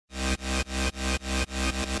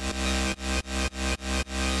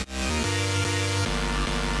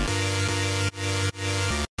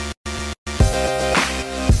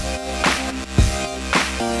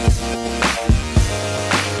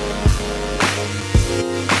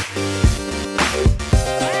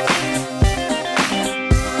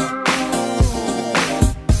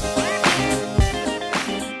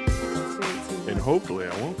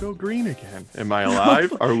go green again. Am I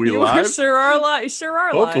alive? Are we You live? sure are live. Sure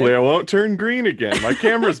are Hopefully live. I won't turn green again. My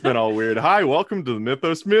camera's been all weird. Hi, welcome to the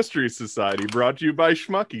Mythos Mystery Society, brought to you by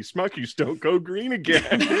Schmucky. Schmuckies don't go green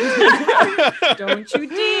again. Don't you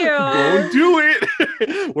dare. Don't do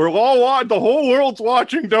it. We're all the whole world's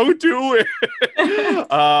watching. Don't do it.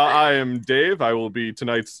 I am Dave. I will be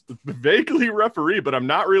tonight's vaguely referee, but I'm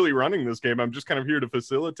not really running this game. I'm just kind of here to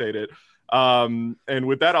facilitate it. And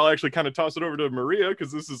with that, I'll actually kind of toss it over to Maria,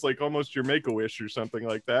 because this is like almost your Make-A-Wish or something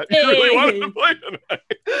like that. You really wanted to play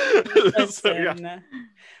tonight. So, yeah.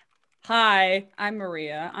 Hi, I'm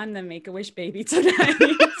Maria. I'm the Make-A-Wish baby tonight.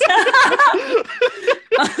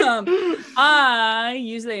 I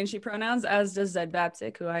use they and she pronouns, as does Zed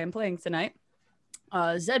Baptic, who I am playing tonight.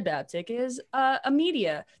 Zed Baptic is a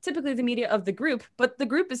media, typically the media of the group, but the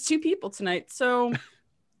group is 2 people tonight, so...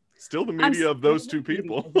 Still the media of those 2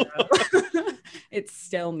 people. It's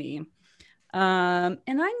still me. And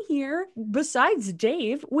I'm here, besides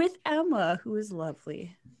Dave, with Emma, who is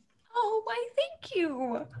lovely. Oh, why, thank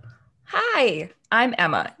you. Hi, I'm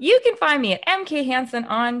Emma. You can find me at MK Hansen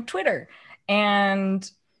on Twitter. And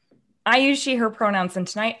I use she, her pronouns. And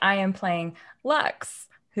tonight I am playing Lux,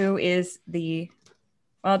 who is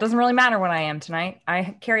well, it doesn't really matter what I am tonight.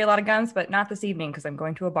 I carry a lot of guns, but not this evening because I'm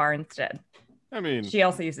going to a bar instead. I mean, she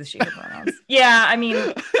also uses she, her pronouns. Yeah, I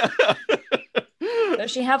mean, does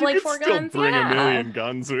she have like 4 guns? Still bring a million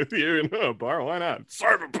guns with you in a bar. Why not?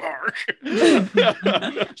 Cyberpunk.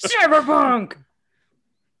 Cyberpunk.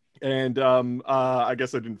 And I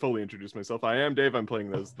guess I didn't fully introduce myself. I am Dave. I'm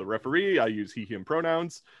playing as the referee. I use he, him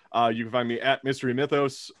pronouns. You can find me at Mystery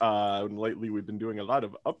Mythos. Lately, we've been doing a lot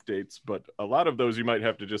of updates, but a lot of those you might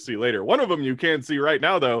have to just see later. One of them you can see right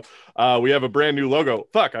now, though. We have a brand new logo.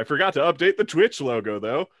 Fuck, I forgot to update the Twitch logo,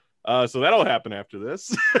 though. So that'll happen after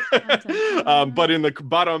this. But in the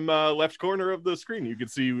bottom left corner of the screen, you can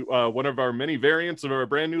see one of our many variants of our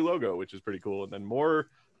brand new logo, which is pretty cool. And then more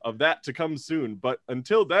of that to come soon. But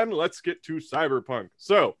until then, let's get to Cyberpunk.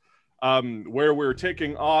 So where we're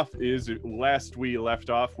taking off is last we left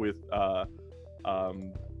off with I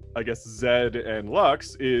guess Zed and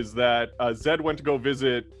Lux, is that Zed went to go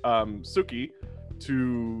visit Suki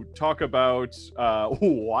to talk about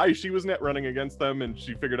why she was net running against them, and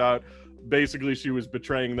she figured out basically she was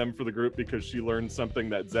betraying them for the group because she learned something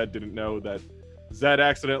that Zed didn't know, that Zed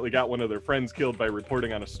accidentally got one of their friends killed by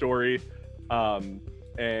reporting on a story.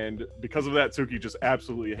 And because of that, Suki just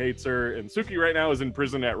absolutely hates her. And Suki right now is in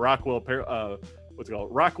prison at Rockwell PMC,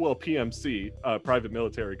 private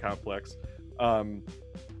military complex. And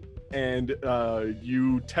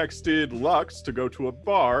you texted Lux to go to a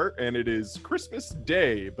bar, and it is Christmas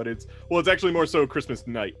Day, but it's actually more so Christmas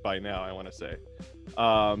night by now, I want to say.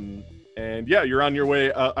 And yeah, you're on your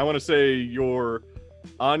way. I want to say you're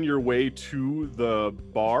on your way to the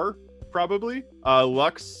bar, probably.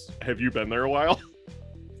 Lux, have you been there a while?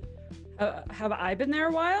 Have I been there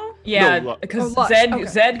a while? Yeah, because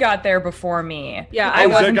Zed got there before me. Yeah, I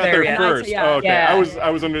wasn't Zed got there yet. first. Yeah. Oh, okay, Yeah.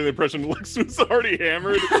 I was under the impression Lux was already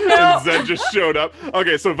hammered and Zed just showed up.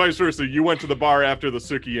 Okay, so vice versa. You went to the bar after the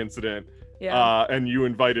Suki incident, and you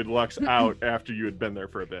invited Lux out after you had been there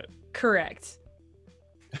for a bit. Correct.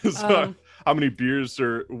 So, how many beers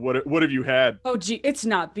or what have you had? Oh, gee, it's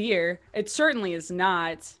not beer. It certainly is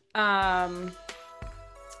not.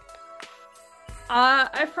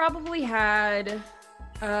 I've probably had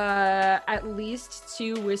at least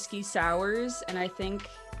 2 whiskey sours, and I think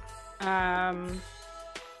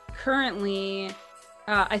currently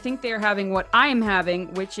I think they're having what I'm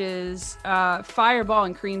having, which is Fireball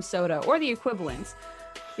and cream soda, or the equivalent.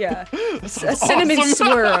 Yeah, a cinnamon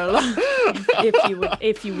swirl,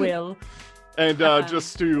 if you will. And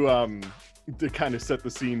just to kind of set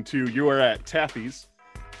the scene too, you are at Taffy's,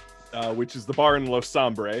 which is the bar in Los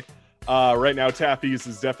Sombre. Right now, Taffy's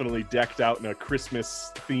is definitely decked out in a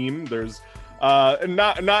Christmas theme. There's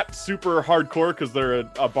not super hardcore because they're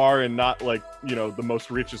a bar and not like, you know, the most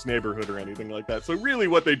richest neighborhood or anything like that. So really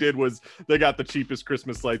what they did was they got the cheapest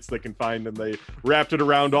Christmas lights they can find, and they wrapped it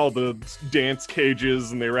around all the dance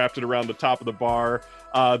cages, and they wrapped it around the top of the bar.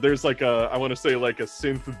 There's like I want to say like a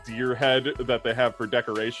synth deer head that they have for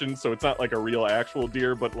decoration. So it's not like a real actual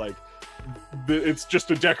deer, but like it's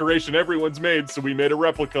just a decoration everyone's made, so we made a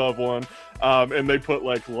replica of one, and they put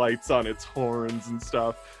like lights on its horns and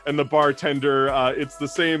stuff. And the bartender, it's the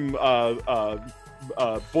same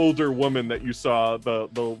Boulder woman that you saw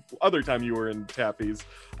the other time you were in Taffy's.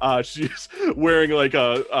 She's wearing like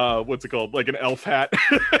a what's it called, like an elf hat.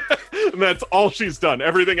 And that's all she's done.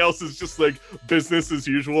 Everything else is just like business as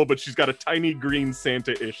usual, but she's got a tiny green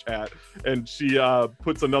Santa-ish hat, and she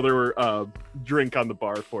puts another drink on the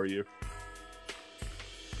bar for you.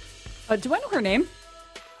 Do I know her name?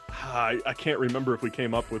 I can't remember if we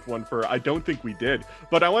came up with one for her. I don't think we did.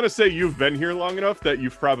 But I want to say you've been here long enough that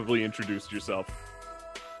you've probably introduced yourself.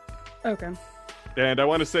 Okay. And I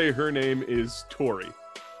want to say her name is Tori.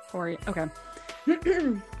 Tori. Okay.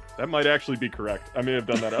 That might actually be correct. I may have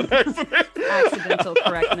done that on accident. Accidental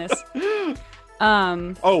correctness.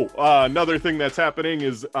 Another thing that's happening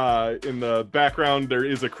is in the background there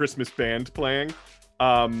is a Christmas band playing.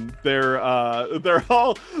 They're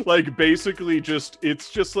all like basically it's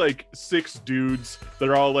just like 6 dudes.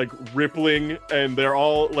 They're all like rippling, and they're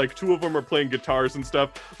all like 2 of them are playing guitars and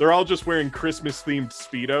stuff. They're all just wearing Christmas themed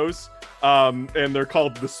Speedos. And they're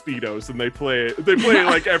called the Speedos, and they play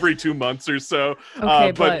like every 2 months or so.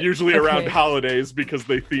 Okay, but usually around holidays because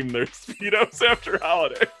they theme their Speedos after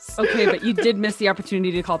holidays. Okay, but you did miss the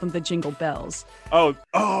opportunity to call them the Jingle Bells. Oh,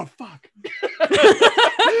 fuck.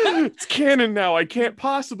 It's canon now. I can't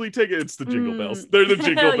possibly take it. It's the Jingle Bells. They're the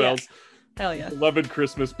Jingle Bells. Hell yeah. Beloved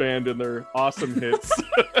Christmas band and their awesome hits.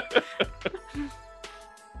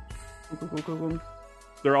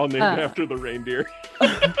 They're all named after the reindeer.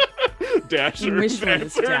 Dasher. Which one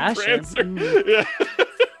is Dasher? Yeah.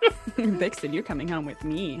 Vixen, you're coming home with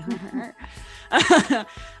me.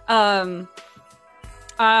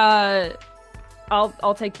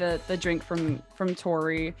 I'll take the drink from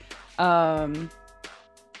Tori,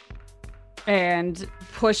 and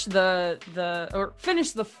push or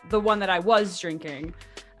finish the one that I was drinking,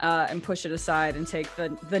 and push it aside and take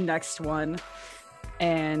the next one,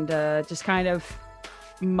 and just kind of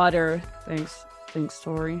mutter, thanks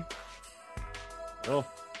Tori. Well,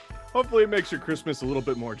 hopefully it makes your Christmas a little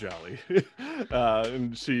bit more jolly.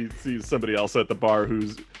 And she sees somebody else at the bar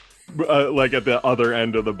who's like at the other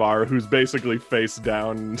end of the bar who's basically face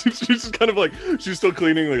down. She's just kind of like, she's still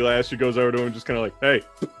cleaning the glass. She goes over to him just kind of like,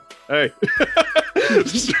 hey.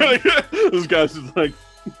 This guy's just like...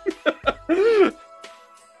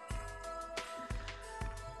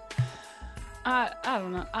 I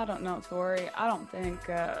don't know, Tori. I don't think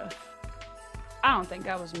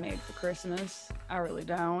I was made for Christmas. I really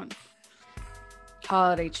don't.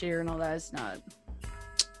 Holiday cheer and all that is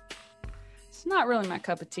it's not really my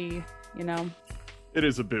cup of tea, you know? It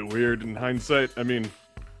is a bit weird in hindsight. I mean,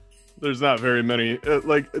 there's not very many,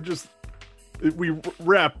 we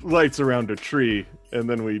wrap lights around a tree and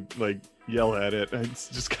then we like yell at it. It's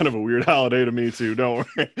just kind of a weird holiday to me too, don't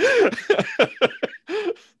worry.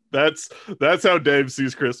 That's how Dave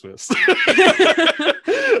sees Christmas.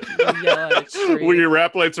 We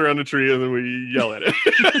wrap lights around a tree and then we yell at it.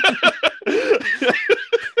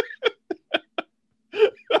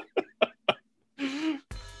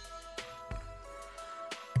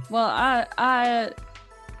 Well, I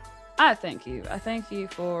thank you. I thank you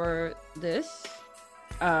for this.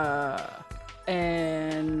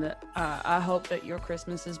 And I hope that your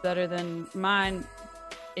Christmas is better than mine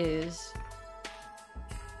is.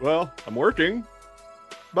 Well, I'm working,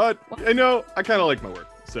 but I know I kind of like my work,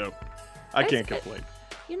 so I can't complain.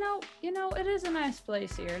 You know, it is a nice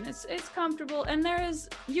place here, and it's comfortable, and there is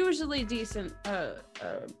usually decent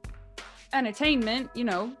entertainment, you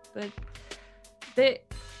know, but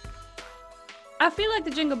I feel like the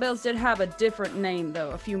Jingle Bells did have a different name though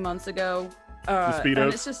a few months ago. The Speedos.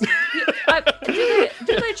 And it's just, do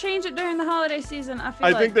they change it during the holiday season?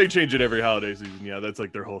 I think they change it every holiday season. Yeah, that's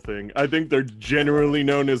like their whole thing. I think they're generally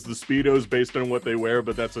known as the Speedos based on what they wear,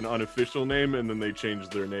 but that's an unofficial name, and then they change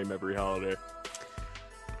their name every holiday.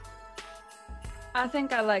 I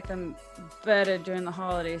think I like them better during the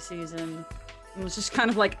holiday season. I was just kind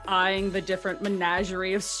of like eyeing the different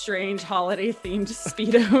menagerie of strange holiday-themed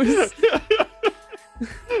Speedos.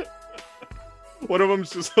 One of them's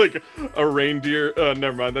just like a reindeer.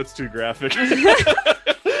 Never mind, that's too graphic.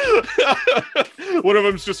 One of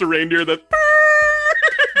them's just a reindeer that...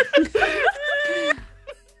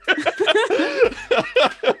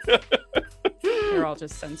 They're all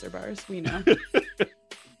just sensor bars, we know.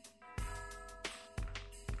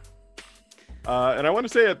 And I want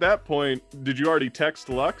to say at that point, did you already text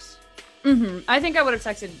Lux? Mm-hmm. I think I would have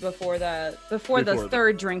texted before the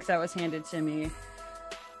third drink that was handed to me.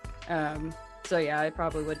 So yeah, I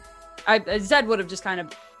probably would. Zed would have just kind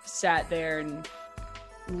of sat there and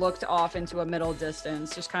looked off into a middle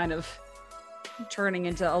distance, just kind of turning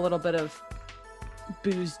into a little bit of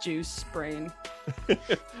booze juice brain. With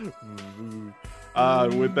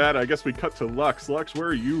that, I guess we cut to Lux. Lux, where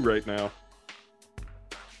are you right now?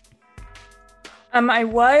 I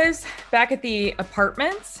was back at the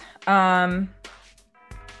apartments, and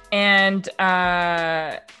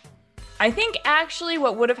I think actually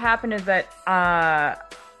what would have happened is that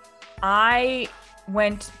I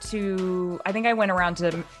went around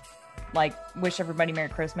to like wish everybody Merry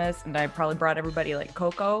Christmas, and I probably brought everybody like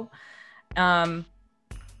cocoa,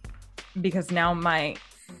 because now my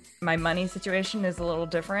money situation is a little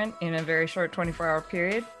different in a very short 24-hour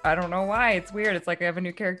period. I don't know why. It's weird. It's like I have a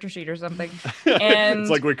new character sheet or something. And it's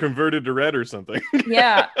like we converted to red or something.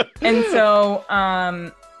 Yeah. And so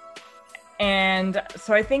I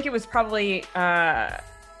think it was probably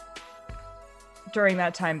during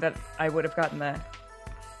that time that I would have gotten the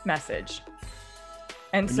message.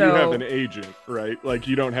 And so you have an agent, right? Like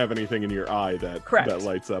you don't have anything in your eye that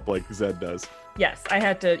lights up like Zed does. Yes, I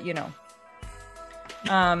had to,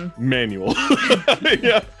 manual.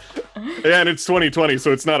 Yeah. And it's 2020,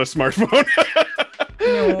 so it's not a smartphone.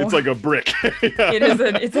 No. It's like a brick. Yeah.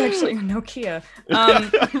 It's actually a Nokia.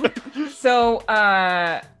 So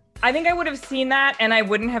I think I would have seen that, and I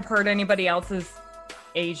wouldn't have heard anybody else's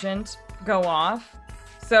agent go off.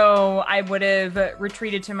 So I would have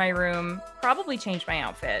retreated to my room, probably changed my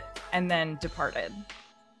outfit, and then departed.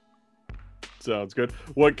 Sounds good.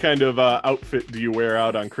 What kind of outfit do you wear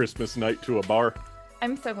out on Christmas night to a bar?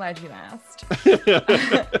 I'm so glad you asked.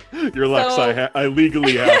 Your Lex, I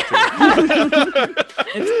legally have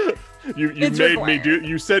to. You made required. Me do.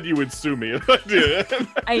 You said you would sue me if I did.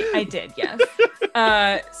 I did, yes.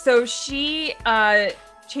 So she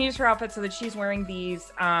changed her outfit so that she's wearing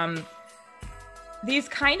these kind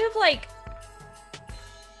of like,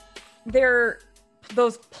 they're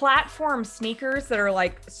those platform sneakers that are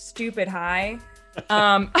like stupid high,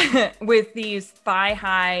 with these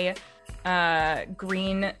thigh-high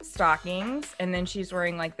green stockings, and then she's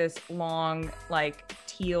wearing like this long like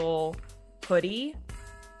teal hoodie,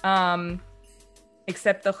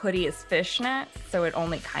 except the hoodie is fishnet, so it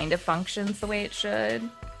only kind of functions the way it should.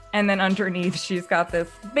 And then underneath she's got this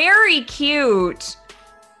very cute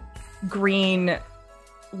green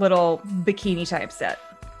little bikini type set.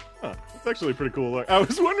 Huh, it's actually a pretty cool look. I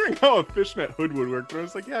was wondering how a fishnet hood would work, but I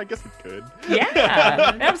was like, yeah, I guess it could.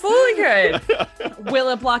 Yeah, absolutely could. Will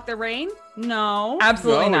it block the rain? No.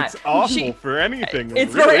 Absolutely not. It's awful for anything.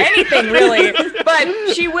 It's really. for anything, really. But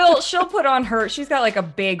she'll put on she's got like a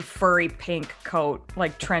big furry pink coat,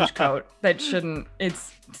 like trench coat that shouldn't,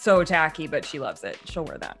 it's so tacky, but she loves it. She'll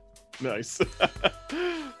wear that. Nice.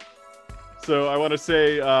 So I want to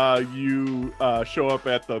say you show up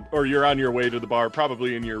or you're on your way to the bar,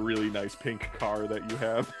 probably in your really nice pink car that you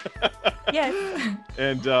have. Yes.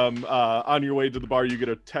 And on your way to the bar, you get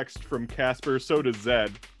a text from Casper. So does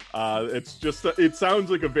Zed. It's just, it sounds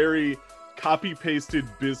like a very copy-pasted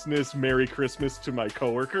business Merry Christmas to my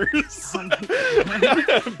coworkers.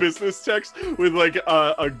 Business text with like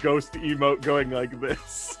a ghost emote going like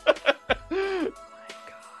this.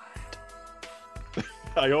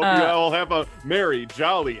 I hope you all have a merry,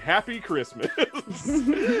 jolly, happy Christmas.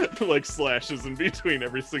 Like slashes in between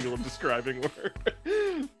every single describing word.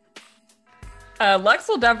 Lex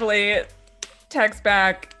will definitely text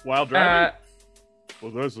back. While driving?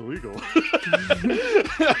 Well, that's illegal. Is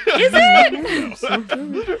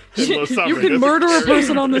it? You can murder a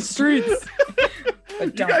person on the streets. You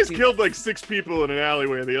guys killed like 6 people in an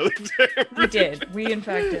alleyway the other day. We did. We in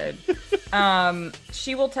fact did.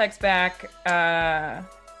 She will text back,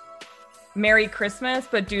 Merry Christmas,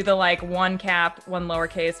 but do the like 1 cap, 1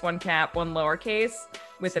 lowercase, 1 cap, 1 lowercase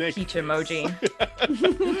with Snake a peach face. Emoji.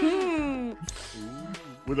 Ooh,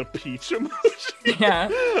 with a peach emoji? Yeah.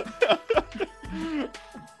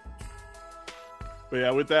 But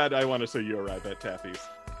yeah, with that, I want to say you arrive at Taffy's.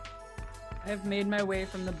 I've made my way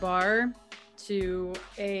from the bar to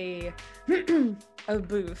a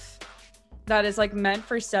booth that is like meant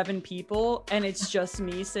for 7 people, and it's just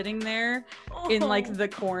me sitting there in like the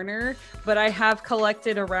corner. But I have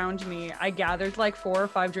collected around me. I gathered like 4 or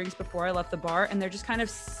 5 drinks before I left the bar, and they're just kind of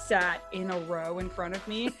sat in a row in front of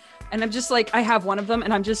me. And I'm just like, I have one of them,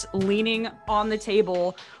 and I'm just leaning on the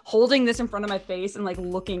table, holding this in front of my face and like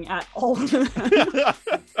looking at all of them.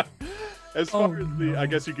 As far as the, I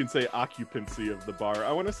guess you can say, occupancy of the bar,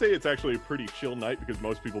 I want to say it's actually a pretty chill night because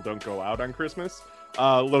most people don't go out on Christmas.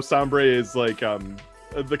 Los Hombre is like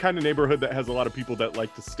the kind of neighborhood that has a lot of people that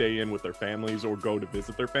like to stay in with their families or go to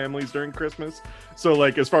visit their families during Christmas. So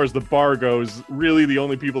like as far as the bar goes, really the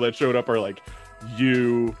only people that showed up are like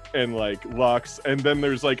you and like Lux, and then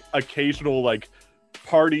there's like occasional like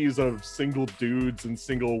parties of single dudes and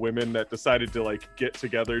single women that decided to like get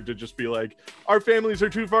together to just be like, our families are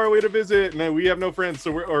too far away to visit and we have no friends,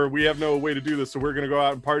 so we have no way to do this, so we're gonna go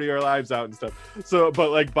out and party our lives out and stuff. So but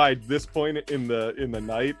like by this point in the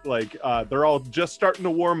night, like they're all just starting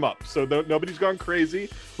to warm up, so nobody's gone crazy,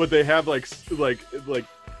 but they have like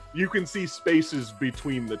you can see spaces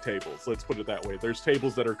between the tables, let's put it that way. There's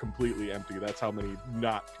tables that are completely empty. That's how many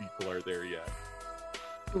not people are there yet.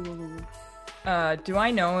 Ooh. Do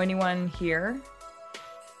I know anyone here?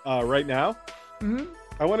 Right now, Mm-hmm.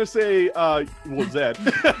 I want to say, Zed.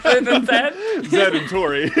 Zed? Zed and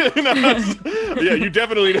Tori. Yeah, you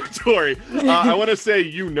definitely know Tori. I want to say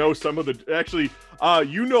you know some of the, actually,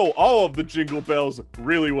 you know all of the Jingle Bells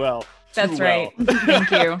really well. That's right.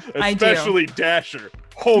 Thank you. I do. Especially Dasher.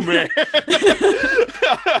 Oh, man.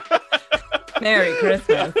 Merry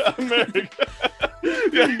Christmas.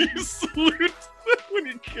 Yeah, you salute when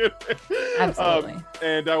you get it. Absolutely.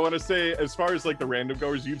 And I want to say, as far as like the random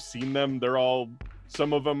goers, you've seen them. They're all,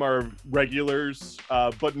 some of them are regulars,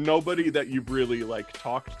 but nobody that you've really like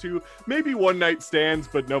talked to. Maybe one night stands,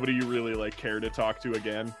 but nobody you really like care to talk to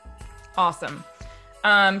again. Awesome.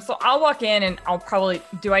 So I'll walk in and I'll probably,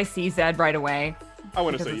 do I see Zed right away? I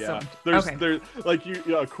want to say, yeah. There's like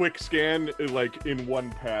you a quick scan, like in one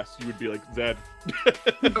pass, you would be like Zed.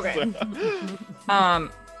 Okay.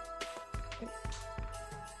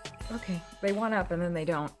 Okay. They one up and then they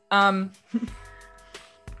don't.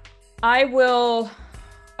 I will.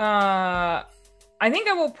 I think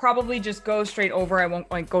I will probably just go straight over. I won't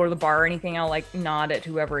like go to the bar or anything. I'll like nod at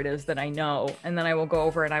whoever it is that I know, and then I will go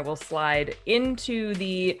over and I will slide into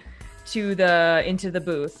the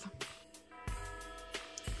booth.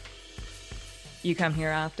 You come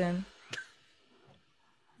here often?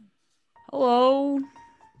 Hello.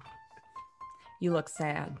 You look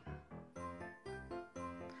sad.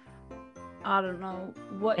 I don't know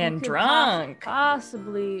what And you could drunk.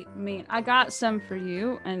 possibly mean. I got some for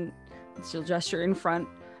you, and she'll gesture in front.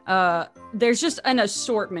 There's just an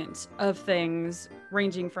assortment of things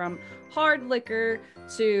ranging from hard liquor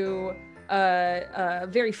to a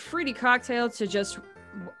very fruity cocktail to just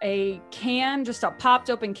a popped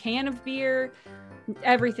open can of beer,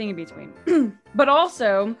 everything in between. But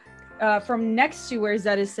also, from next to where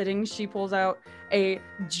Zed is sitting, she pulls out a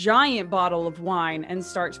giant bottle of wine and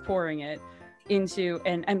starts pouring it into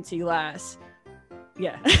an empty glass.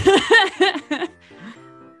 Yeah.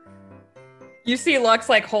 You see Lux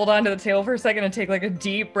like hold on to the table for a second and take like a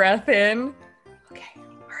deep breath in. Okay,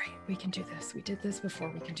 all right, we can do this. We did this before.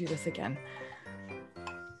 We can do this again.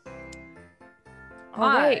 All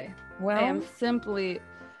right. Well, I am simply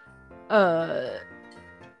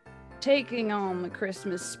taking on the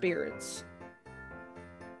Christmas spirits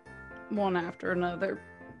one after another.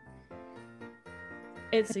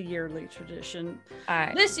 It's a yearly tradition.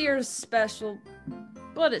 This year's special,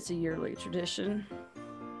 but it's a yearly tradition.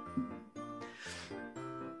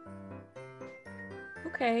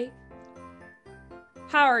 Okay.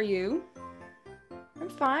 How are you? I'm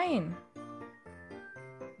fine.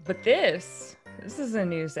 But this is a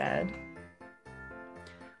new Zed.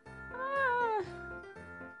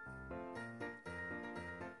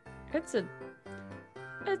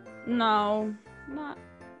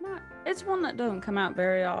 It's one that doesn't come out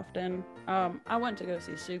very often. I went to go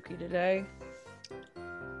see Suki today.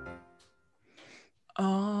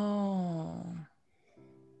 Oh.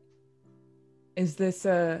 Is this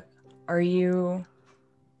are you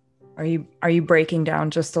breaking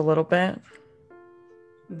down just a little bit?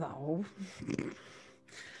 No.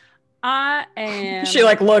 I am. She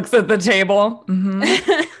like looks at the table.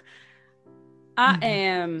 Mm-hmm. I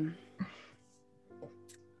am.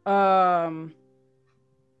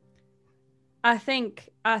 I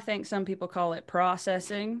think some people call it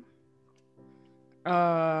processing. In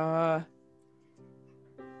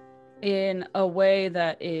a way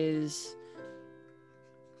that is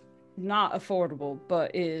not affordable,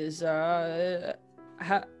 but is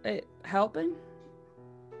helping.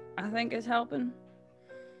 I think it's helping.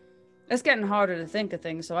 It's getting harder to think of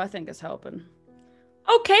things, so I think it's helping.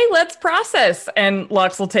 Okay, let's process. And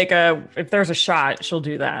Lux will take if there's a shot, she'll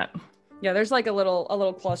do that. Yeah, there's like a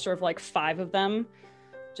little cluster of like 5 of them,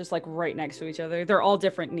 just like right next to each other. They're all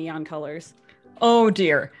different neon colors. Oh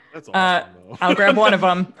dear. That's awesome, though. I'll grab one of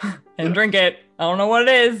them and drink it. I don't know what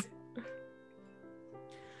it is.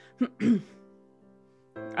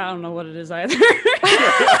 I don't know what it is either.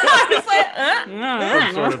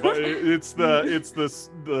 It's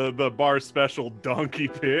the bar special donkey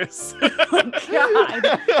piss. Oh, God.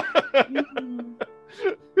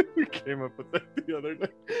 We came up with that the other day.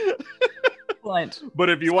 Excellent. But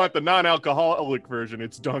if you want the non-alcoholic version,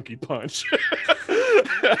 it's donkey punch.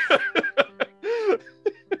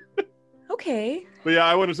 Okay. But yeah,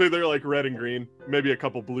 I want to say they're like red and green. Maybe a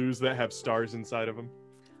couple blues that have stars inside of them.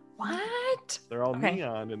 What? They're all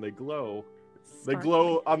neon and they glow. They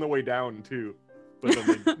glow on the way down too. But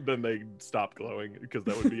then they stop glowing because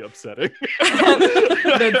that would be upsetting.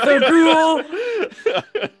 That's so cool.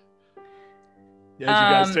 Yeah, as you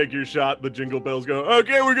guys take your shot, the jingle bells go,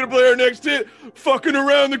 okay, we're going to play our next hit, Fucking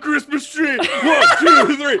Around the Christmas Tree. 1,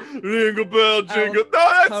 2, 3, jingle bell, jingle. No,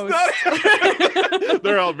 that's not it.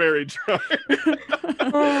 They're all very drunk.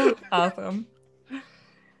 Awesome.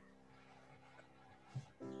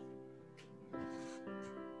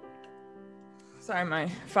 Sorry, my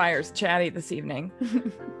fire's chatty this evening.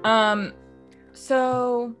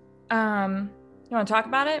 So, you want to talk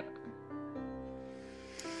about it?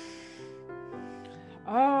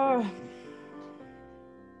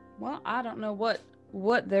 Well, I don't know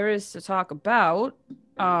what there is to talk about.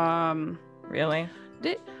 Really?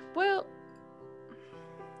 Well,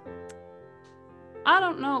 I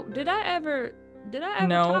don't know. Did I ever No.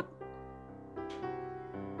 talk?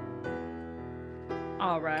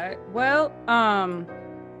 All right. Well,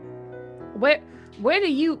 where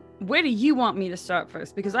do you want me to start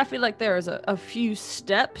first? Because I feel like there's a few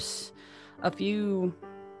steps, a few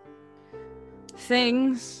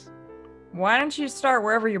things. Why don't you start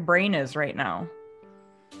wherever your brain is right now?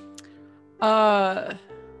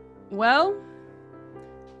 Well,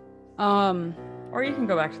 or you can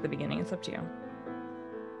go back to the beginning. It's up to you.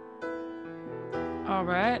 All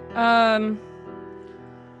right.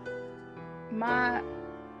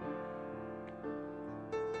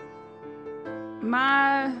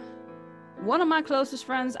 One of my closest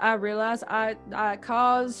friends, I realized I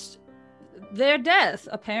caused their death,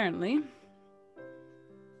 apparently.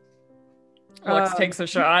 Alex takes a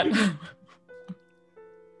shot.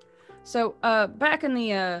 So, back in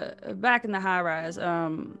the high rise,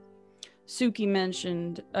 Suki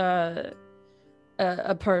mentioned a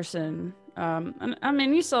person. And I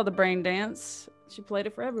mean, you saw the brain dance. She played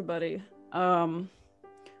it for everybody.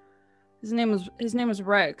 His name was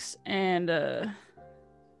Rex, and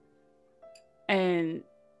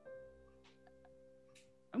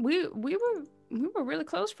we were really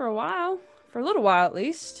close for a while, for a little while at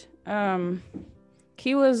least.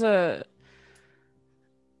 He was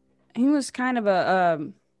kind of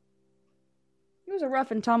a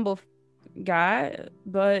rough and tumble guy,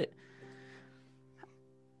 but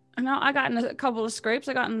you know, I got in a couple of scrapes.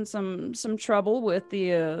 I got in some trouble with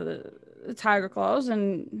the Tiger Claws,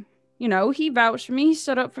 and you know, he vouched for me. He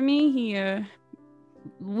stood up for me. He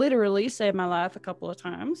literally saved my life a couple of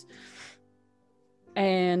times,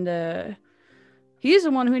 and he's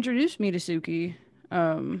the one who introduced me to Suki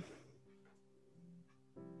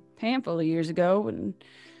handful of years ago, and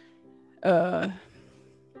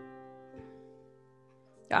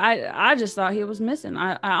I just thought he was missing.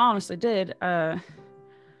 I honestly did. I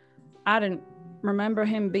didn't remember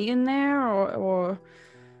him being there or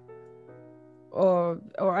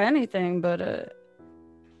anything, but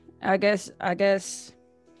I guess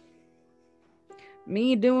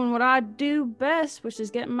me doing what I do best, which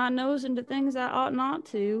is getting my nose into things I ought not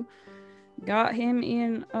to, got him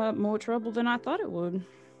in more trouble than I thought it would.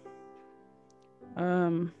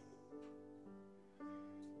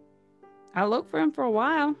 I looked for him for a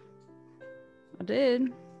while. I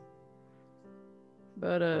did.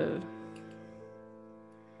 But,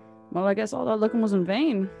 well, I guess all that looking was in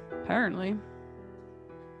vain, apparently.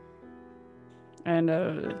 And,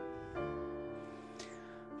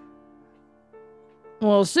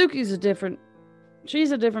 well, Suki's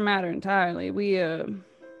she's a different matter entirely. We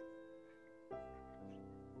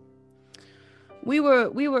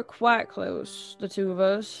were quite close, the two of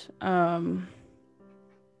us.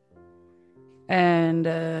 And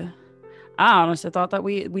I honestly thought that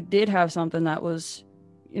we did have something that was,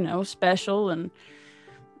 you know, special and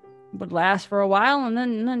would last for a while, and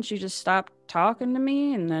then she just stopped talking to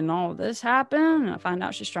me, and then all of this happened, and I find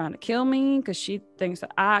out she's trying to kill me because she thinks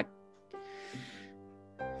that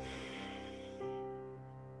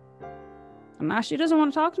and now she doesn't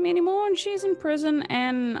want to talk to me anymore, and she's in prison,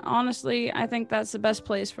 and honestly, I think that's the best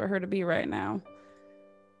place for her to be right now,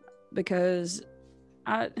 because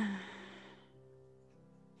I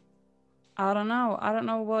don't know. I don't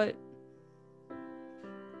know what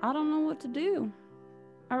to do.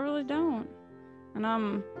 I really don't. And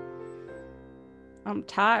I'm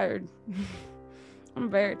tired. I'm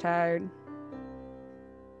very tired.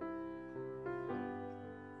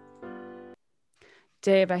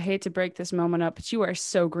 Dave, I hate to break this moment up, but you are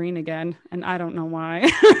so green again, and I don't know why.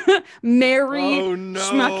 Merry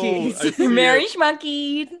Schmuckies. Merry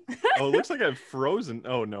Schmuckies. Oh, it looks like I've frozen.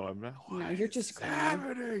 Oh, no, I'm not. No, you're just green. What's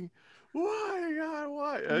happening? Why, God,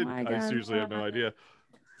 why? Oh my God, I seriously have no idea.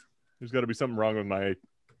 There's got to be something wrong with my...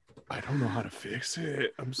 I don't know how to fix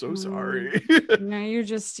it. I'm so sorry. No, you're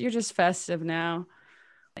just festive now.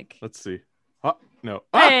 Like, let's see. No.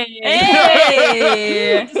 Hey!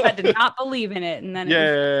 Hey! I did not believe in it, and then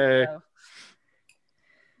yay!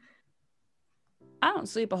 I don't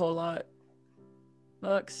sleep a whole lot.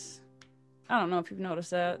 Looks. I don't know if you've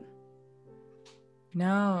noticed that.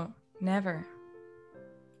 No, never.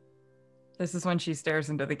 This is when she stares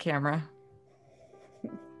into the camera.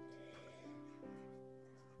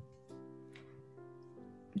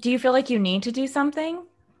 Do you feel like you need to do something?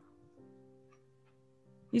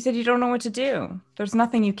 You said you don't know what to do. There's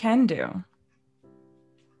nothing you can do.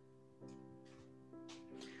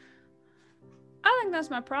 I think that's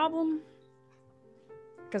my problem.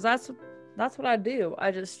 Because that's what I do.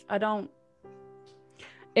 I don't.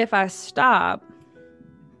 If I stop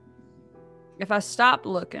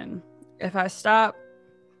looking, if I stop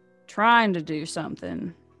trying to do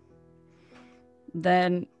something,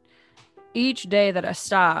 then each day that I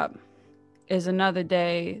stop is another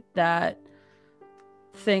day that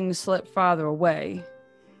things slip farther away.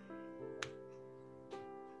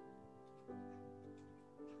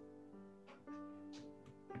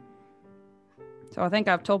 So I think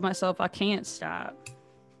I've told myself I can't stop.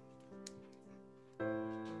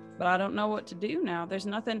 But I don't know what to do now. There's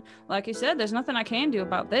nothing, like you said, there's nothing I can do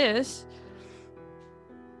about this.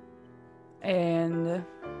 And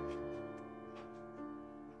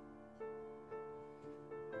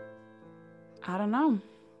I don't know.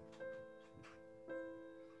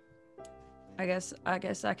 I guess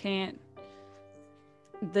I can't.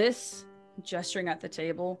 This gesturing at the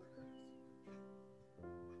table.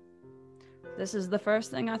 This is the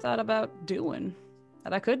first thing I thought about doing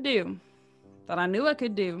that I could do, that I knew I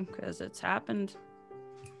could do, because it's happened.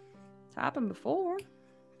 It's happened before.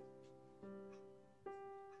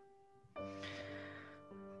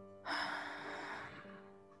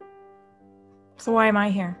 So why am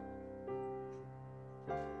I here?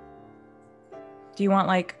 Do you want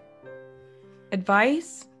like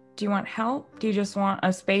advice? Do you want help? Do you just want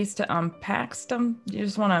a space to unpack stuff? Do you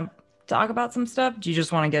just want to talk about some stuff? Do you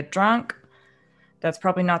just want to get drunk? That's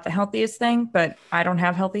probably not the healthiest thing, but I don't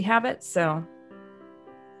have healthy habits, so.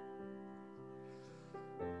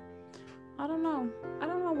 I don't know. I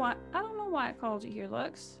don't know why I called you here,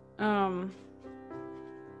 Lux. I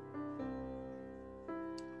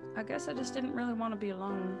guess I just didn't really want to be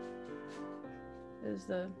alone. Is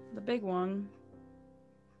the big one.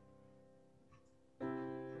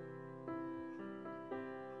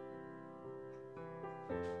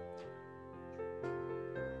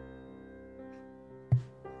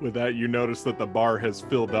 With that, you notice that the bar has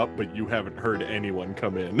filled up, but you haven't heard anyone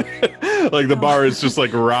come in. Like the bar is just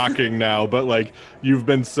like rocking now, but like you've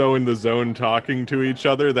been so in the zone talking to each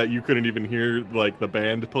other that you couldn't even hear like the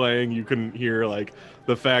band playing. You couldn't hear like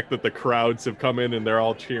the fact that the crowds have come in and they're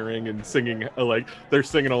all cheering and singing, like they're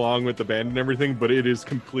singing along with the band and everything, but it is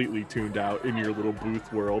completely tuned out in your little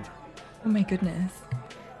booth world. Oh my goodness.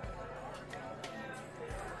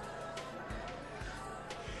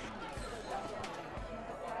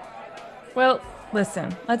 Well,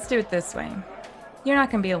 listen, let's do it this way. You're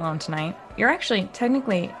not going to be alone tonight. You're actually,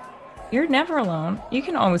 technically, you're never alone. You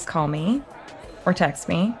can always call me or text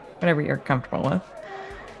me, whatever you're comfortable with.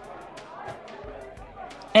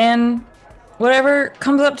 And whatever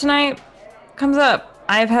comes up tonight, comes up.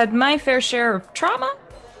 I've had my fair share of trauma.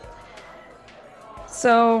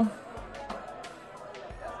 So,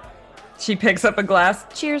 she picks up a glass.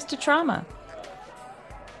 Cheers to trauma.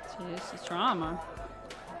 Cheers to trauma.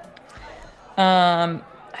 I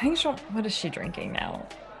think what is she drinking now?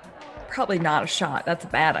 Probably not a shot. That's a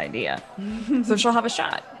bad idea. So she'll have a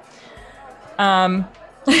shot. I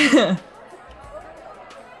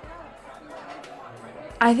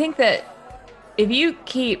think that if you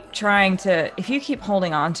keep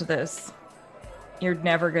holding on to this, you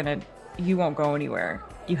won't go anywhere.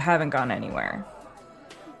 You haven't gone anywhere.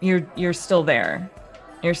 You're still there.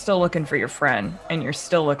 You're still looking for your friend, and you're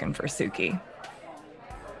still looking for Suki.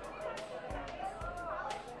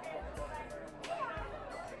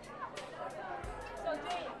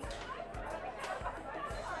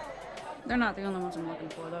 They're not the only ones I'm looking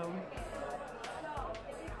for, though.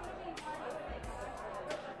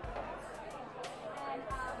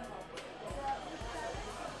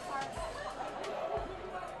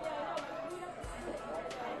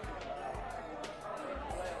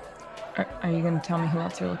 Are you going to tell me who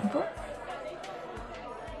else you're looking for?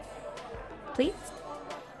 Please?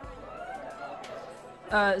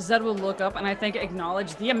 Zed will look up and I think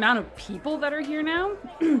acknowledge the amount of people that are here now,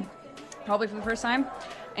 probably for the first time,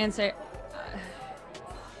 and say,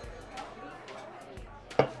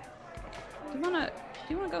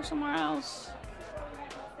 do you wanna go somewhere else?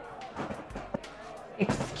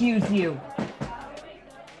 Excuse you.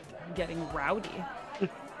 Getting rowdy.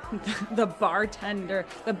 The bartender,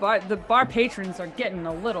 the bar patrons are getting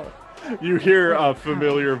a little. You hear a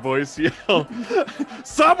familiar voice yell,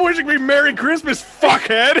 "Stop wishing me Merry Christmas,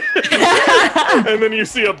 fuckhead!" And then you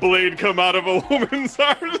see a blade come out of a woman's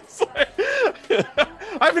arm. It's like,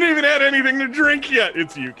 I haven't even had anything to drink yet.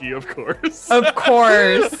 It's Yuki, of course. Of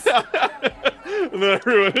course. And then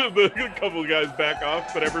a couple of guys back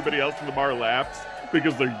off, but everybody else in the bar laughs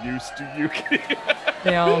because they're used to Yuki.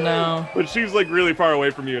 They all know. But she's like really far away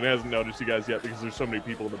from you and hasn't noticed you guys yet because there's so many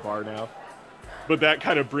people in the bar now. But that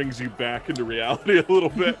kind of brings you back into reality a little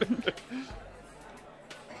bit.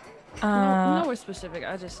 Nowhere specific.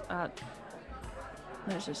 I just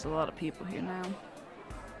there's just a lot of people here now.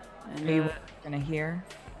 And, Are you gonna hear?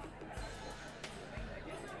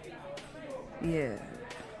 Yeah.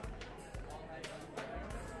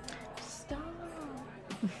 Stop.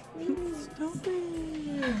 Stop it.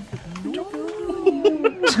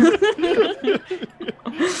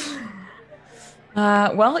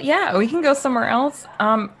 Well, yeah, we can go somewhere else.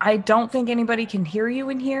 I don't think anybody can hear you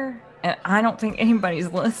in here, and I don't think anybody's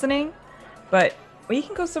listening, but we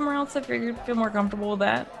can go somewhere else if you feel more comfortable with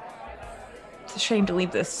that. It's a shame to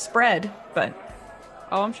leave this spread, but...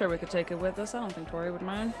 Oh, I'm sure we could take it with us. I don't think Tori would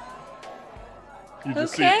mind. You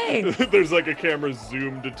just Okay. see, there's like a camera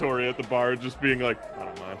zoomed to Tori at the bar, just being like, I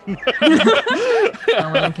don't mind. I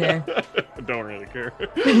don't really care. Don't really care.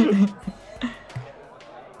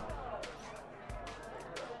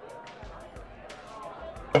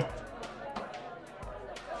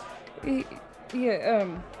 Yeah,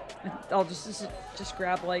 I'll just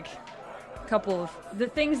grab like a couple of the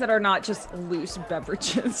things that are not just loose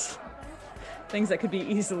beverages. Things that could be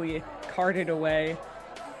easily carted away.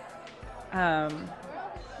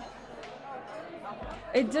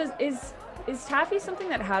 It does is taffy something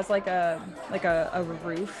that has like a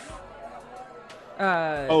roof?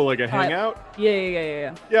 Oh, like a hangout?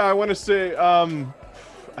 Yeah. Yeah, I want to say,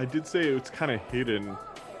 I did say it's kind of hidden,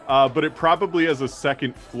 but it probably has a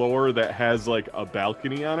second floor that has like a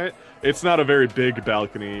balcony on it. It's not a very big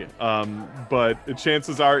balcony, but the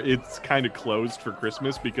chances are it's kind of closed for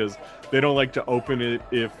Christmas because they don't like to open it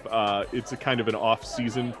if it's a kind of an off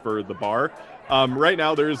season for the bar. Right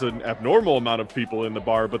now there is an abnormal amount of people in the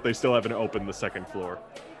bar, but they still haven't opened the second floor.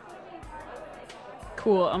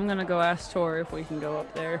 Cool. I'm gonna go ask Tori if we can go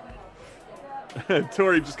up there.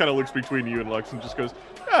 Tori just kind of looks between you and Lux and just goes,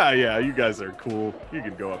 yeah, you guys are cool. You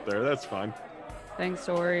can go up there. That's fine. Thanks,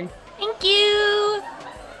 Tori. Thank you!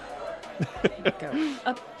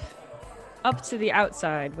 Go up to the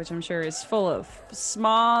outside, which I'm sure is full of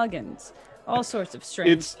smog and all sorts of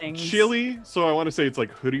strange things. It's chilly, so I want to say it's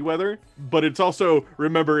like hoodie weather, but it's also,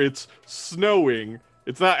 remember, it's snowing.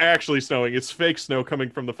 It's not actually snowing. It's fake snow coming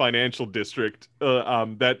from the financial district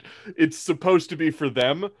that it's supposed to be for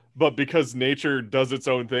them, but because nature does its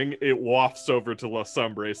own thing, it wafts over to La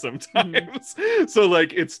Sombre sometimes. Mm-hmm. So,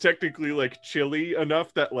 like, it's technically, like, chilly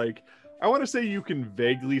enough that, like, I want to say you can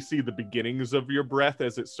vaguely see the beginnings of your breath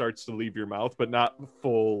as it starts to leave your mouth, but not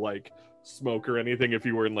full, like, smoke or anything if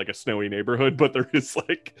you were in, like, a snowy neighborhood. But there is,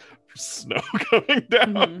 like, snow coming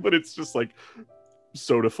down, mm-hmm. But it's just, like,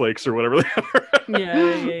 soda flakes or whatever they are.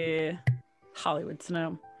 Yeah. Hollywood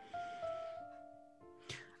snow.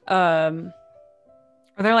 Are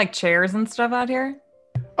there, like, chairs and stuff out here?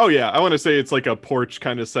 Oh yeah, I want to say it's like a porch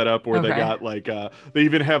kind of setup where they got like they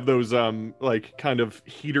even have those like kind of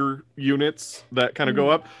heater units that kind of go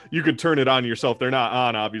up. You could turn it on yourself. They're not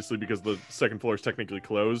on obviously because the second floor is technically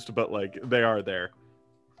closed, but like they are there.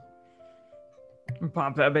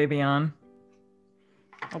 Pop that baby on.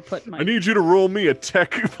 I'll put my... I need you to roll me a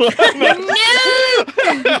tech. No!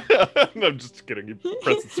 I'm just kidding. You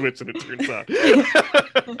press the switch and it turns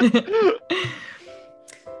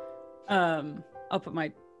on. I'll put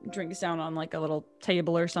my drinks down on like a little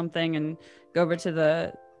table or something and go over to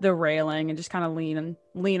the railing and just kind of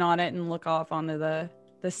lean on it and look off onto the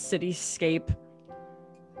cityscape.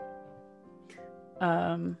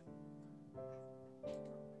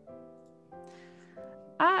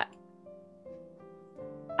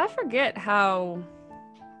 I forget how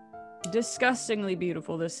disgustingly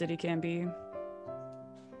beautiful this city can be.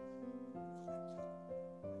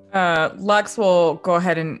 Lux will go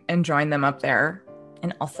ahead and join them up there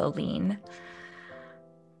and also lean.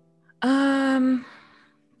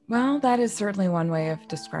 Well, that is certainly one way of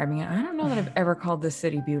describing it. I don't know that I've ever called this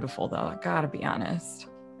city beautiful, though. I gotta be honest.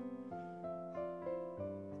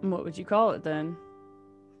 What would you call it then?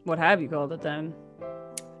 What have you called it then?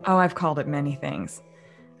 Oh, I've called it many things.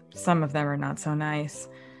 Some of them are not so nice.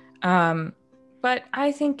 But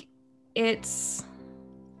I think it's...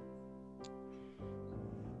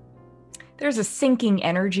 There's a sinking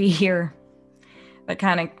energy here that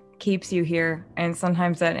kind of keeps you here. And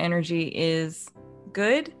sometimes that energy is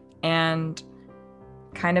good and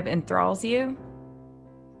kind of enthralls you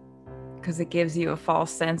because it gives you a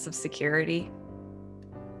false sense of security.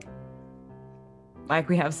 Like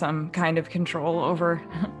we have some kind of control over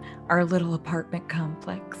our little apartment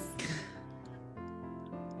complex.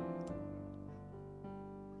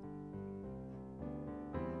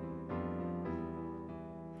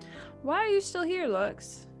 Why are you still here,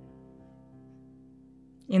 Lux?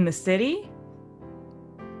 In the city?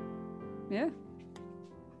 Yeah.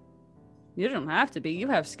 You don't have to be. You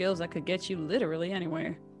have skills that could get you literally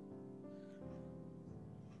anywhere.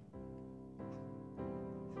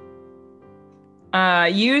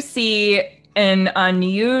 You see an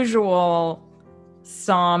unusual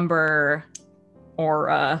somber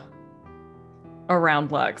aura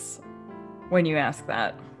around Lux when you ask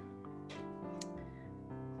that.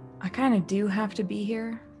 I kind of do have to be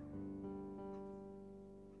here.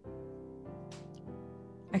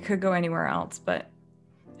 I could go anywhere else, but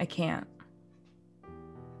I can't.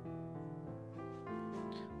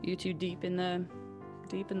 You too deep in the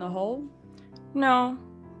hole? No.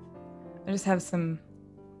 I just have some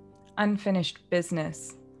unfinished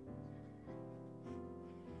business.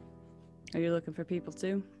 Are you looking for people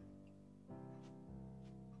too?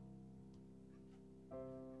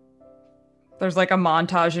 There's like a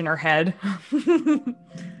montage in her head.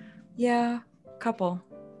 Yeah, couple,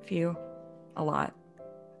 few, a lot.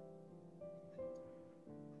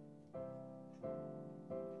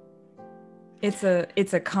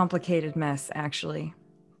 It's a complicated mess, actually.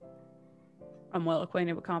 I'm well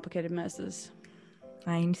acquainted with complicated messes.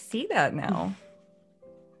 I see that now.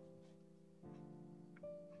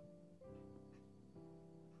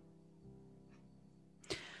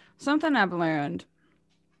 Something I've learned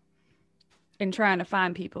in trying to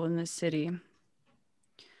find people in this city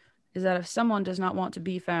is that if someone does not want to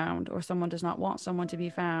be found, or someone does not want someone to be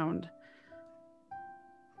found,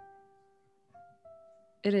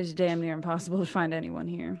 it is damn near impossible to find anyone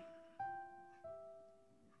here.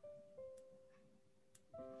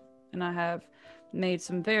 And I have made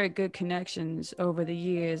some very good connections over the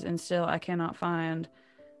years, and still I cannot find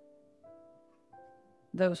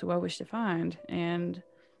those who I wish to find. And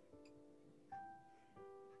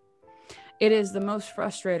it is the most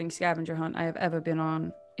frustrating scavenger hunt I have ever been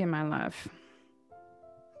on in my life.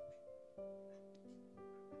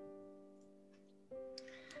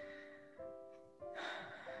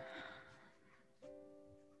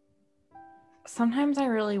 Sometimes I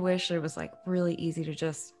really wish it was like really easy to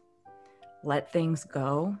just let things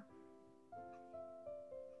go.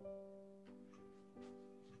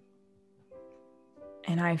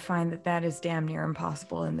 And I find that that is damn near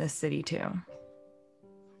impossible in this city too.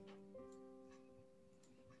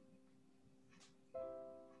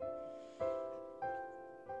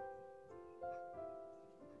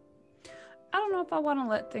 I don't know if I want to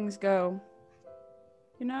let things go.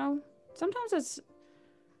 You know, sometimes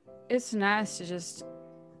it's nice to just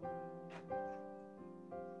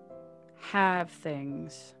have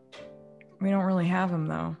things. We don't really have them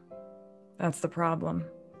though. That's the problem.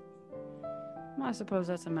 Well, I suppose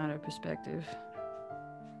that's a matter of perspective.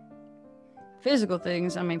 Physical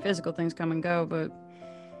things come and go, but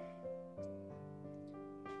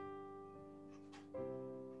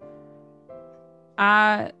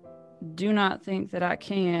I do not think that I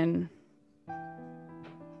can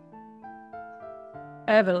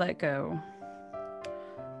ever let go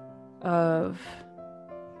of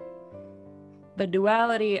the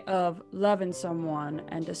duality of loving someone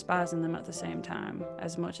and despising them at the same time,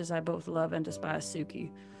 as much as I both love and despise Suki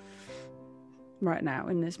right now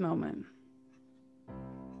in this moment.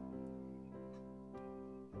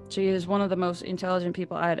 She is one of the most intelligent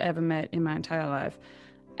people I had ever met in my entire life.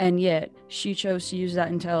 And yet she chose to use that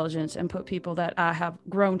intelligence and put people that I have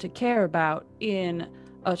grown to care about in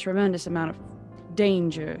a tremendous amount of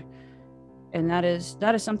danger. And that is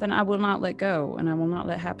something I will not let go, and I will not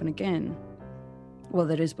let happen again.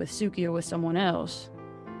 Whether it is with Suki or with someone else,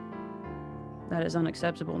 that is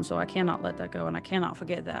unacceptable. And so I cannot let that go, and I cannot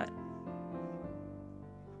forget that.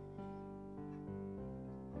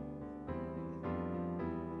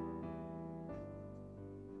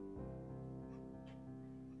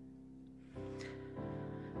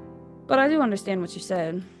 But I do understand what you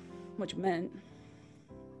said, what you meant.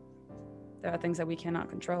 There are things that we cannot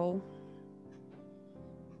control.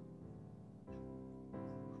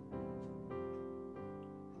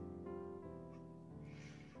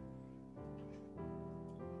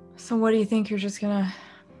 So what do you think? You're just gonna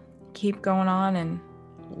keep going on and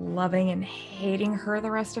loving and hating her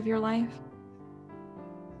the rest of your life?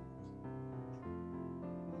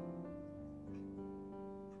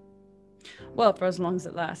 Well, for as long as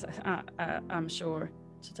it lasts, I'm sure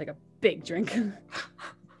she'll take a big drink.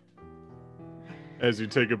 As you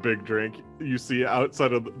take a big drink, you see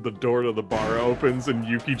outside of the door to the bar opens and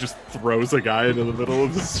Yuki just throws a guy into the middle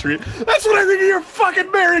of the street. That's what I think of your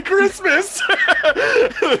fucking Merry Christmas!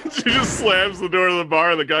 She just slams the door to the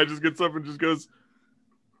bar and the guy just gets up and just goes,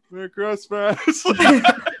 Merry Christmas!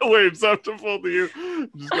 Waves up to both of you.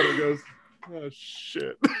 Just kind of goes, oh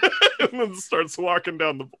shit. And then starts walking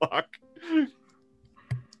down the block.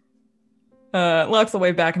 Lux will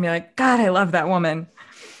wave back and be like, God, I love that woman.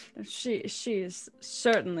 She is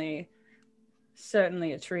certainly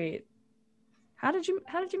a treat. How did you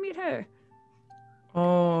meet her?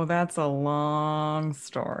 Oh, that's a long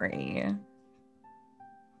story.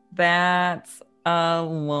 That's a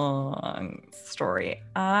long story.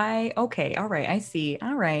 Okay, all right, I see.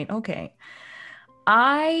 All right, okay.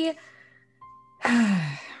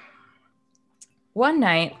 One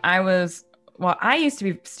night I used to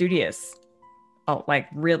be studious. Oh, like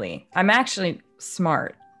really. I'm actually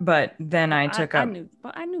smart, but then I knew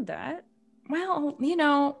that. Well,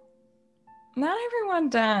 not everyone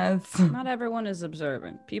does. Not everyone is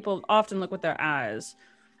observant. People often look with their eyes,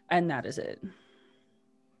 and that is it.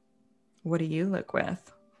 What do you look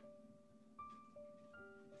with?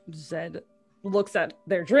 Zed looks at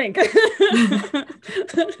their drink.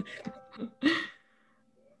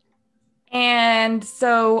 And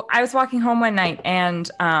so I was walking home one night and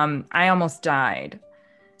I almost died.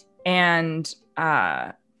 And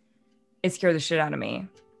it scared the shit out of me.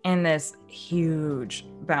 And this huge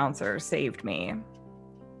bouncer saved me.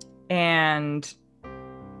 And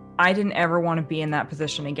I didn't ever want to be in that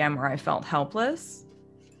position again where I felt helpless.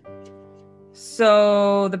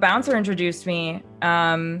 So the bouncer introduced me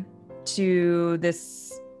to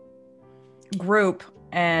this group,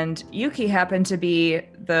 and Yuki happened to be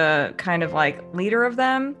the kind of like leader of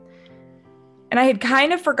them. And I had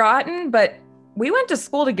kind of forgotten, but we went to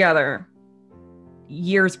school together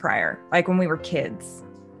years prior, like when we were kids.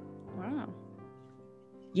 Wow.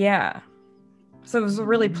 Yeah. So it was a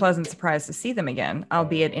really pleasant surprise to see them again,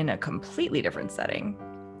 albeit in a completely different setting.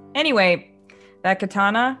 Anyway, that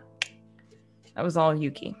katana, that was all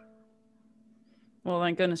Yuki. Well,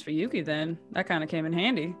 thank goodness for Yuki then. That kind of came in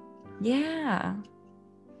handy. Yeah.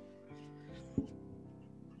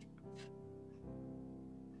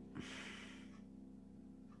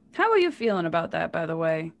 How are you feeling about that, by the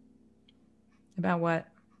way? About what?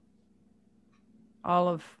 All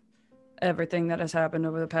of everything that has happened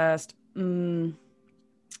over the past month?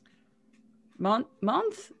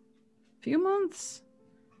 Few months?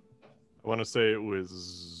 I want to say it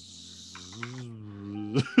was...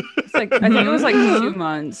 I think it was like 2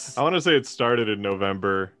 months. I want to say it started in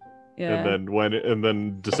November. Yeah. And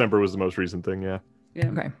then December was the most recent thing, yeah. Yeah.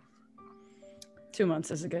 Okay. 2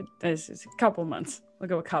 months is it's a couple months. We'll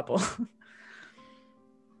go a couple.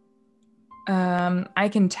 I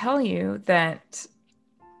can tell you that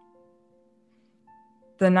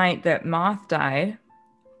the night that Moth died,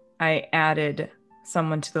 I added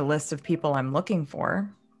someone to the list of people I'm looking for.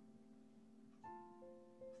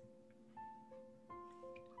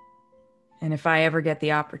 And if I ever get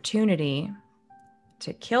the opportunity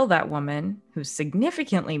to kill that woman who's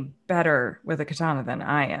significantly better with a katana than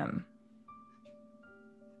I am,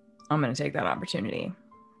 I'm going to take that opportunity.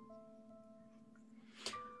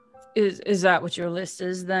 Is that what your list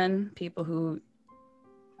is then? People who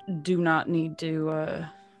do not need to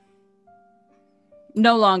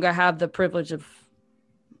no longer have the privilege of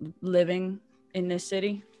living in this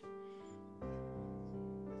city?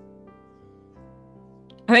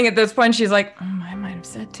 I think at this point she's like, I might have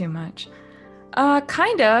said too much.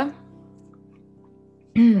 Kinda.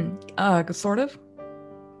 Sort of.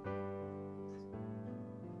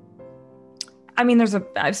 I mean, there's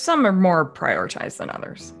some are more prioritized than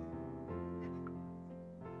others.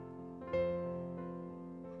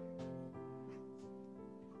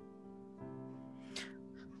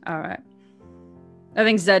 All right. I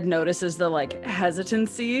think Zed notices the like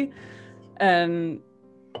hesitancy and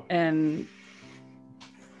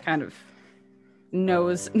kind of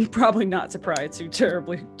knows, probably not surprised too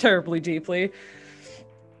terribly deeply.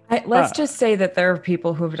 Let's just say that there are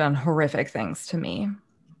people who've done horrific things to me.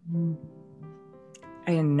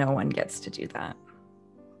 And no one gets to do that.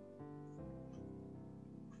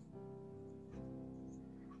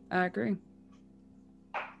 I agree.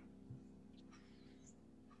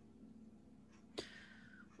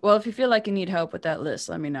 Well, if you feel like you need help with that list,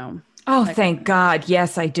 let me know. Oh, thank God.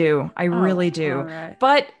 Yes, I do. I really do. All right.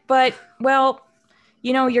 But, well,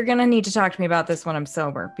 you're going to need to talk to me about this when I'm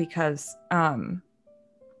sober, because I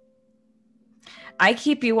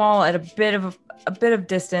keep you all at a bit of a bit of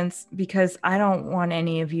distance because I don't want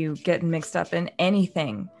any of you getting mixed up in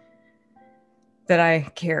anything that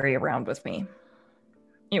I carry around with me.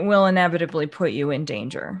 It will inevitably put you in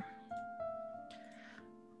danger.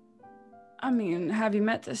 I mean, have you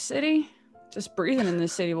met the city? Just breathing in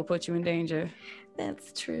this city will put you in danger.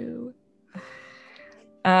 That's true.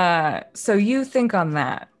 So you think on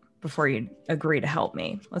that before you agree to help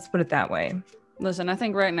me. Let's put it that way. Listen, I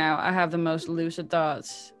think right now I have the most lucid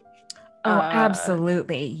thoughts. Oh,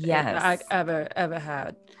 absolutely. Yes. I ever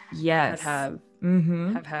had. Yes. Have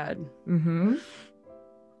had. Mm-hmm.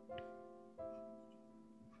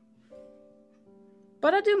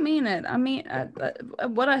 But I do mean it. I mean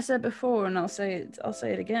what I said before, and I'll say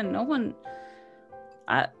it again. No one.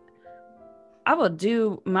 I will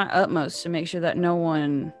do my utmost to make sure that no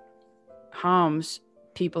one harms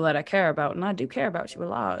people that I care about, and I do care about you a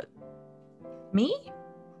lot. Me?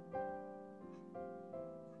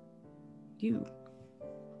 You.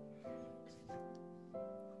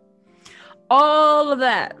 All of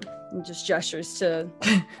that. And just gestures to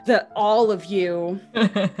all of you.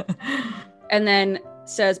 And then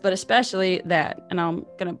says, but especially that. And I'm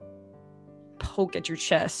gonna poke at your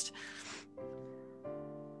chest.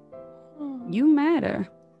 You matter.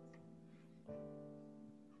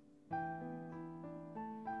 I'm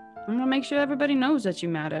gonna make sure everybody knows that you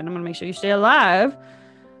matter. And I'm gonna make sure you stay alive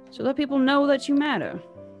so that people know that you matter.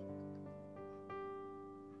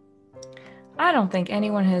 I don't think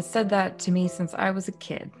anyone has said that to me since I was a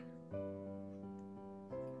kid.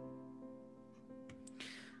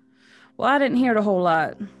 Well, I didn't hear it a whole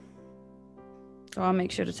lot. So I'll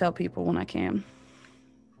make sure to tell people when I can.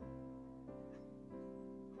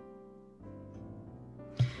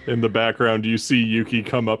 In the background, you see Yuki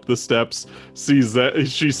come up the steps, she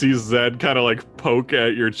sees Zed kind of like poke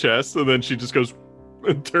at your chest, and then she just goes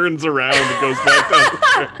and turns around and goes back down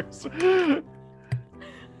the stairs.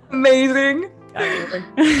 Amazing.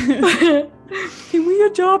 Can we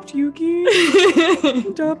adopt Yuki?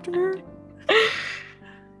 Adopt her?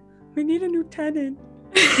 We need a new tenant.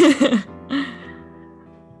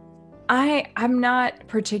 I'm not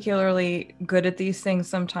particularly good at these things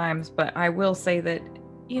sometimes, but I will say that,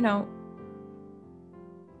 you know,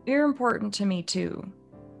 you're important to me too.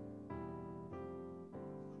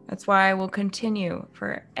 That's why I will continue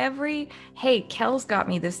for hey, Kel's got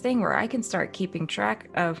me this thing where I can start keeping track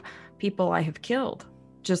of people I have killed.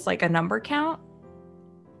 Just like a number count.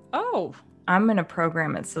 Oh. I'm going to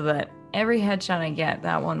program it so that every headshot I get,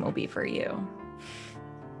 that one will be for you.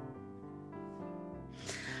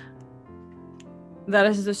 That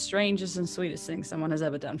is the strangest and sweetest thing someone has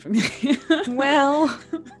ever done for me. Well,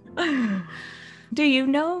 do you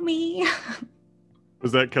know me?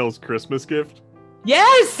 Was that Kel's Christmas gift?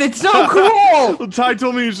 Yes, it's so cool. Well, Ty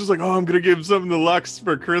told me he was just like, "Oh, I'm gonna give something to Lux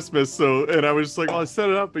for Christmas." So, and I was just like, "Oh, I set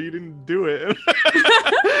it up, but you didn't do it." No,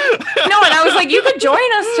 and I was like, "You could join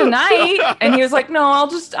us tonight," and he was like, "No, I'll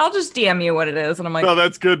just DM you what it is." And I'm like, "No,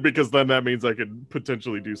 that's good because then that means I could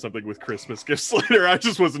potentially do something with Christmas gifts later." I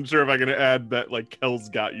just wasn't sure if I could add that like Kel's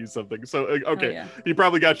got you something. So, okay, oh, yeah. He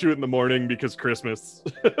probably got you in the morning because Christmas.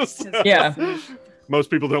 So, yeah.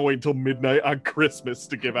 Most people don't wait until midnight on Christmas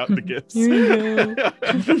to give out the gifts.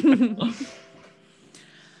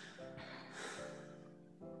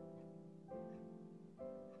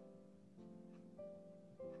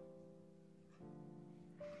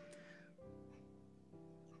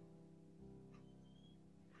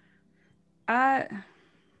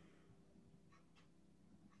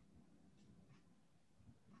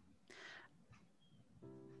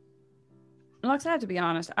 Lux, I have to be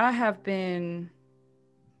honest.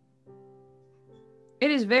 It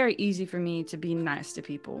is very easy for me to be nice to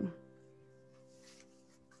people.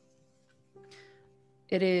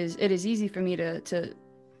 It is easy for me to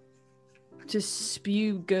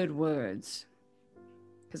spew good words.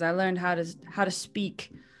 Because I learned how to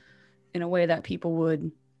speak in a way that people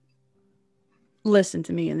would listen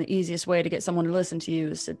to me. And the easiest way to get someone to listen to you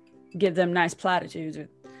is to give them nice platitudes or,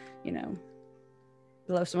 you know,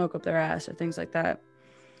 blow smoke up their ass or things like that.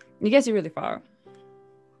 It gets you really far.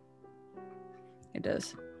 It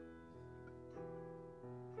does.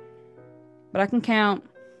 But I can count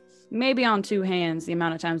maybe on two hands the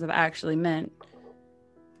amount of times I've actually meant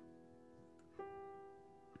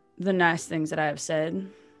the nice things that I have said.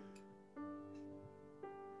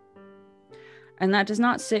 And that does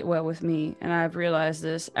not sit well with me. And I've realized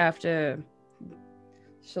this after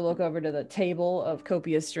she'll look over to the table of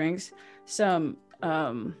copious drinks. Some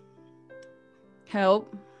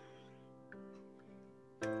help.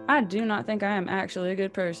 I do not think I am actually a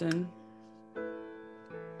good person.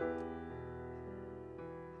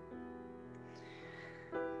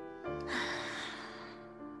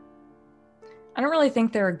 really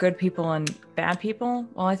think there are good people and bad people.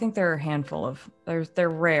 Well, I think there are a handful of, they're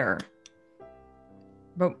rare.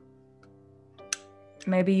 But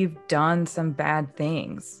maybe you've done some bad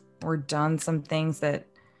things or done some things that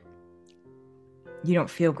you don't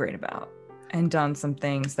feel great about and done some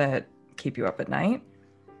things that keep you up at night.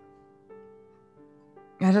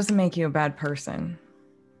 That doesn't make you a bad person.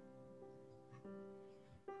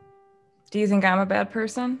 Do you think I'm a bad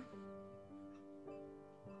person?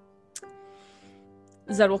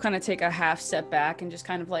 Zed will kind of take a half step back and just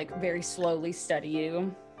kind of like very slowly study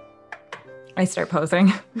you. I start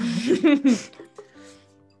posing.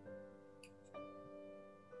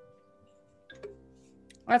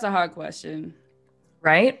 That's a hard question.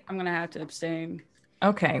 Right? I'm gonna have to abstain.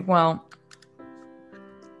 Okay, well,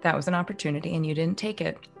 that was an opportunity and you didn't take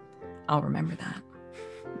it. I'll remember that.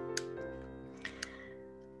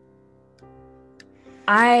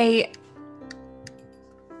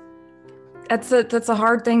 That's a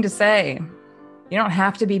hard thing to say. You don't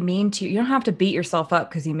have to be mean to you. You don't have to beat yourself up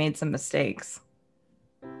because you made some mistakes.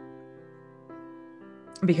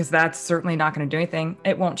 Because that's certainly not going to do anything.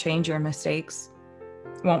 It won't change your mistakes.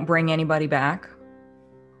 It won't bring anybody back.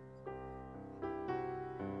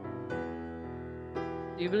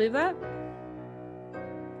 Do you believe that?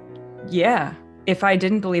 Yeah. If I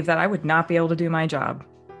didn't believe that, I would not be able to do my job.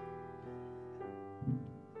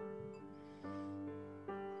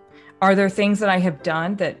 Are there things that I have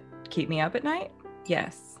done that keep me up at night?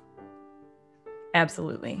 Yes.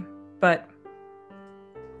 Absolutely. But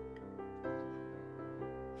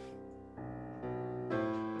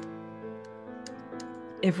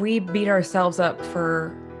if we beat ourselves up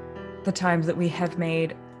for the times that we have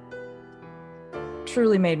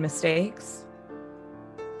truly made mistakes,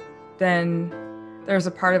 then there's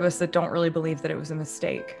a part of us that don't really believe that it was a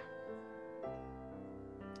mistake.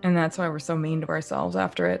 And that's why we're so mean to ourselves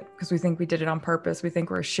after it, because we think we did it on purpose. We think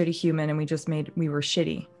we're a shitty human and we were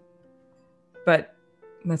shitty. But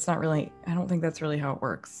that's not really, I don't think that's really how it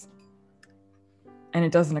works. And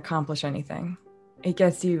it doesn't accomplish anything. It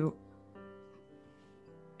takes you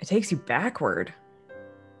backward.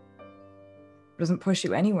 It doesn't push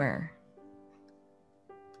you anywhere.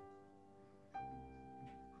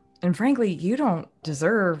 And frankly, you don't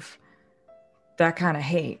deserve that kind of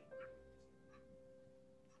hate.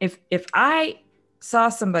 If I saw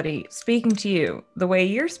somebody speaking to you the way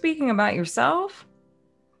you're speaking about yourself,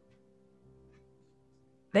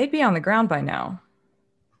 they'd be on the ground by now.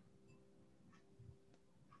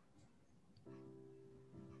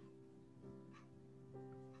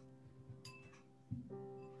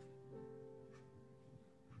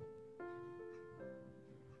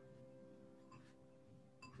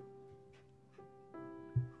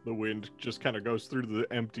 The wind just kind of goes through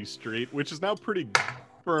the empty street, which is now pretty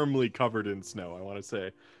firmly covered in snow, I want to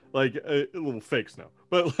say. Like a little fake snow,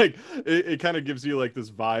 but like it kind of gives you like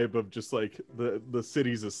this vibe of just like the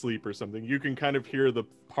city's asleep or something. You can kind of hear the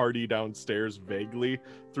party downstairs vaguely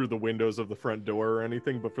through the windows of the front door or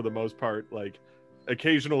anything, but for the most part, like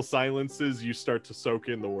occasional silences, you start to soak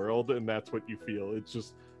in the world, and that's what you feel.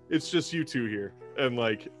 It's just you two here, and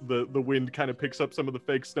like the wind kind of picks up some of the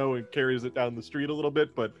fake snow and carries it down the street a little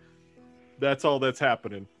bit, but that's all that's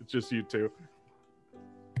happening. It's just you two.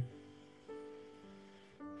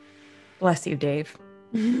 Bless you, Dave.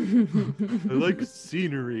 I like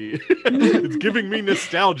scenery. It's giving me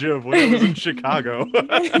nostalgia of when I was in Chicago.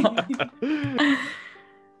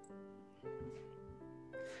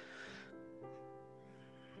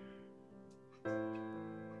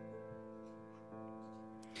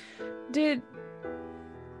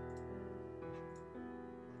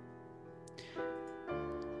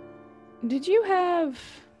 Did you have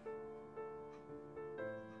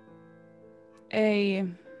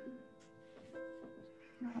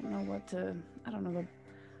I don't know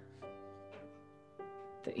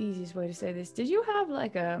the easiest way to say this. Did you have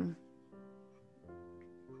like did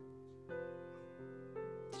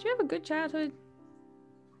you have a good childhood?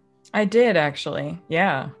 I did, actually.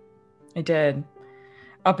 Yeah, I did.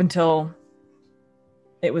 Up until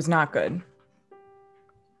it was not good.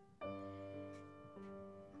 Do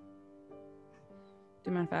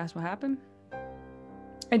you mind if I ask what happened?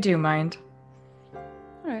 I do mind. All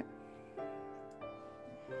right.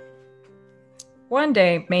 One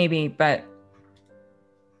day, maybe, but it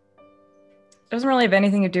doesn't really have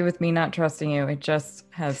anything to do with me not trusting you. It just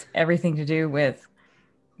has everything to do with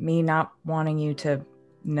me not wanting you to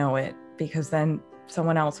know it, because then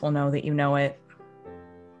someone else will know that you know it.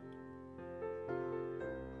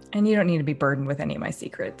 And you don't need to be burdened with any of my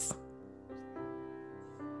secrets.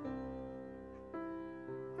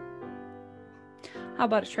 How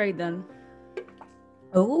about a trade then?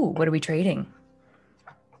 Oh, what are we trading?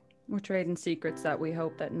 We're trading secrets that we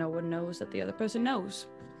hope that no one knows that the other person knows.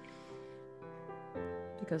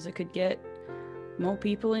 Because it could get more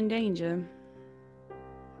people in danger.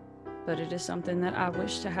 But it is something that I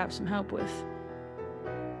wish to have some help with.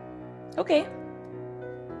 Okay.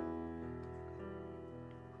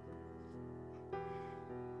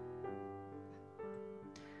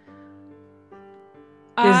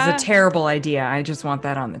 This is a terrible idea. I just want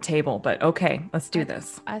that on the table. But okay, let's do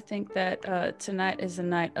this. I think that tonight is a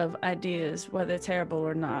night of ideas, whether terrible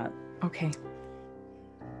or not. Okay.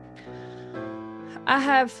 I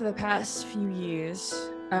have, for the past few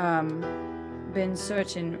years, been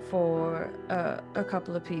searching for a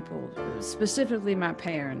couple of people, specifically my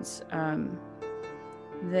parents.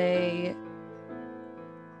 They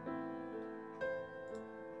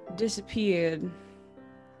disappeared,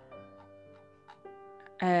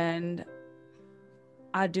 and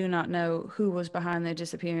I do not know who was behind their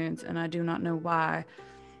disappearance, and I do not know why.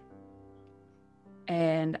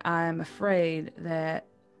 And I'm afraid that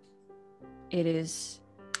it is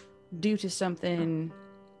due to something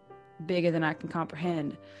bigger than I can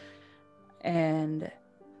comprehend. And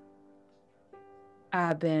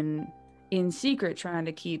I've been in secret trying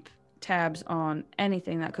to keep tabs on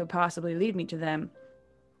anything that could possibly lead me to them.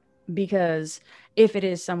 Because if it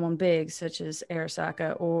is someone big, such as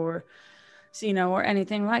Arasaka or Sino or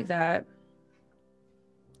anything like that,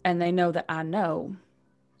 and they know that I know,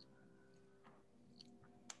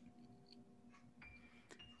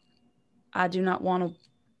 I do not want to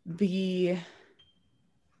be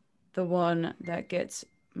the one that gets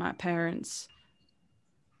my parents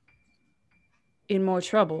in more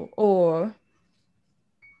trouble, or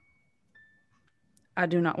I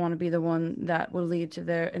do not want to be the one that will lead to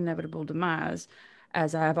their inevitable demise,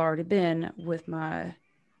 as I have already been with my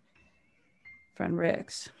friend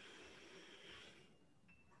Rex.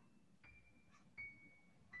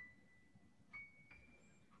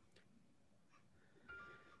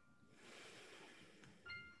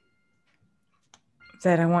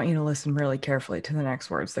 Zed, I want you to listen really carefully to the next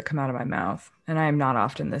words that come out of my mouth. And I am not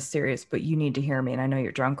often this serious, but you need to hear me. And I know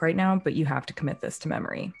you're drunk right now, but you have to commit this to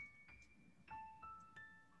memory.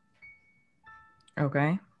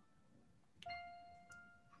 Okay?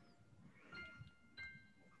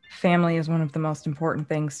 Family is one of the most important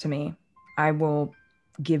things to me. I will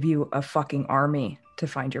give you a fucking army to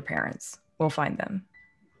find your parents. We'll find them.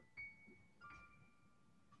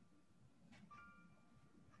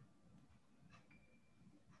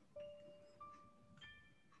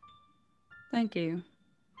 Thank you.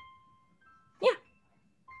 Yeah.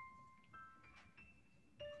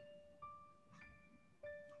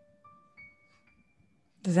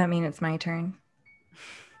 Does that mean it's my turn?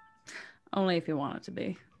 Only if you want it to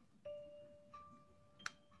be.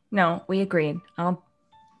 No, we agreed. I'll...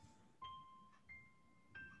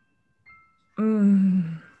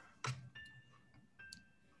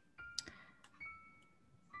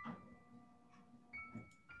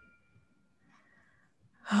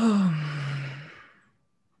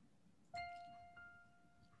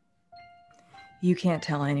 You can't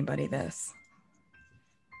tell anybody this.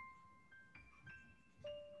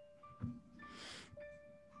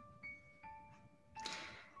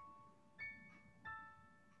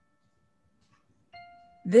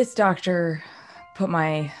 This doctor put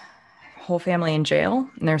my whole family in jail,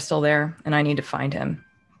 and they're still there, and I need to find him.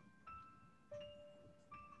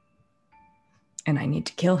 And I need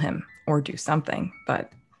to kill him or do something,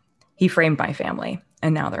 but he framed my family,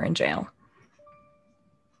 and now they're in jail.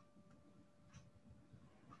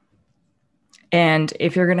 And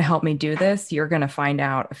if you're going to help me do this, you're going to find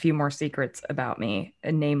out a few more secrets about me,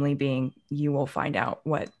 and namely being you will find out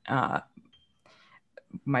what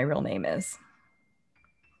my real name is.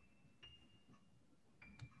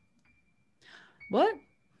 What?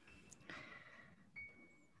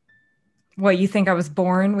 What, you think I was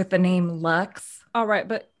born with the name Lux? All right,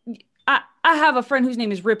 but I have a friend whose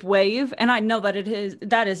name is Rip Wave, and I know that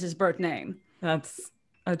that is his birth name. That's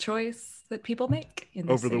a choice that people make in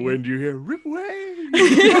this Over city. the wind, you hear Rip Wave.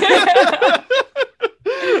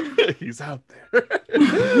 He's out there.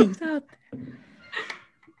 He's out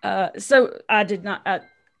there. So I did not.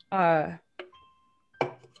 All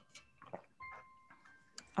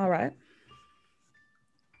right.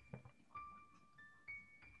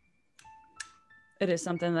 It is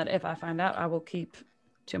something that if I find out, I will keep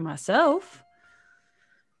to myself.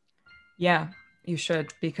 Yeah, you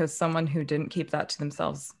should, because someone who didn't keep that to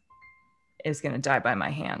themselves is going to die by my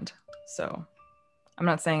hand. So I'm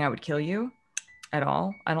not saying I would kill you at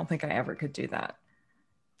all. I don't think I ever could do that.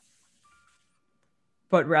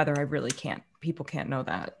 But rather, I really can't. People can't know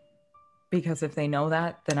that. Because if they know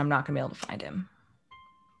that, then I'm not going to be able to find him.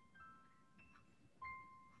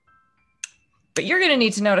 But you're going to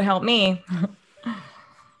need to know to help me.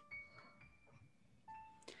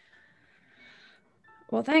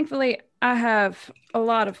 Well, thankfully, I have a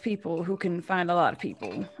lot of people who can find a lot of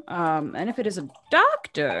people. And if it is a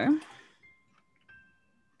doctor,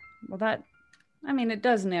 well, it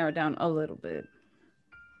does narrow down a little bit.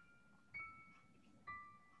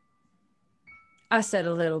 I said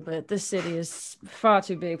a little bit. This city is far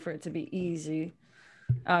too big for it to be easy.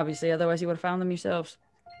 Obviously, otherwise you would have found them yourselves.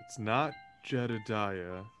 It's not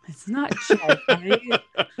Jedediah. It's not Jedediah.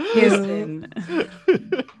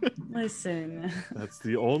 Listen. That's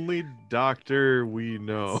the only doctor we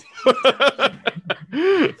know.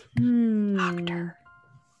 Doctor.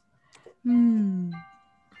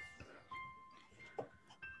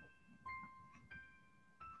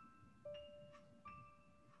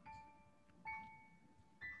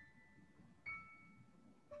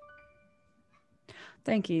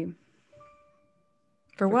 Thank you.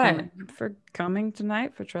 For what? For coming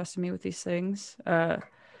tonight, for trusting me with these things. It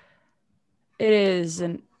is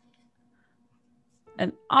an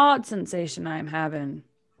odd sensation I am having,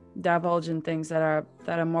 divulging things that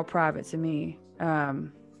are more private to me.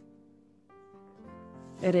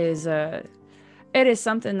 It is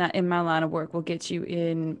something that in my line of work will get you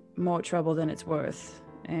in more trouble than it's worth,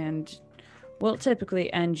 and will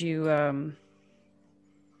typically end you.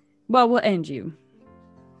 We'll end you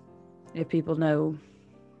if people know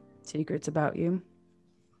secrets about you.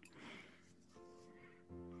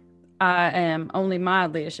 I am only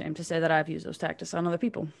mildly ashamed to say that I've used those tactics on other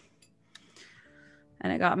people.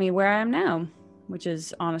 And it got me where I am now, which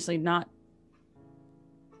is honestly not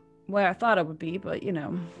where I thought I would be, but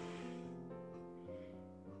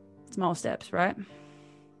small steps, right?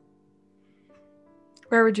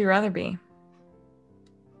 Where would you rather be?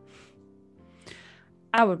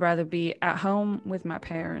 I would rather be at home with my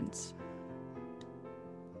parents.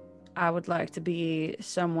 I would like to be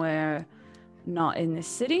somewhere not in this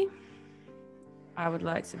city. I would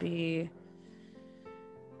like to be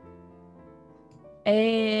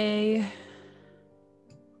I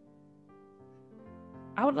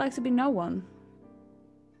would like to be no one.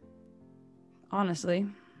 Honestly,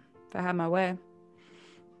 if I had my way.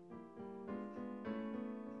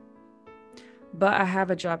 But I have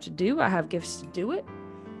a job to do. I have gifts to do it.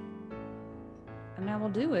 And I will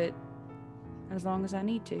do it as long as I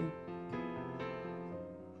need to.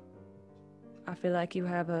 I feel like you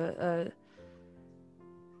have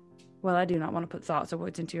well, I do not want to put thoughts or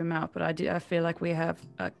words into your mouth, but I feel like we have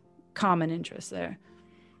a common interest there.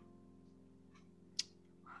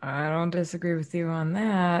 I don't disagree with you on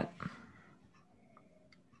that.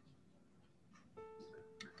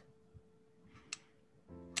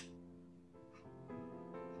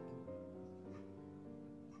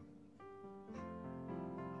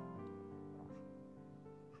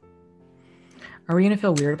 Are we going to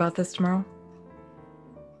feel weird about this tomorrow?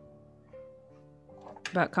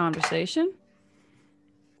 About conversation?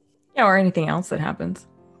 Yeah, or anything else that happens.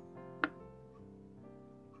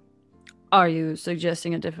 Are you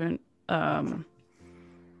suggesting a different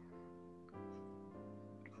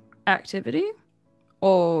activity?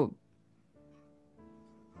 Or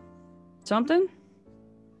something?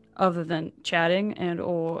 Other than chatting and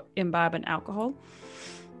or imbibing alcohol?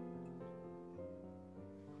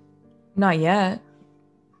 Not yet.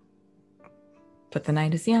 But the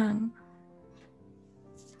night is young.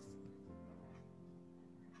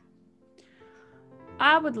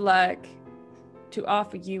 I would like to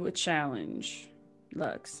offer you a challenge,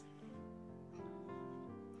 Lux.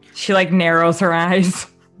 She narrows her eyes.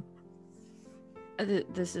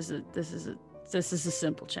 This is a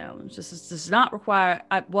simple challenge. This does not require.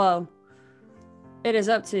 It is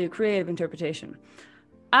up to creative interpretation.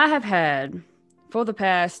 I have had, for the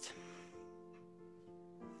past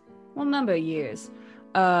number of years,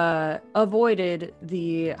 avoided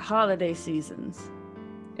the holiday seasons.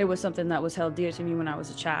 It was something that was held dear to me when I was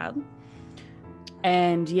a child.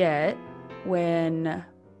 And yet, when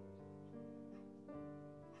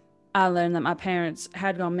I learned that my parents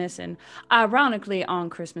had gone missing, ironically on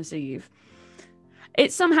Christmas Eve,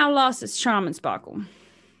 it somehow lost its charm and sparkle.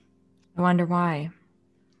 I wonder why.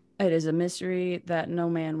 It is a mystery that no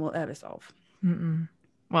man will ever solve. Mm-mm.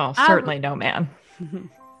 Well, certainly no man.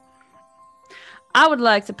 I would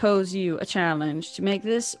like to pose you a challenge to make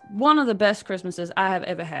this one of the best Christmases I have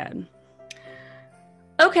ever had.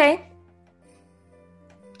 Okay.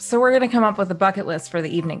 So we're going to come up with a bucket list for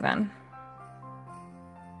the evening then.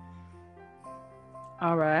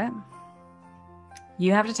 All right.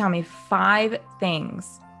 You have to tell me 5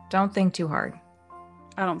 things. Don't think too hard.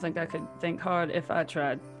 I don't think I could think hard if I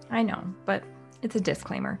tried. I know, but it's a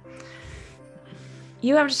disclaimer.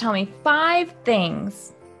 You have to tell me 5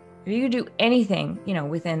 things. If you could do anything,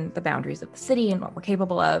 within the boundaries of the city and what we're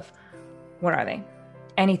capable of, what are they?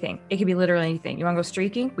 Anything. It could be literally anything. You want to go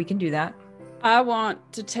streaking? We can do that. I want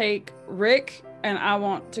to take Rick and I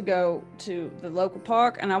want to go to the local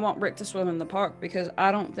park and I want Rick to swim in the park because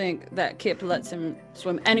I don't think that Kip lets him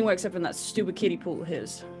swim anywhere except in that stupid kiddie pool of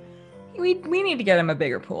his. We need to get him a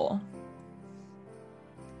bigger pool.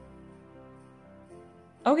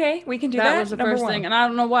 Okay, we can do that. That was the first thing, and I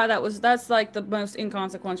don't know why that's like the most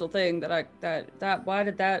inconsequential thing why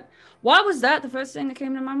was that the first thing that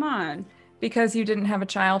came to my mind? Because you didn't have a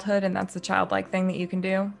childhood and that's a childlike thing that you can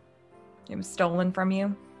do. It was stolen from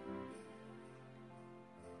you.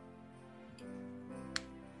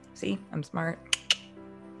 See, I'm smart.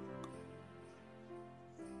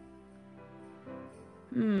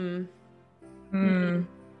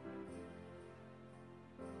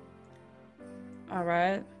 All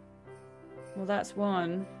right. Well, that's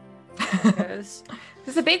one. This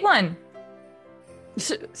is a big one.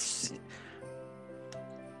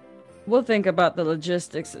 We'll think about the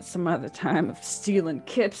logistics at some other time of stealing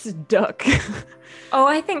Kip's duck. Oh,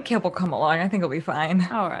 I think Kip will come along. I think it'll be fine.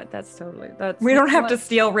 All right, we don't have to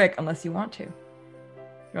steal Rick unless you want to. You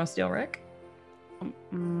want to steal Rick?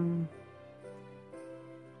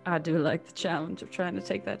 I do like the challenge of trying to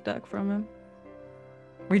take that duck from him.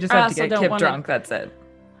 We just have to get Kip drunk. That's it.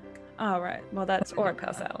 All right. Well, that's or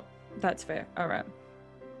pass out. That's fair. All right.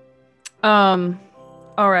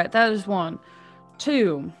 All right. That is 1.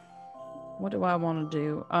 2. What do I want to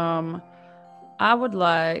do? I would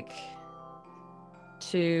like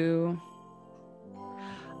to.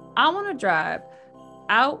 I want to drive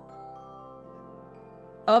out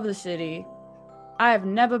of the city. I have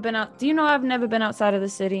never been out. Do you know I've never been outside of the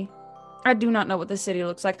city? I do not know what the city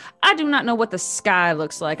looks like. I do not know what the sky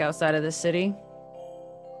looks like outside of the city.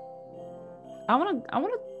 I want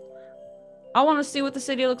to see what the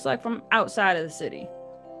city looks like from outside of the city.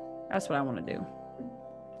 That's what I want to do.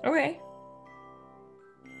 Okay.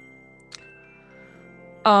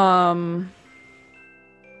 I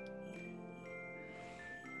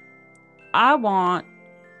want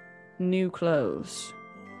new clothes.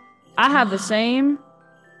 I have the same.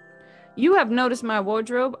 You have noticed my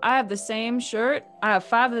wardrobe. I have the same shirt. I have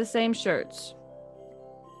 5 of the same shirts.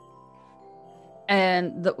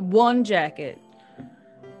 And the 1 jacket.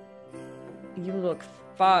 You look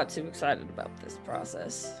far too excited about this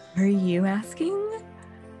process. Are you asking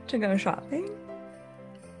to go shopping?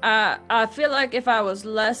 I feel like if I was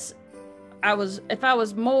less, yes,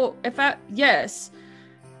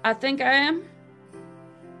 I think I am.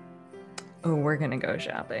 Oh, we're gonna go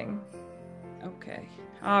shopping. Okay.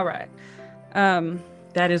 All right.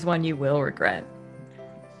 That is one you will regret.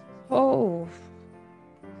 Oh.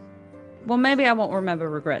 Well, maybe I won't remember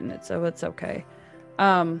regretting it, so it's okay.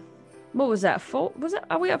 What was that? 4? Was it?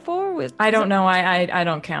 Are we at 4? I don't know. I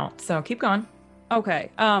don't count. So keep going. Okay.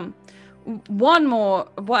 One more.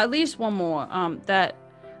 Well, at least one more. That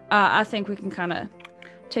I think we can kind of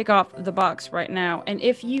take off the box right now. And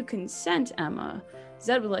if you consent, Emma,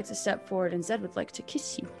 Zed would like to step forward, and Zed would like to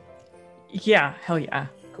kiss you. Yeah. Hell yeah.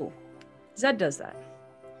 Cool. Zed does that.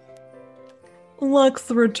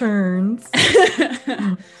 Lux returns.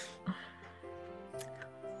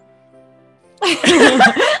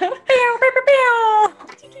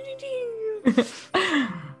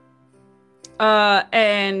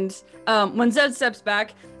 When Zed steps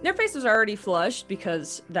back, their faces are already flushed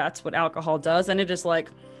because that's what alcohol does, and it just like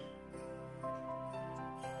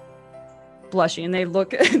blushing, and they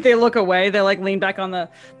look away. They like lean back on the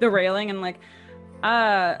railing and like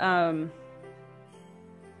I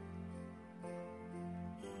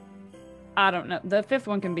don't know. The 5th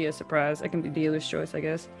one can be a surprise. It can be dealer's choice, I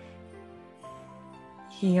guess.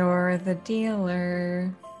 You're the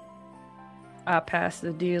dealer. I pass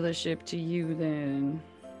the dealership to you then.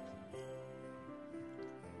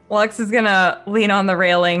 Lux is gonna lean on the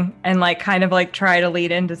railing and like kind of like try to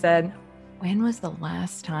lead into Zed. When was the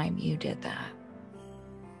last time you did that?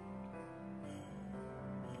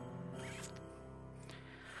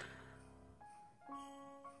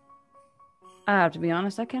 I have to be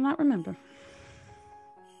honest, I cannot remember.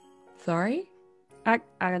 Sorry? I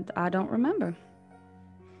don't remember.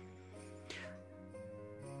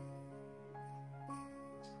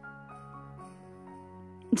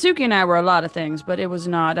 Suki and I were a lot of things, but it was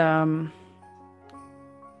not,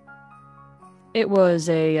 it was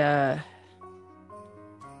a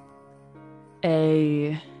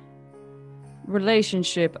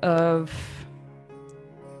relationship of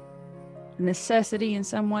necessity in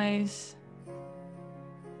some ways.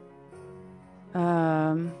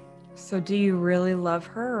 So do you really love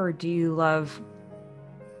her, or do you love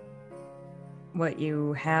what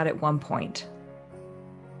you had at one point.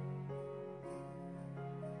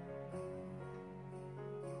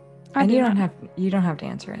 And you don't have to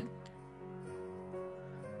answer it.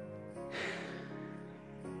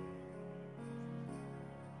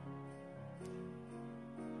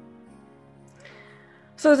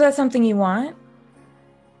 So is that something you want?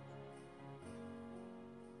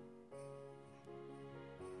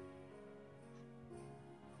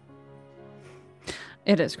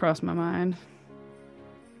 It has crossed my mind.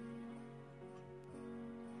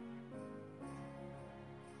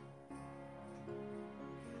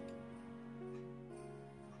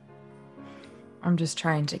 I'm just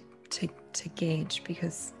trying to gauge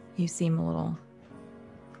because you seem a little...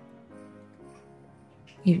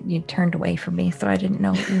 You turned away from me, so I didn't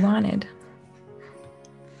know what you wanted.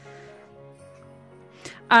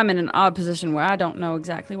 I'm in an odd position where I don't know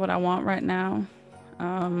exactly what I want right now.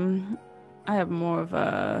 I have more of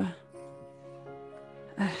a...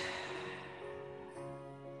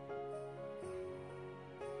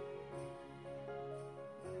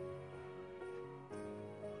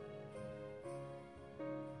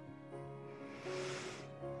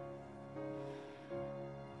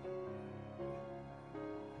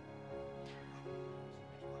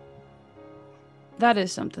 That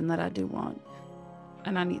is something that I do want.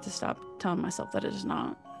 And I need to stop telling myself that it is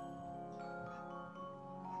not.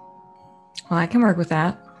 Well, I can work with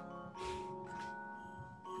that.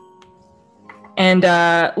 And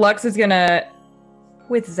Lux is gonna,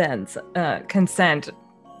 with Zen's consent,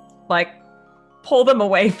 like pull them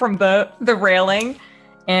away from the railing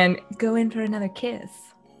and go in for another kiss.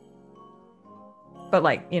 But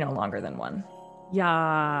like, you know, longer than one.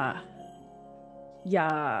 Yeah.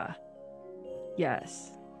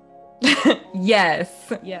 Yes.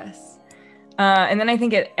 Yes. Yes. And then I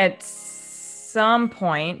think at some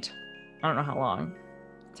point, I don't know how long,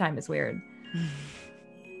 time is weird.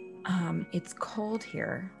 It's cold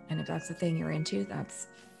here, and if that's the thing you're into, that's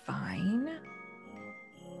fine.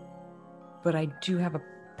 But I do have a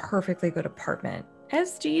perfectly good apartment,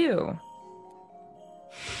 as do you.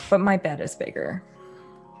 But my bed is bigger.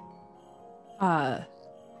 I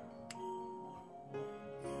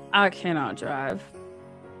cannot drive.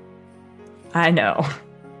 I know.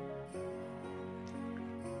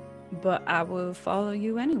 But I will follow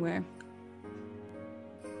you anywhere.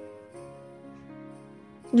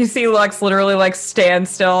 You see Lux literally like stand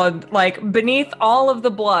still and like beneath all of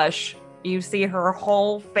the blush, you see her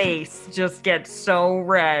whole face just get so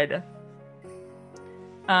red.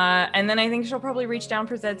 And then I think she'll probably reach down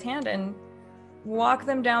for Zed's hand and walk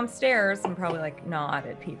them downstairs and probably like nod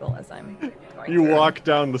at people as I'm going You through. walk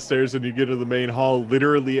down the stairs and you get to the main hall.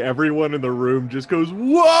 Literally everyone in the room just goes,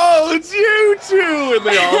 "Whoa, it's you two!" And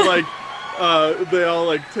they all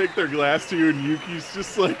like take their glass to you, and Yuki's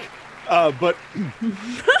just like, but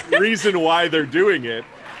the reason why they're doing it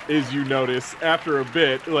is, you notice after a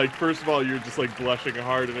bit, like, first of all, you're just like blushing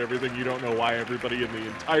hard and everything. You don't know why everybody in the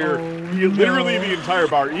entire, literally the entire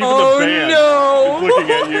bar, even the band is looking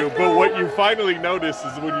at you. But what you finally notice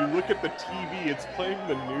is when you look at the TV, it's playing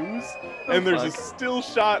the news, and there's a still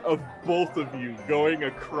shot of both of you going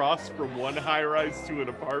across from one high-rise to an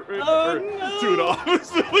apartment, to an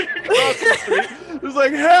office, looking across the street. It's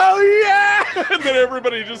like, hell yeah! And then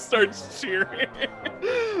everybody just starts cheering.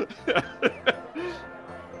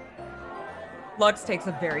 Lux takes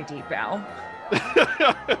a very deep bow.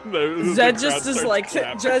 Zed just is like,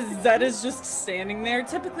 Zed is just standing there.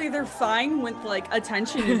 Typically they're fine with like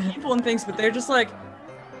attention and people and things, but they're just like,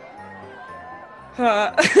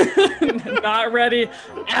 not ready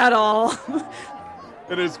at all.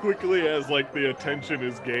 And as quickly as like the attention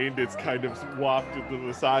is gained, it's kind of wafted to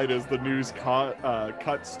the side as the news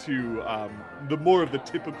cuts to the more of the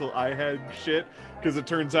typical I had shit. Because it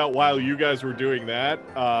turns out while you guys were doing that,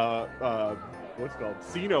 what's it called?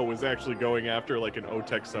 Sino was actually going after like an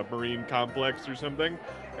OTEC submarine complex or something,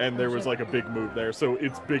 and there was like a big move there. So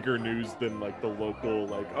it's bigger news than like the local,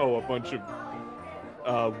 like, oh, a bunch of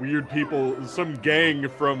weird people, some gang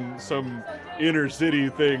from some inner city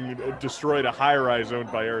thing destroyed a high-rise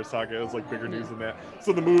owned by Arasaka. It was like bigger news than that.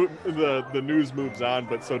 So the news moves on,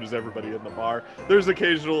 but so does everybody in the bar. There's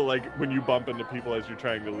occasional, like, when you bump into people as you're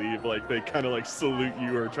trying to leave, like they kind of like salute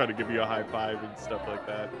you or try to give you a high five and stuff like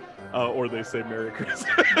that. Or they say Merry Christmas.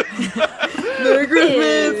 Merry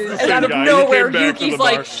Christmas! And out of nowhere, Yuki's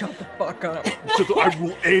like, shut the fuck up. I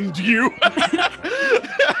will end you.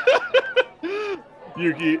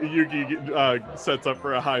 Yuki sets up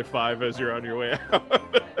for a high five as you're on your way out.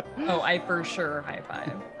 Oh, I for sure high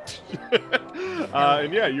five.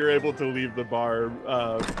 And yeah, you're able to leave the bar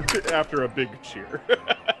after a big cheer.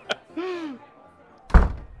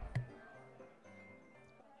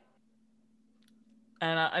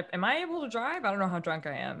 And am I able to drive? I don't know how drunk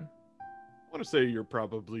I am. I want to say you're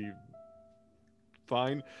probably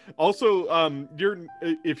fine. Also,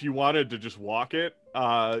 if you wanted to just walk it,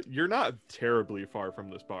 you're not terribly far from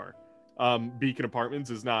this bar. Beacon Apartments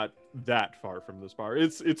is not that far from this bar.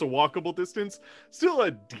 It's a walkable distance, still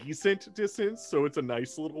a decent distance, so it's a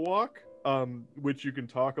nice little walk, which you can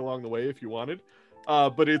talk along the way if you wanted.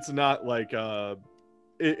 But it's not like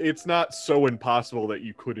it's not so impossible that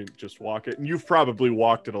you couldn't just walk it. And you've probably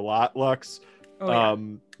walked it a lot, Lux.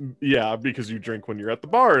 Oh, yeah, because you drink when you're at the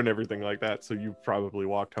bar and everything like that, so you've probably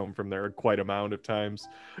walked home from there quite amount of times.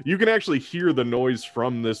 You can actually hear the noise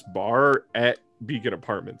from this bar at Beacon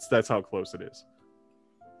Apartments. That's how close it is.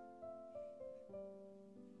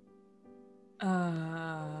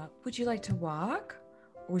 Would you like to walk?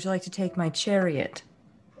 Or would you like to take my chariot?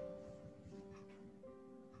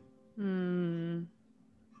 You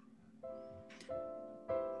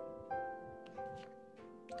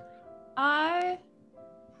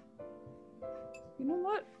know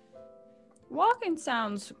what? Walking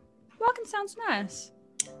sounds nice.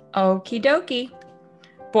 Okie dokie.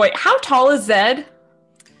 Boy, how tall is Zed?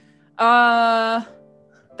 That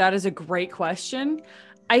is a great question.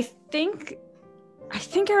 I think I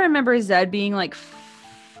remember Zed being like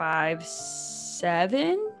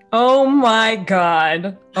 5'7". Oh my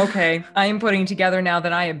god. Okay, I am putting together now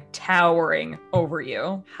that I am towering over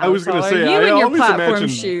you. I was gonna say, you I and your always platform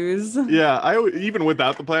imagined- shoes. Yeah, even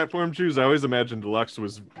without the platform shoes, I always imagined Deluxe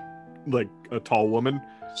was like a tall woman.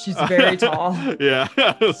 She's very tall. Yeah.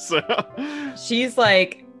 So She's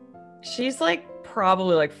like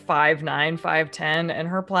probably like 5'9", 5'10", and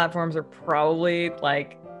her platforms are probably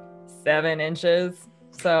like 7 inches.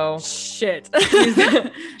 So Shit.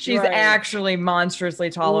 she's Right. actually monstrously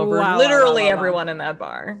tall over Wow, literally wow, wow, wow. everyone in that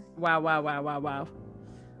bar. Wow.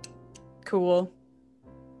 Cool.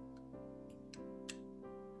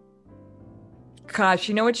 Gosh,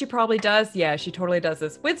 you know what she probably does? Yeah, she totally does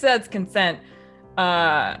this with Zed's consent.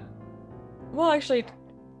 Well, actually,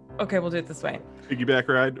 okay, we'll do it this way. piggyback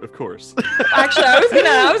ride, of course. Actually,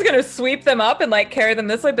 I was gonna sweep them up and like carry them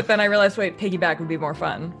this way, but then I realized, wait, piggyback would be more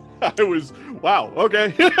fun. Wow,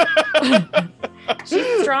 okay.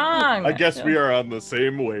 She's strong. I guess we are on the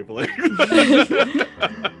same wavelength.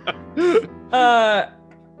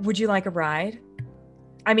 Would you like a ride?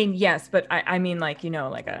 I mean, yes, but I mean like,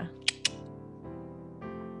 like a...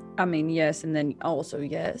 I mean, yes, and then also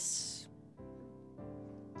yes.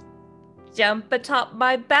 Jump atop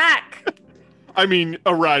my back. I mean,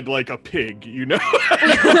 a ride like a pig, you know.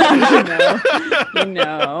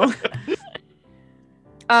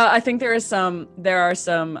 I think there are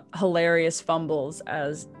some hilarious fumbles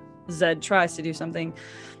as Zed tries to do something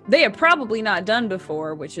they have probably not done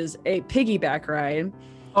before, which is a piggyback ride.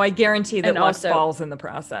 Oh, I guarantee that And Lux also- falls in the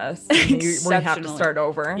process. We have to Exceptionally. start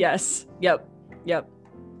over. Yes. Yep.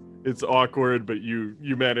 It's awkward, but you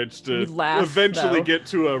manage to You laugh, eventually though. get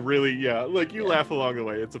to a really you laugh along the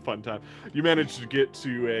way. It's a fun time. You manage to get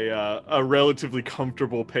to a relatively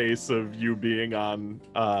comfortable pace of you being on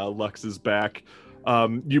Lux's back.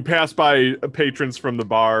 You pass by patrons from the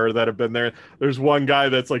bar that have been there. There's one guy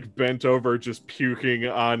that's like bent over just puking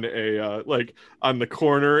on on the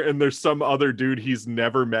corner, and there's some other dude he's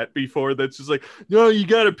never met before that's just like, no, you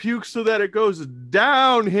gotta puke so that it goes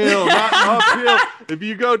downhill, not uphill. If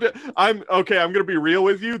you go to I'm gonna be real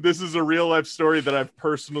with you. This is a real life story that I've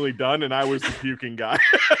personally done, and I was the puking guy.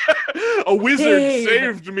 A wizard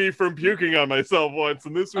saved me from puking on myself once,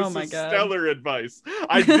 and this was Oh my God. stellar advice.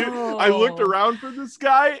 I looked around for this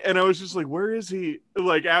guy, and I was just like, where is he?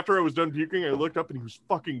 Like, after I was done puking, I looked up and he was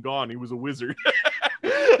fucking gone. He was a wizard.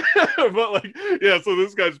 But so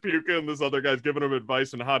this guy's puking, and this other guy's giving him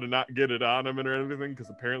advice on how to not get it on him and everything, because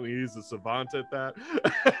apparently he's a savant at that.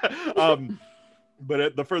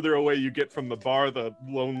 But the further away you get from the bar, the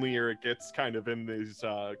lonelier it gets, kind of in these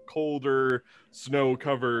colder,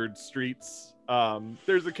 snow-covered streets.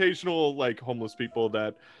 There's occasional homeless people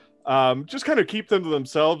that just kind of keep them to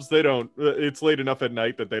themselves. They don't. It's late enough at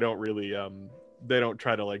night that they don't really. They don't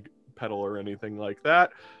try to pedal or anything like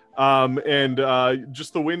that. And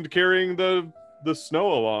just the wind carrying the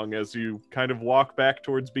snow along as you kind of walk back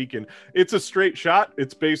towards Beacon. It's a straight shot.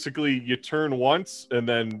 It's basically you turn once and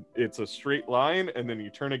then it's a straight line, and then you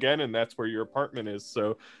turn again, and that's where your apartment is.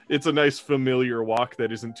 So it's a nice familiar walk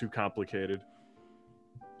that isn't too complicated.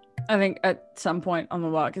 I think at some point on the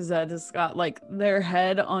walk, Zed has got their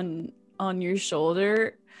head on your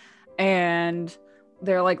shoulder, and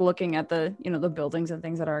they're looking at the the buildings and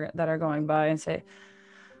things that are going by, and say,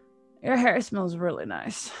 "Your hair smells really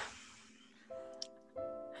nice."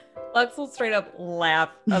 Lux will straight up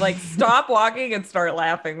laugh. Stop walking and start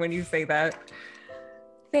laughing when you say that.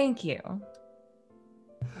 Thank you.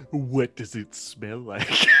 What does it smell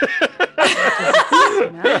like?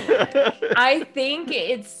 I think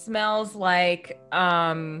it smells like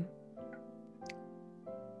I'm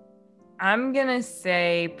gonna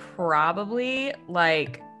say probably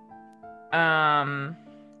like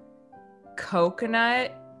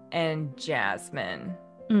coconut and jasmine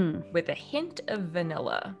with a hint of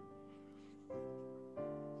vanilla.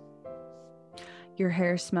 Your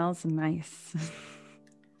hair smells nice.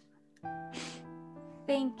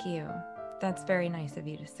 Thank you. That's very nice of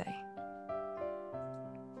you to say.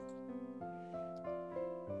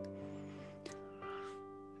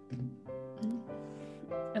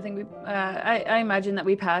 I think we I imagine that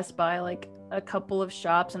we passed by like a couple of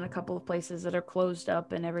shops and a couple of places that are closed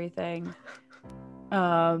up and everything.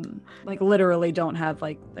 Like literally don't have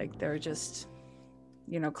like they're just,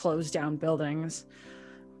 you know, closed down buildings.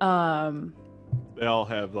 They all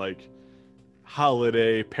have like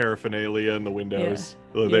holiday paraphernalia in the windows.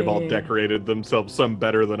 Yeah. They've all decorated themselves, some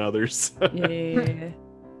better than others. Yeah.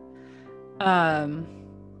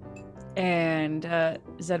 And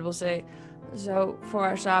Zed will say, so for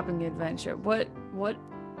our shopping adventure, what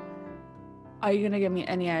are you gonna give me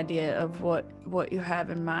any idea of what you have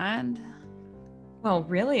in mind? Well,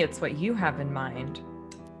 really, it's what you have in mind.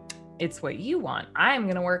 It's what you want. I'm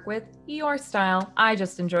going to work with your style. I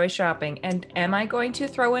just enjoy shopping. And am I going to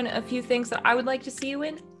throw in a few things that I would like to see you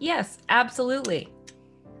in? Yes, absolutely.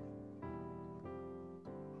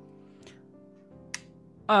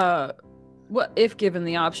 What if given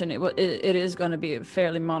the option, it is going to be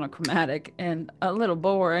fairly monochromatic and a little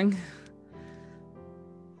boring.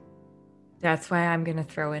 That's why I'm going to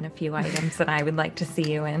throw in a few items that I would like to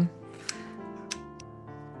see you in.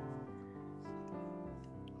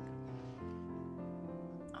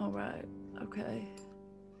 All right. Okay.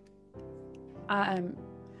 I'm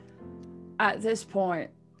at this point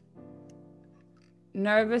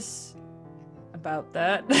nervous about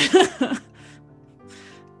that.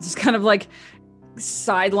 Just kind of like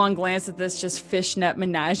sidelong glance at this just fishnet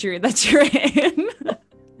menagerie that you're in.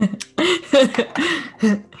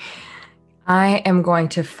 I am going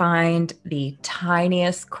to find the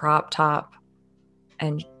tiniest crop top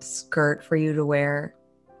and skirt for you to wear.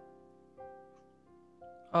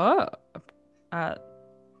 Oh, I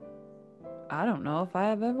don't know if I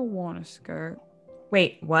have ever worn a skirt.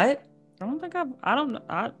 Wait, what?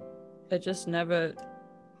 It just never,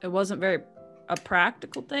 it wasn't very a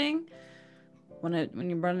practical thing. When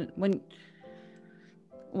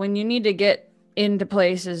you need to get into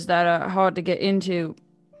places that are hard to get into,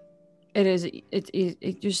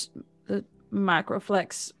 it just, the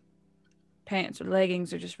microflex pants or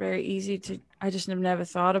leggings are just very easy to, I just have never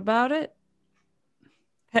thought about it.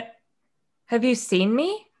 Have you seen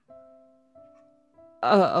me?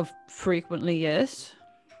 Frequently, yes.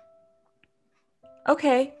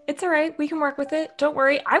 Okay, it's all right. We can work with it. Don't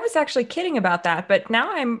worry. I was actually kidding about that, but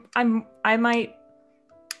now I might.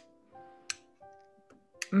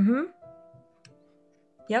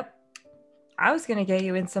 Yep. I was gonna get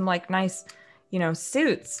you in some like nice,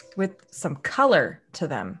 suits with some color to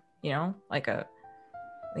them. I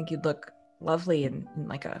think you'd look lovely in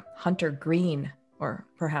like a hunter green or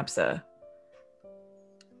perhaps a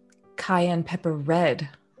cayenne pepper red.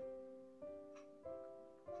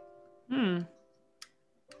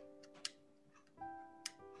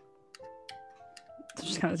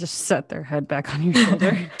 Just kind of just set their head back on your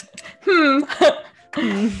shoulder.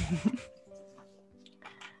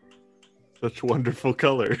 Such wonderful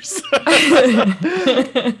colors.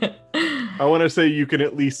 I want to say you can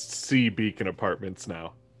at least see Beacon Apartments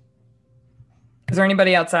now. Is there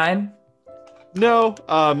anybody outside? No,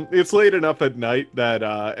 it's late enough at night that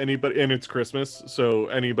anybody, and it's Christmas, so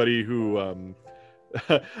anybody who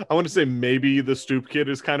I want to say maybe the stoop kid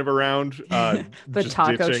is kind of around. The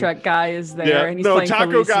taco ditching. Truck guy is there. Yeah, and he's no, playing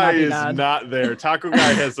taco Feliz guy Navidad. is not there. Taco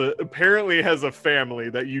guy apparently has a family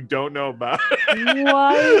that you don't know about.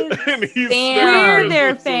 What? And he's We're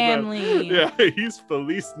their family. Yeah, he's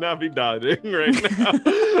Feliz Navidading right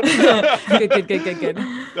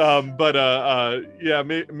Good. But yeah,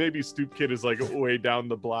 maybe stoop kid is like way down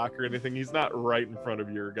the block or anything. He's not right in front of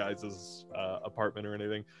your guys' apartment or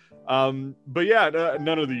anything. But yeah,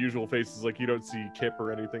 none of the usual faces, like you don't see Kip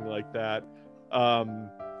or anything like that.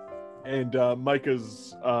 And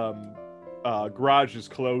Micah's garage is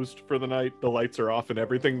closed for the night. The lights are off and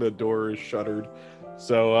everything. The door is shuttered.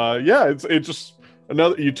 So yeah, it's just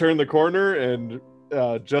you turn the corner and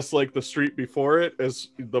just like the street before it, as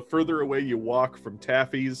the further away you walk from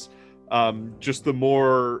Taffy's, just the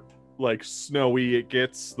more like snowy it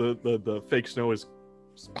gets. The fake snow is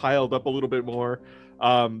piled up a little bit more.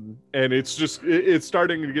 And it's just it's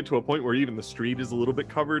starting to get to a point where even the street is a little bit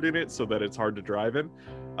covered in it, so that it's hard to drive in.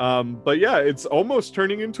 But yeah, it's almost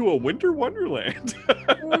turning into a winter wonderland.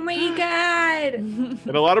 Oh my god.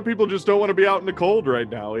 And a lot of people just don't want to be out in the cold right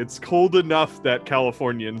now. It's cold enough that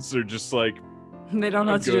Californians are just like, they don't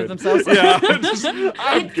know what to do with good. themselves. Yeah,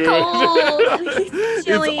 I'm It's good. cold. It's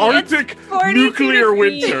chilly. It's Arctic 42 nuclear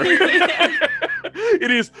degrees. winter.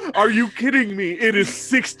 It is. Are you kidding me? It is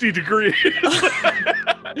 60 degrees.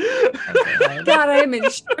 God, I'm in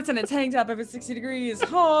shorts and a tank top if it's 60 degrees.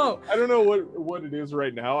 Oh. I don't know what it is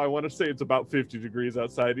right now. I want to say it's about 50 degrees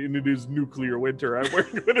outside, and it is nuclear winter. I'm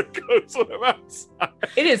wearing winter coats when I'm outside.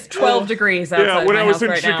 It is 12 degrees outside. Yeah, when my I was house in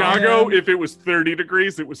right Chicago, now. if it was 30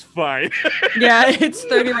 degrees, it was fine. Yeah, it's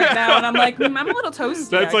 30 right now, and I'm like, I'm a little toasty.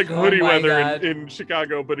 That's like actually. hoodie Oh my weather God. in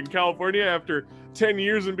Chicago, but in California, after 10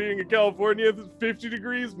 years of being in California, 50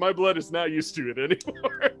 degrees, my blood is not used to it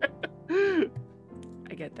anymore.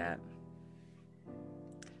 I get that.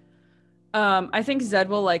 I think Zed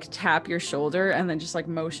will like tap your shoulder and then just like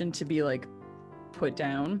motion to be like put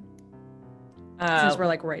down. Since we're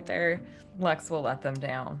like right there. Lex will let them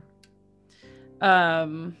down.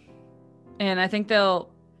 And I think they'll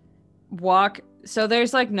walk. So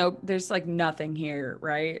there's like nothing here,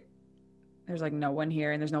 right? There's like no one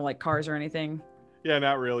here, and there's no like cars or anything. Yeah,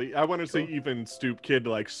 not really. I want to say Cool. even Stoop Kid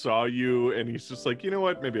like saw you, and he's just like, you know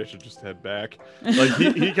what? Maybe I should just head back. Like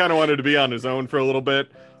he kind of wanted to be on his own for a little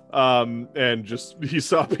bit. And just he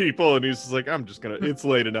saw people, and he's just like, it's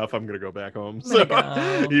late enough. I'm gonna go back home. So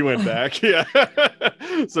go. he went back. Yeah.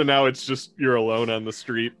 So now it's just you're alone on the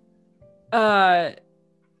street. I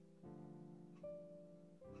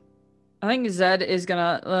think Zed is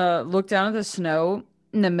gonna look down at the snow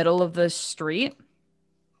in the middle of the street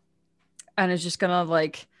and is just gonna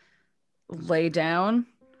like lay down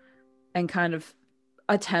and kind of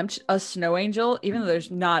attempt a snow angel, even though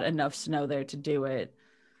there's not enough snow there to do it.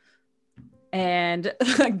 And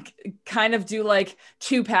kind of do like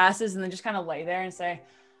 2 passes and then just kind of lay there and say,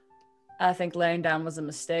 I think laying down was a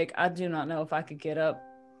mistake. I do not know if I could get up.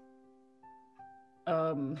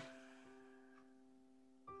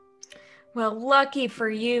 Well, lucky for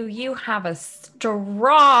you, you have a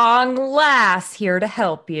strong lass here to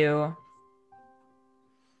help you.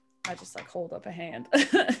 I just like hold up a hand.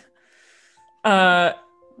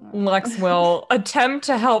 Lex will attempt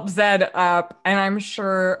to help Zed up, and I'm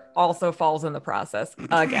sure also falls in the process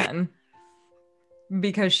again.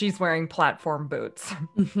 Because she's wearing platform boots.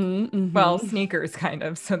 Well, sneakers kind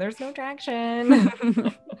of, so there's no traction.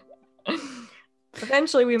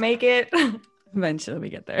 Eventually we make it. Eventually we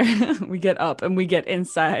get there. We get up and we get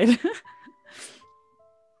inside. You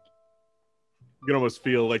can almost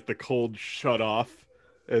feel like the cold shut off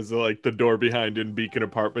as like the door behind in Beacon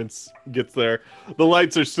Apartments gets there. The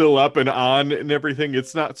lights are still up and on and everything.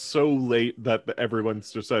 It's not so late that everyone's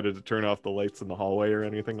decided to turn off the lights in the hallway or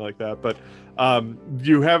anything like that. But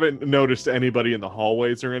you haven't noticed anybody in the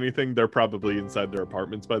hallways or anything. They're probably inside their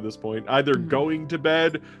apartments by this point, either going to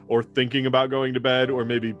bed or thinking about going to bed, or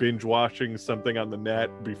maybe binge watching something on the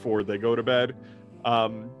net before they go to bed.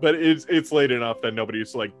 But it's late enough that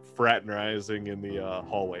nobody's like fraternizing in the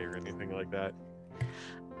hallway or anything like that.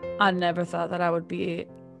 I never thought that I would be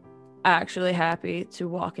actually happy to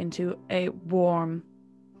walk into a warm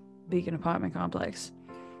Beacon apartment complex.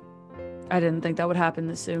 I didn't think that would happen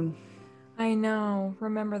this soon. I know.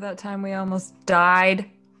 Remember that time we almost died?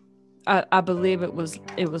 I believe it was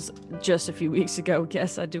just a few weeks ago.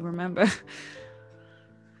 Yes, I do remember.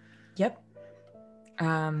 Yep.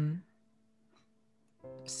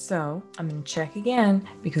 So I'm gonna check again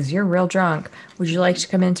because you're real drunk. Would you like to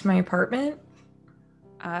come into my apartment?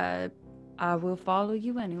 I will follow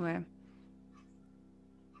you anywhere.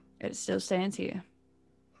 It still stands here.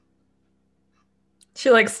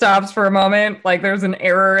 She like stops for a moment, like there's an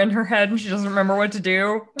error in her head and she doesn't remember what to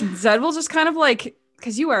do. Zed will just kind of like,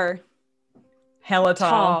 because you are Hella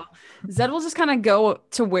tall. Zed will just kind of go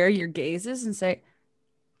to where your gaze is and say,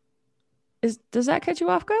 does that catch you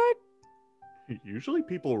off guard? Usually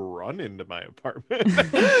people run into my apartment.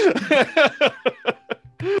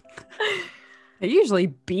 They usually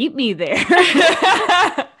beat me there.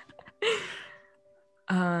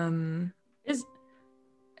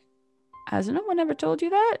 Has no one ever told you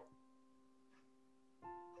that?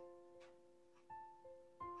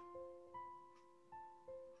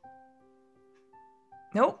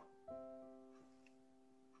 Nope.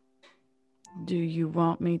 Do you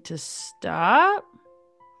want me to stop?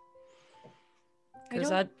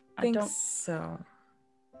 Because I think don't. so.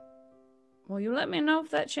 Well, you let me know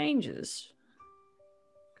if that changes.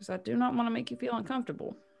 Because I do not want to make you feel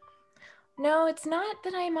uncomfortable. No, it's not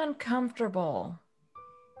that I'm uncomfortable.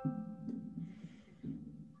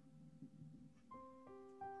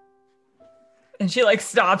 And she like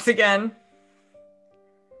stops again.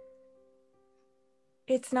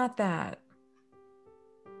 It's not that.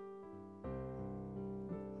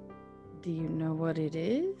 Do you know what it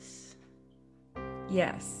is?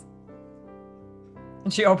 Yes.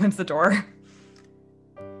 And she opens the door.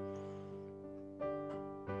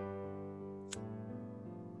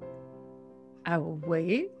 I will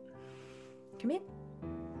wait. Come in.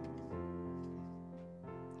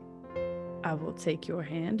 I will take your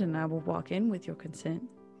hand and I will walk in with your consent.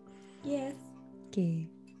 Yes. Okay.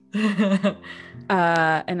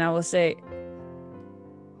 And I will say,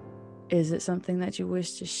 is it something that you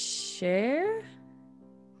wish to share?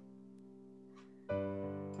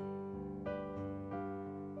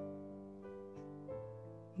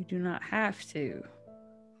 You do not have to.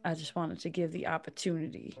 I just wanted to give the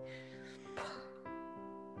opportunity.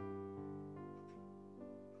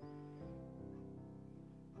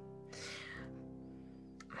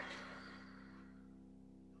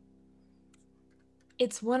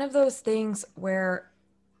 It's one of those things where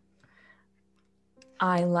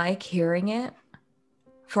I like hearing it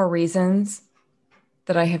for reasons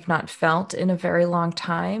that I have not felt in a very long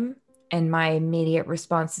time, and my immediate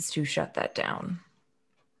response is to shut that down.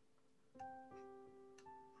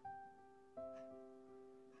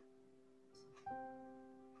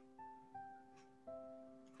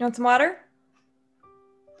 You want some water?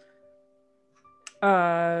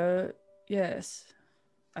 Yes.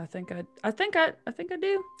 I think I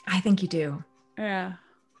do. I think you do. Yeah.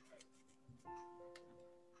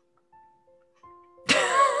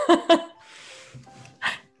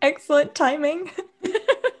 Excellent timing.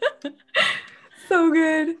 So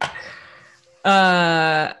good.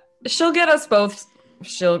 She'll get us both.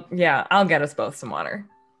 I'll get us both some water.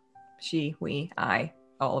 She, we, I,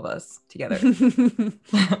 all of us together.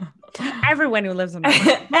 Everyone who lives in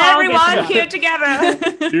everyone here together.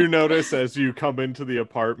 You notice as you come into the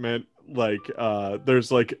apartment, like there's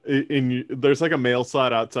like there's like a mail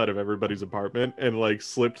slot outside of everybody's apartment, and like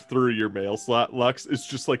slipped through your mail slot, Lux, it's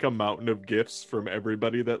just like a mountain of gifts from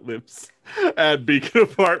everybody that lives at Beacon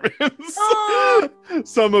Apartments.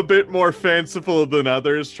 Some a bit more fanciful than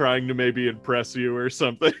others, trying to maybe impress you or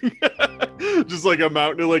something. Just like a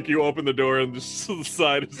mountain, like you open the door and just to the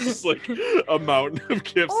side is just like a mountain of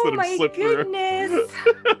gifts that have slipped through.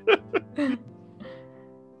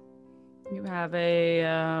 You have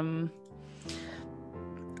a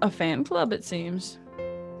fan club, it seems.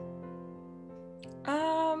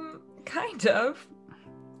 Kind of.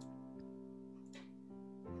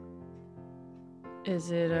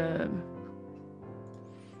 Is it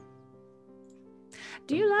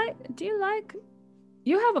do you like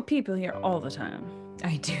you have a people here all the time?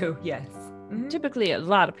 I do, yes. Mm-hmm. Typically a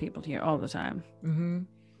lot of people here all the time. Mm-hmm.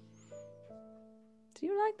 Do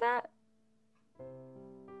you like that?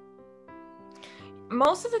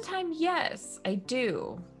 Most of the time, yes, I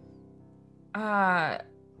do.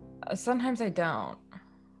 Sometimes I don't.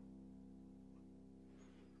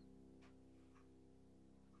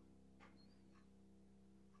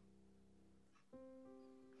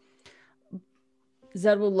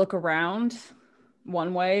 Zed will look around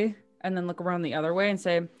one way and then look around the other way and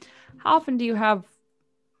say, how often do you have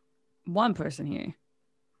one person here?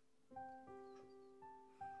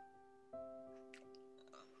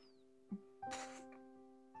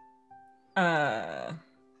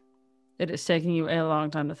 It is taking you a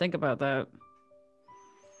long time to think about that.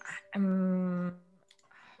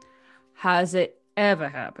 Has it ever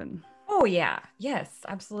happened? Oh, yeah. Yes,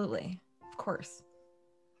 absolutely. Of course.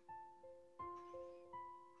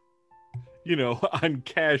 You know, on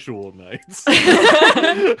casual nights.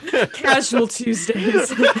 Casual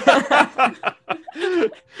Tuesdays.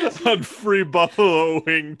 On Free Buffalo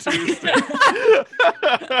Wing Tuesday.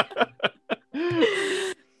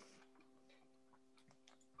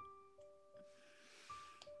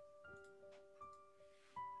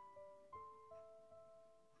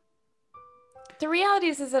 The reality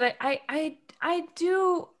is that I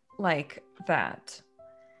do like that.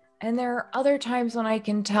 And there are other times when I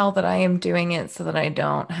can tell that I am doing it so that I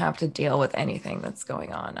don't have to deal with anything that's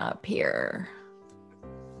going on up here.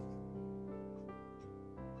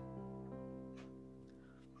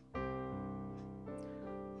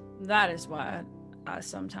 That is why I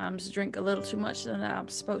sometimes drink a little too much than I'm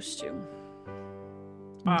supposed to.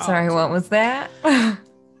 I'm sorry, what was that?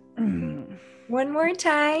 One more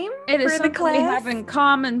time. It is for the something class? we have in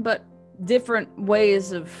common, but different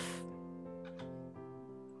ways of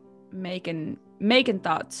making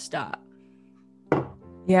thoughts stop.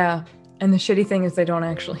 Yeah, And the shitty thing is they don't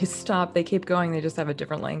actually stop. They keep going. They just have a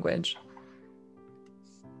different language.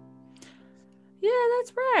 Yeah,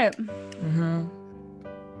 that's right. Mm-hmm.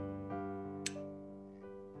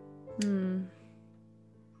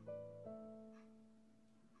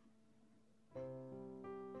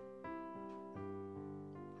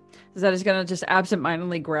 Zed is gonna just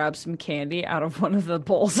absentmindedly grab some candy out of one of the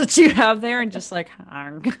bowls that you have there and just like,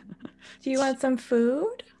 do you want some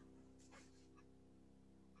food?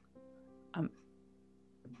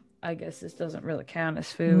 I guess this doesn't really count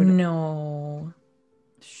as food. No.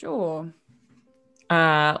 Sure.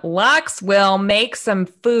 Lux will make some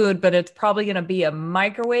food, but it's probably gonna be a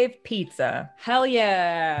microwave pizza. Hell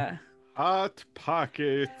yeah. Hot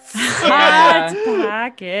Pockets. Hot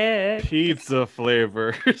Pocket. Pizza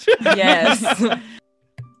flavor. Yes.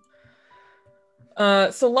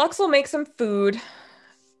 So Lux will make some food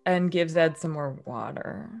and give Zed some more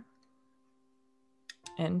water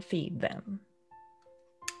and feed them.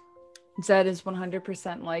 Zed is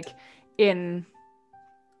 100% like in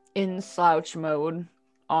slouch mode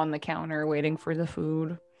on the counter waiting for the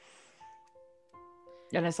food.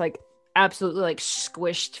 And it's like absolutely like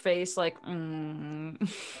squished face, like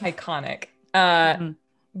Iconic.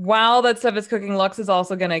 While that stuff is cooking, Lux is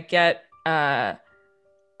also gonna go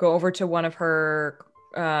over to one of her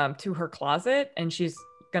to her closet, and she's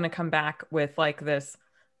gonna come back with like this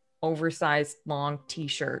oversized long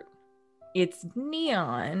t-shirt. It's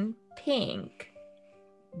neon pink,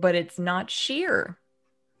 but it's not sheer.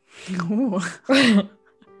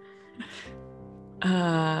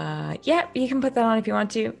 Yeah, you can put that on if you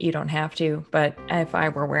want to. You don't have to, but if I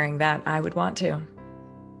were wearing that, I would want to.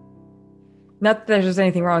 Not that there's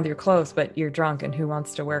anything wrong with your clothes, but you're drunk, and who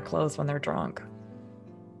wants to wear clothes when they're drunk?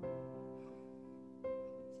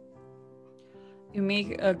 You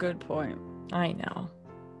make a good point. I know.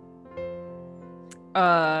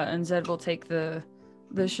 And Zed will take the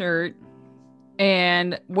shirt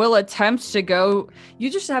and will attempt to go. You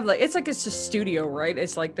just have like it's a studio, right?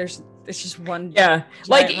 It's like it's just one. Yeah,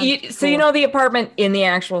 like you know the apartment in the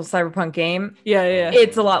actual Cyberpunk game. Yeah.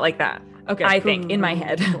 It's a lot like that. Okay, I think in my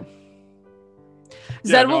head. Cool.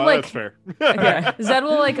 Zed will like. That's fair. Okay. Zed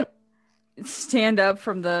will like stand up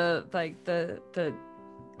from the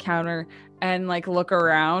counter and like look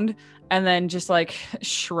around and then just like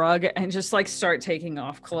shrug and just like start taking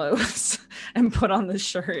off clothes and put on the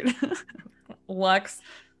shirt. Lux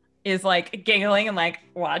is like giggling and like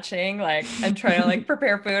watching, like and trying to like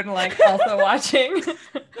prepare food and like also watching.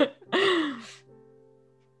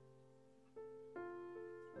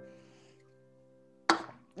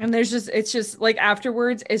 And it's just like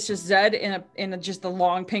afterwards, it's just Zed in just a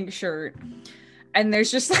long pink shirt. And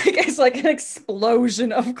there's just like it's like an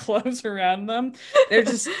explosion of clothes around them. They're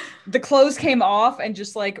just the clothes came off and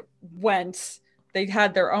just like went. They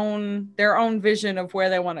had their own vision of where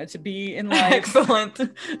they wanted to be in life. Excellent.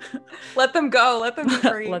 Let them go. Let them be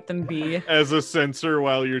free. Let them be. As a censor,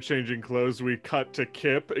 while you're changing clothes, we cut to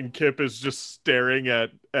Kip, and Kip is just staring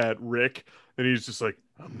at Rick, and he's just like,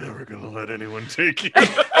 "I'm never gonna let anyone take you."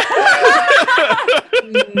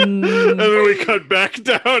 And then we cut back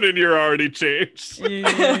down, and you're already changed.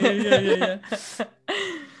 Yeah.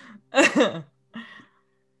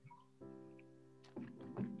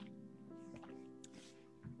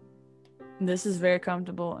 This is very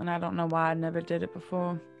comfortable, and I don't know why I never did it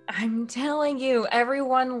before. I'm telling you,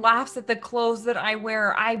 everyone laughs at the clothes that I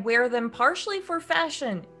wear. I wear them partially for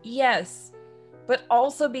fashion, yes, but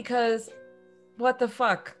also because what the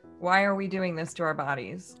fuck? Why are we doing this to our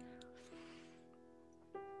bodies?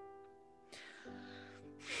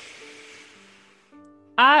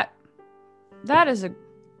 That is a,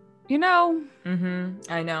 you know.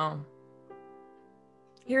 I know.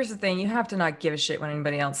 Here's the thing, you have to not give a shit what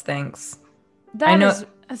anybody else thinks. It's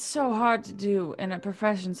so hard to do in a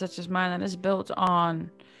profession such as mine that is built on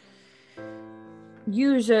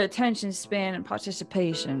user attention span and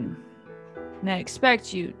participation. And they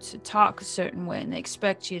expect you to talk a certain way, and they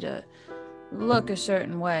expect you to look a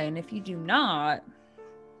certain way. And if you do not,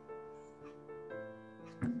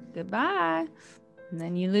 goodbye. And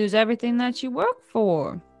then you lose everything that you work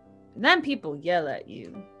for. And then people yell at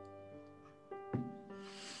you.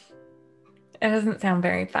 It doesn't sound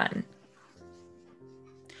very fun.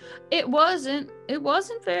 It wasn't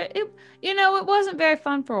very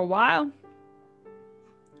fun for a while.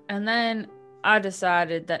 And then I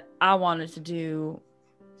decided that I wanted to do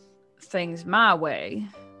things my way.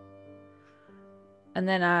 And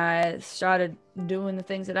then I started doing the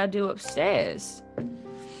things that I do upstairs.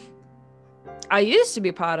 I used to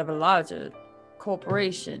be part of a larger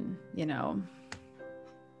corporation, you know,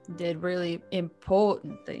 did really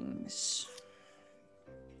important things.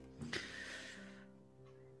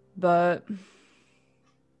 But,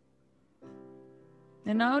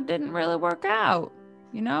 you know, it didn't really work out.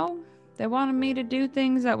 You know, they wanted me to do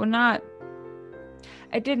things that were not,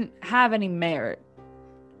 it didn't have any merit.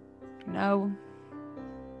 You know,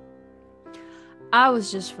 I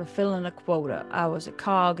was just fulfilling a quota. I was a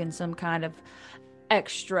cog in some kind of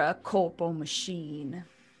extra corporal machine.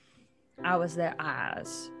 I was their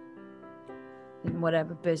eyes in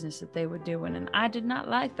whatever business that they were doing, and I did not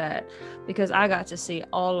like that because I got to see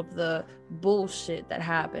all of the bullshit that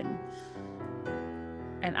happened.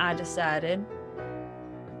 And I decided,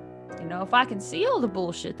 you know, if I can see all the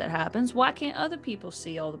bullshit that happens, why can't other people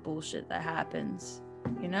see all the bullshit that happens?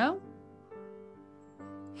 You know?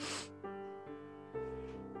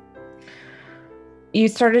 You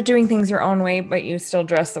started doing things your own way, but you still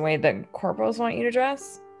dress the way that corporals want you to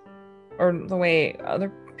dress? Or the way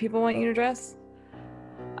other people want you to dress?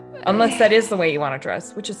 Unless that is the way you want to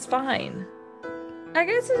dress, which is fine. I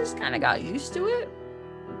guess I just kind of got used to it.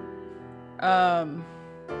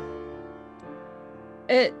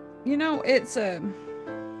 You know, it's a...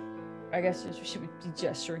 I guess you should be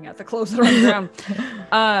gesturing at the clothes that are on the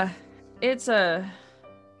ground.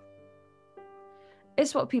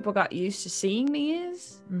 It's what people got used to seeing me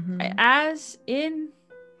as in.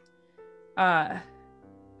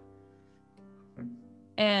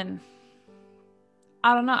 And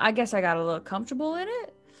I don't know, I guess I got a little comfortable in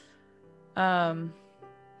it. I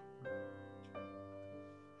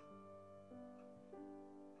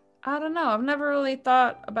don't know. I've never really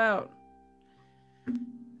thought about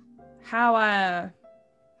how I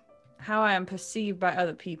am perceived by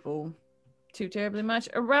other people too terribly much.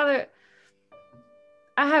 Or rather,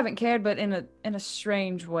 I haven't cared, but in a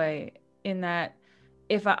strange way, in that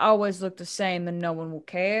if I always look the same, then no one will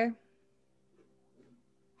care.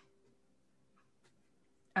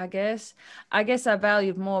 I guess I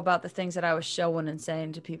valued more about the things that I was showing and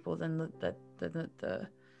saying to people than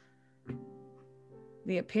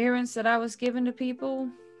the appearance that I was giving to people.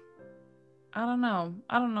 I don't know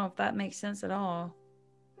if that makes sense at all.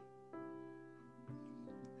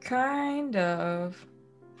 Kind of.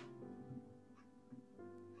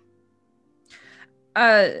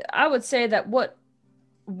 I would say that what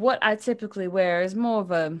I typically wear is more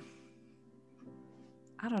of a,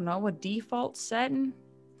 I don't know, a default setting.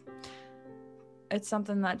 It's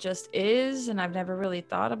something that just is, and I've never really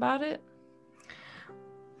thought about it.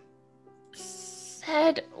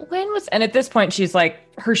 And at this point she's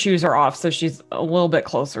like, her shoes are off, so she's a little bit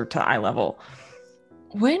closer to eye level.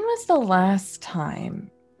 When was the last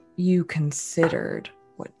time you considered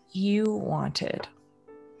what you wanted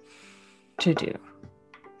to do?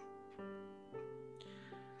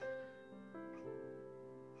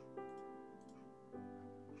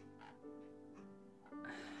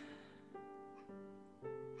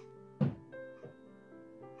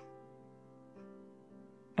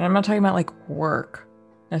 And I'm not talking about like work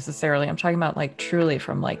necessarily. I'm talking about like truly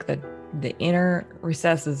from like the inner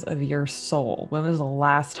recesses of your soul. When was the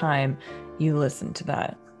last time you listened to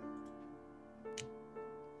that?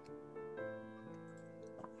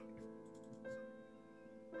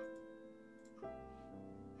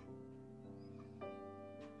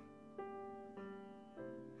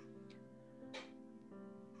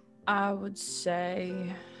 I would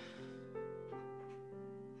say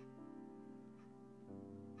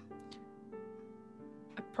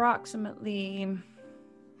approximately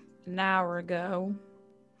an hour ago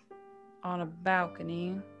on a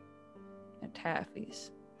balcony at Taffy's.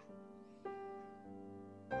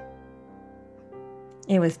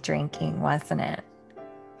 It was drinking, wasn't it?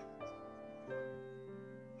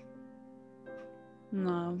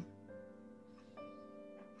 No.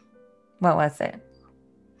 What was it?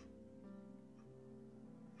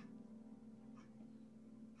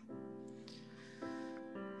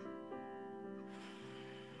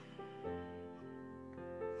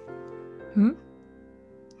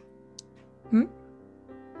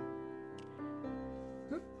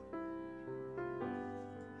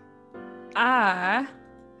 I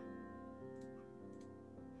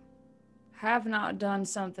have not done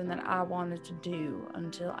something that I wanted to do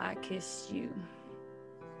until I kissed you.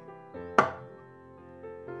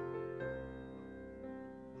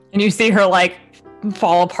 And you see her like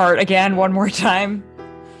fall apart again one more time.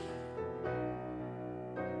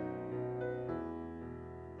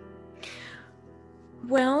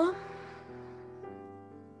 Well,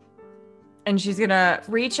 and she's gonna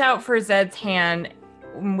reach out for Zed's hand,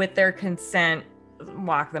 with their consent,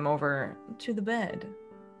 walk them over to the bed.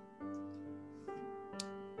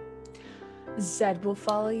 Zed will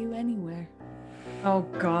follow you anywhere. Oh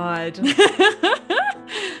God.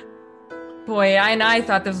 Boy, I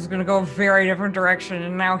thought this was gonna go a very different direction,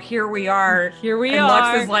 and now here we are. Here we and are.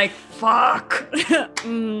 Lux is like, fuck.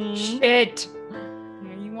 Shit.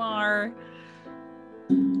 Here you are.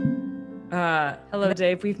 Uh, Hello,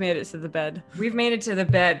 Dave. We've made it to the bed. We've made it to the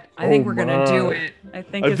bed. I think we're gonna do it. I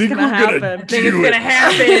think it's gonna happen. I think it's gonna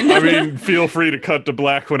happen. I mean, feel free to cut to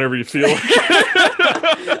black whenever you feel like.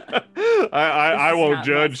 I won't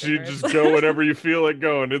judge. You just go whenever you feel like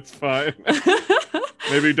going. It's fine.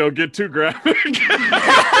 Maybe don't get too graphic.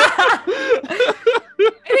 I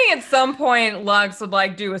think at some point Lux would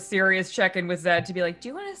like do a serious check-in with Zed to be like, do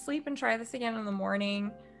you want to sleep and try this again in the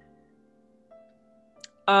morning?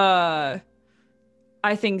 I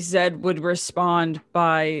think Zed would respond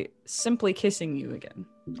by simply kissing you again.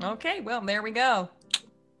 Okay, well, there we go.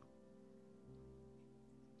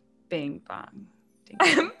 Bing bong.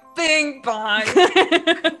 Bing bong.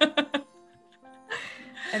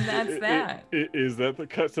 And that's that. Is that the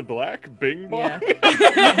cut to black? Bing bong?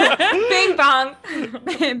 Yeah. Bing bong.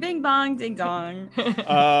 Bing bong, ding dong.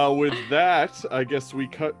 With that, I guess we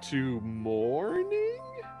cut to morning?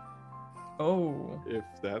 Oh. If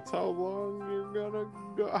that's how long you're gonna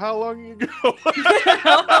go. How long you go?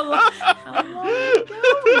 How long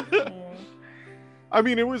you go? I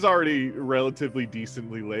mean, it was already relatively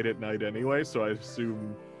decently late at night anyway, so I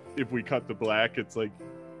assume if we cut to black, it's like,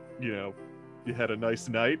 you know, you had a nice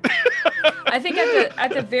night. I think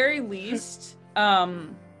at the very least,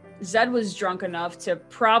 Zed was drunk enough to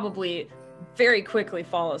probably very quickly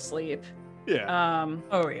fall asleep. Yeah.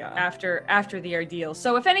 Oh yeah. After the ordeal.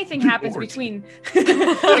 So if anything happens between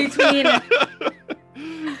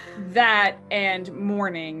that and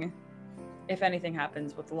morning, if anything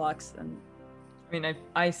happens with Lux, then I mean,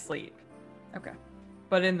 I sleep. Okay.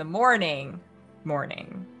 But in the morning,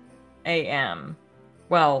 a.m.,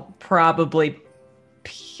 well, probably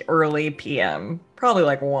early p.m., probably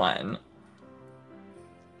like 1.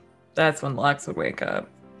 That's when Lux would wake up.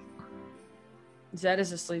 Zed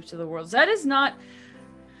is asleep to the world. Zed is not...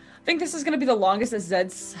 I think this is going to be the longest that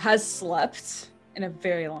Zed has slept in a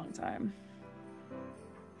very long time.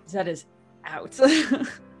 Zed is out.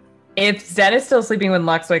 If Zed is still sleeping when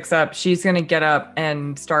Lux wakes up, she's going to get up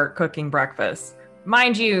and start cooking breakfast.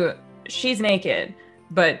 Mind you, she's naked,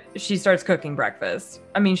 but she starts cooking breakfast.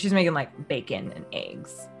 I mean, she's making like bacon and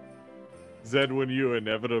eggs. Zed, when you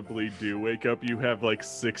inevitably do wake up, you have like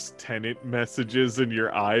 6 tenant messages in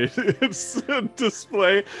your eye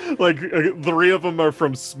display. Like 3 of them are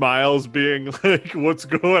from Smiles being like, what's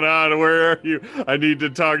going on? Where are you? I need to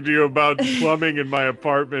talk to you about plumbing in my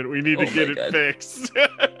apartment. We need to get it fixed.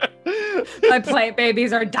 My plant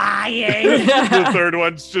babies are dying. The third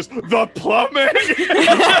one's just the plumbing.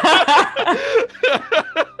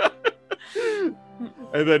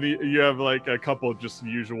 And then you have like a couple of just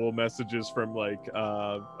usual messages from like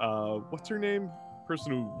what's her name?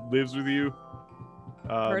 Person who lives with you.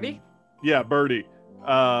 Birdie? Yeah, Birdie.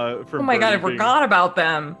 Oh my god, I forgot about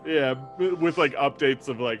them. Yeah, with like updates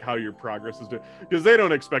of like how your progress is doing, because they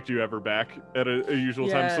don't expect you ever back at a usual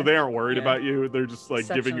time, so they aren't worried about you. They're just like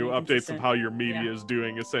giving you updates of how your media is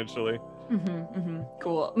doing, essentially.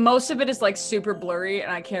 Cool. Most of it is like super blurry and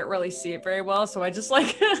I can't really see it very well, so I just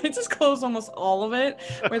like I just close almost all of it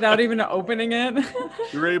without even opening it.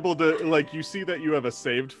 You're able to like, you see that you have a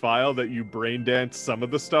saved file that you brain dance some of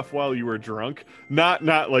the stuff while you were drunk,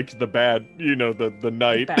 not like the bad, you know, the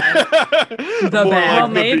night, the more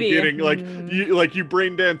bad. like the beginning, like you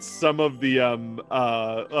brain dance some of the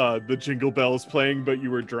Jingle Bells playing, but you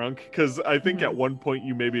were drunk, because I think at one point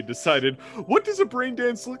you maybe decided, what does a brain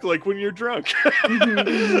dance look like when you're drunk?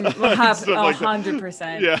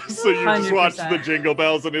 100%. Yeah, so you 100%. Just watch the Jingle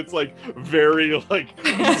Bells and it's like very like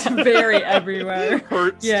it's very everywhere,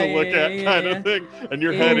 hurts to look at kind of thing, and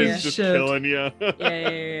your head is just killing you.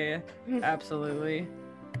 Yeah, absolutely.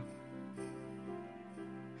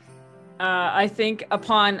 I think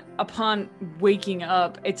upon waking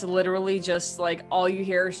up, it's literally just like all you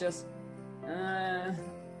hear is just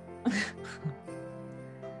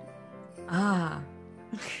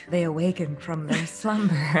they awakened from their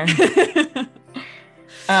slumber.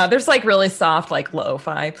 There's like really soft like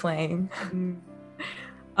lo-fi playing,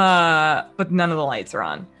 but none of the lights are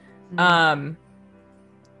on.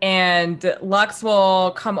 And Lux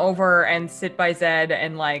will come over and sit by Zed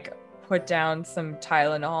and like put down some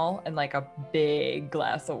Tylenol and like a big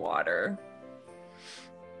glass of water.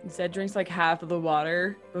 Zed drinks like half of the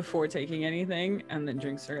water before taking anything, and then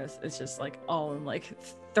drinks the rest. It's just like all in like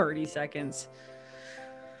 30 seconds.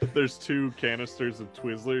 There's 2 canisters of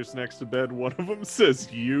Twizzlers next to bed. One of them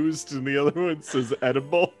says used and the other one says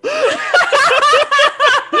edible.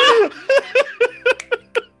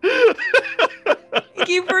 Thank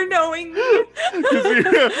you for knowing me.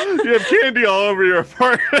 You have candy all over your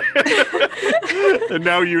apartment. And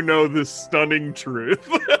now you know this stunning truth.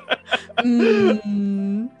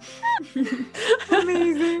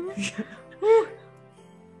 Amazing.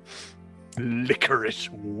 Licorice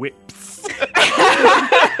whips.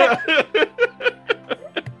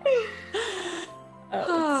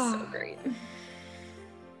 Oh, so great.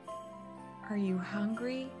 Are you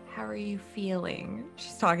hungry? How are you feeling?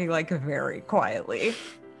 She's talking like very quietly.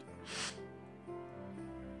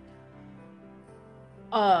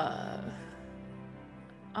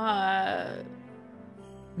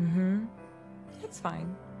 It's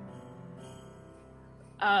fine.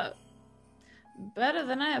 Better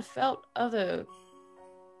than I have felt other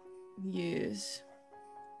years.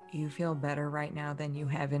 You feel better right now than you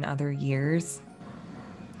have in other years?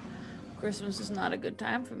 Christmas is not a good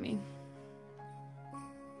time for me.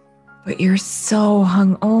 But you're so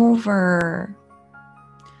hungover.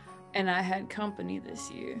 And I had company this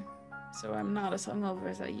year, so I'm not as hungover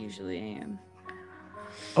as I usually am.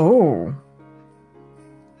 Oh.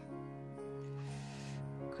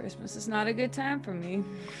 Christmas is not a good time for me.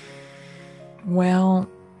 Well,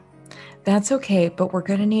 that's okay, but we're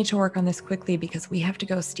gonna need to work on this quickly because we have to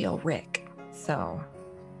go steal Rick. So.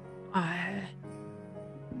 I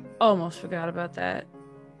almost forgot about that.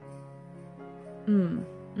 We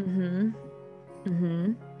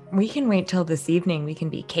can wait till this evening. We can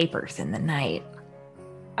be capers in the night.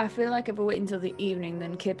 I feel like if we wait until the evening,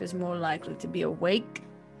 then Kip is more likely to be awake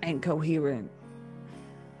and coherent.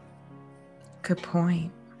 Good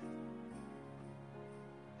point.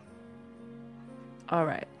 All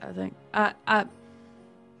right, I think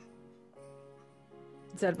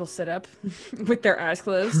Zed will sit up with their eyes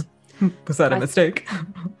closed. Was that a mistake?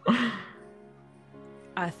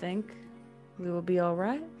 I think we will be all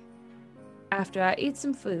right after I eat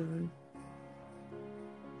some food.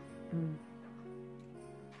 And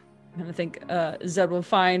I think Zed will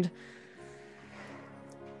find...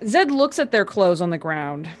 Zed looks at their clothes on the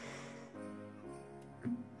ground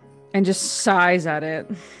and just sighs at it.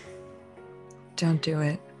 Don't do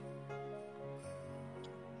it.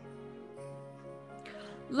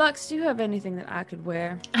 Lux, do you have anything that I could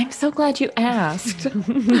wear? I'm so glad you asked.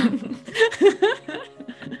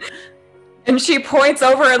 And she points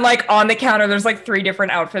over and like on the counter, there's like 3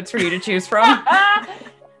 different outfits for you to choose from.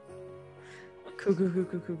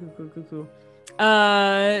 Cool.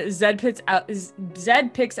 Zed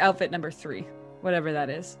picks outfit number 3, whatever that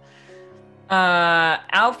is.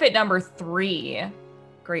 Outfit number 3.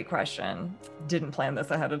 Great question. Didn't plan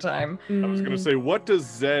this ahead of time. I was going to say, what does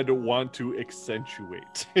Zed want to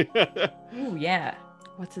accentuate? Ooh, yeah.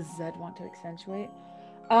 What does Zed want to accentuate?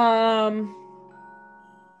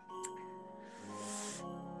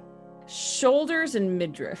 Shoulders and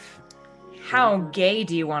midriff. How gay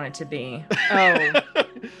do you want it to be? Oh.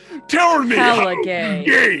 Tell me Hella how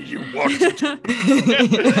gay. you want it to be.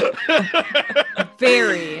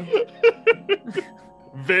 Very.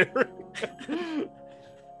 Very.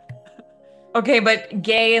 Okay, but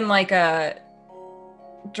gay in like a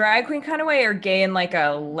drag queen kind of way or gay in like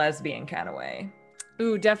a lesbian kind of way?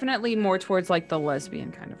 Ooh, definitely more towards like the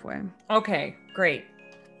lesbian kind of way. Okay, great.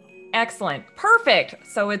 Excellent. Perfect.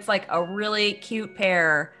 So it's like a really cute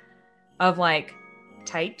pair of like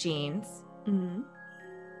tight jeans,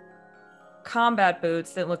 combat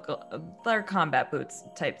boots that look, they're combat boots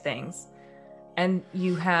type things. And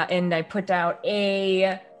you have, and I put out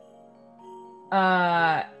a,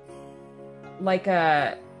 like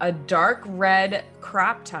a dark red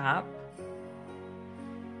crop top,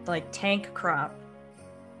 like tank crop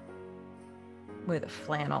with a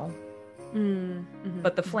flannel.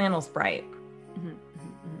 But the flannel's bright.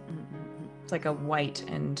 It's like a white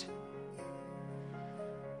and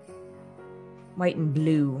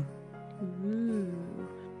blue. Ooh.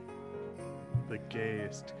 The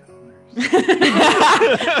gayest colors.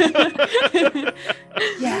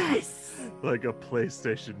 Yes. Like a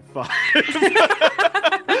PlayStation 5.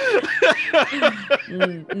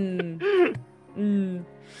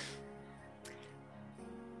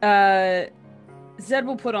 Zed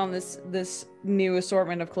will put on this new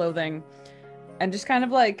assortment of clothing and just kind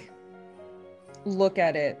of like look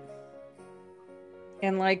at it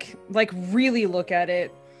and like really look at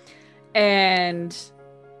it and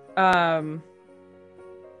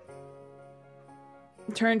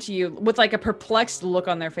turn to you with like a perplexed look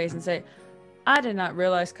on their face and say, I did not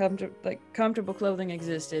realize comfortable clothing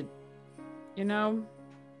existed, you know?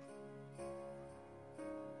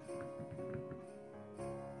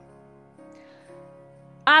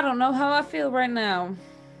 I don't know how I feel right now. Do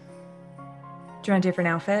you want a different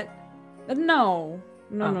outfit? No.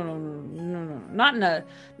 Oh. No. not in a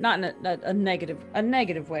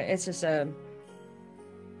negative way. It's just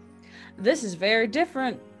this is very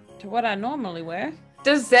different to what I normally wear.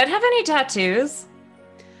 Does Zed have any tattoos?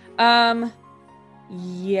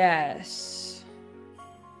 Yes.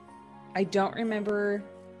 I don't remember.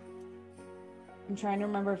 I'm trying to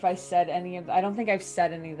remember if I said any of them. I don't think I've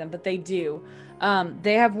said any of them, but they do.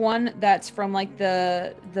 They have one that's from like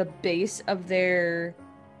the base of their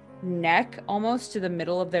neck almost to the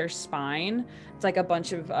middle of their spine. It's like a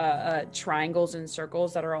bunch of triangles and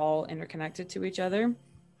circles that are all interconnected to each other.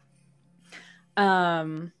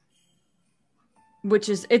 Which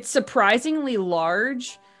is, it's surprisingly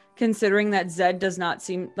large considering that Zed does not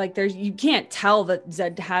seem like you can't tell that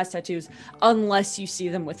Zed has tattoos unless you see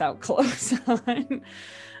them without clothes on.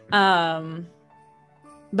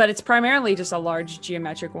 But it's primarily just a large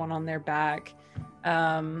geometric one on their back.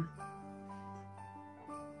 And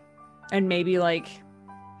maybe like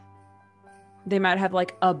they might have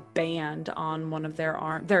like a band on one of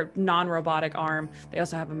their non-robotic arm. They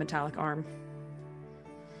also have a metallic arm.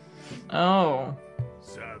 Oh.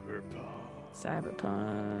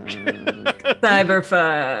 Cyberpunk.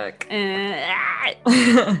 Cyberpunk.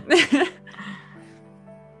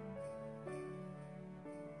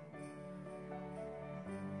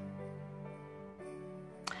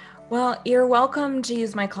 Well, you're welcome to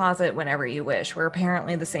use my closet whenever you wish. We're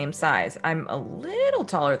apparently the same size. I'm a little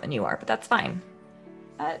taller than you are, but that's fine.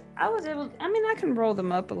 I can roll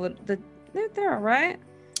them up a little. They're all right.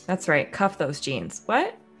 That's right. Cuff those jeans.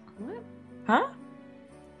 What? Huh?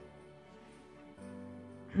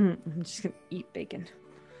 I'm just gonna eat bacon.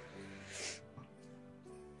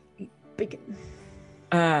 Eat bacon.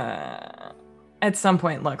 At some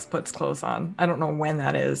point, Lux puts clothes on. I don't know when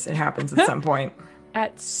that is. It happens at some point.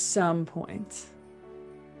 At some point.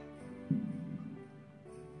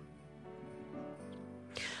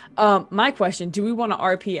 My question, do we want to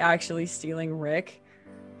RP actually stealing Rick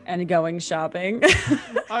and going shopping?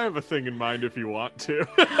 I have a thing in mind if you want to.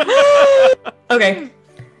 Okay.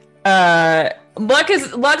 Lux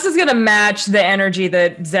is gonna match the energy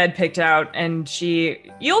that Zed picked out, and you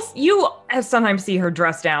have sometimes see her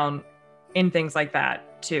dressed down in things like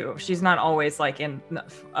that too. She's not always like in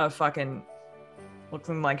a fucking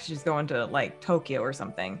looking like she's going to like Tokyo or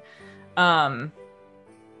something. Hers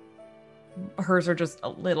are just a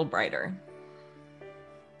little brighter,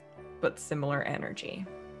 but similar energy.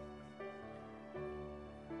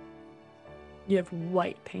 You have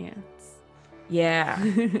white pants. Yeah.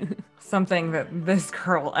 Something that this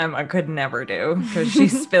girl, Emma, could never do because she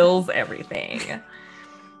spills everything.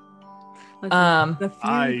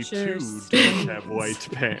 I too don't have white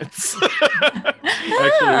pants. Actually,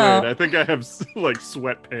 wait, I think I have like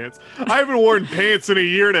sweatpants. I haven't worn pants in a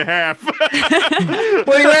year and a half. What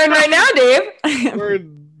are you wearing right now, Dave? I'm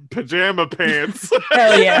wearing pajama pants.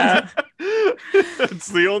 Hell yeah. It's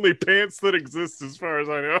the only pants that exist as far as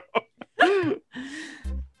I know.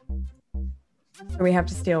 We have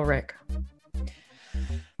to steal Rick.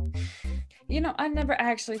 You know, I never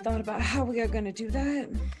actually thought about how we are going to do that.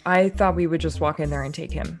 I thought we would just walk in there and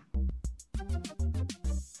take him.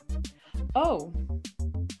 Oh,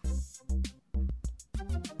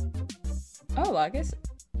 I guess.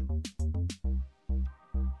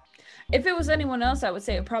 If it was anyone else, I would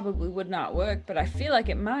say it probably would not work, but I feel like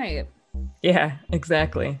it might. Yeah,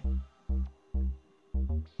 exactly.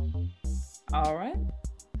 All right.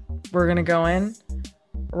 We're going to go in.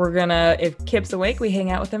 If Kip's awake, we hang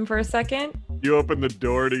out with him for a second. You open the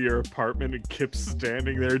door to your apartment and Kip's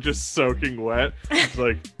standing there just soaking wet. It's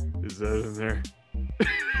like, is that in there?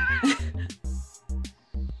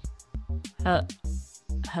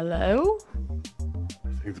 Hello?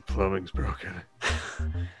 I think the plumbing's broken.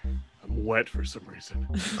 I'm wet for some reason.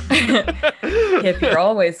 Kip, you're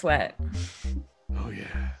always wet. Oh,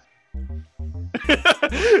 yeah.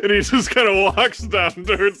 And he just kind of walks down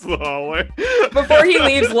towards the hallway. Before he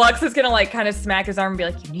leaves, Lux is gonna like kind of smack his arm and be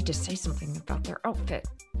like, "You need to say something about their outfit."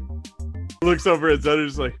 Looks over at Zed and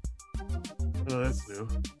is like, "Oh, that's new.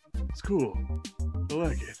 It's cool. I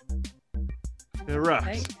like it. It rocks."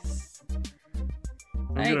 Thanks.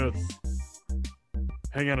 I'm gonna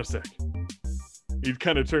hang on a sec. He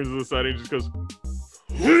kind of turns to the side and he just goes.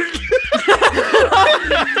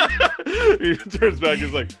 He turns back.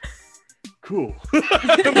 He's like, cool.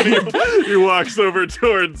 And then he walks over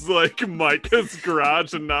towards like Micah's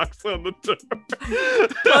garage and knocks on the door.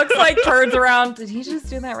 Lux like turns around. Did he just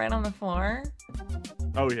do that right on the floor?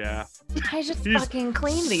 Oh yeah. I just He's fucking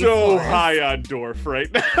cleaned these so floors. high on Dorf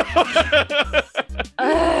right now.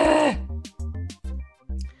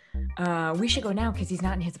 We should go now because he's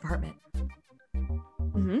not in his apartment.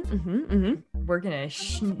 we're gonna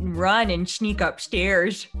run and sneak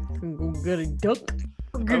upstairs. Go get a duck.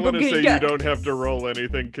 I want to say you don't have to roll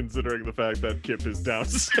anything considering the fact that Kip is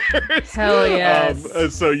downstairs. Hell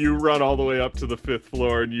yes. So you run all the way up to the 5th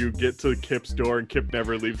floor and you get to Kip's door, and Kip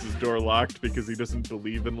never leaves his door locked because he doesn't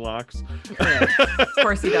believe in locks. Yeah, of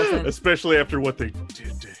course he doesn't. Especially after what they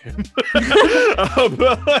did to him.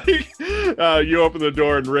 You open the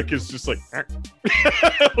door and Rick is just like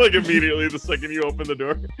like immediately the second you open the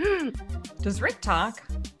door. Does Rick talk?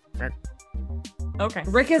 Okay.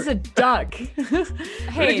 Rick is a duck.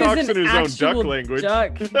 Hey, he talks in his own duck language.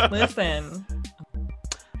 Duck. Listen.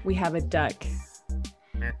 We have a duck.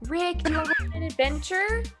 Rick, do you want to go on an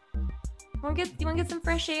adventure? You want to get some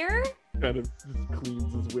fresh air? Kind of just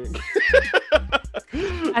cleans his wing.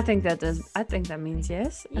 I think that means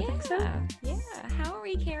yes. I think so. Yeah. How are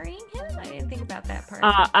we carrying him? I didn't think about that part.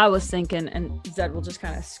 I was thinking, and Zed will just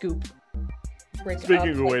kind of scoop Rick up. Speaking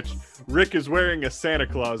of which, Rick is wearing a Santa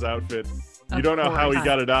Claus outfit. You don't know how he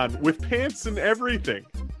got it on, with pants and everything.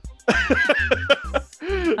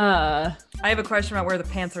 I have a question about where the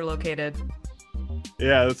pants are located.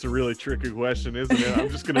 Yeah, that's a really tricky question, isn't it? I'm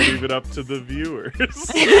just going to leave it up to the viewers.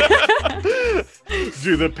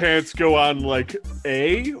 Do the pants go on like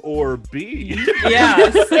A or B?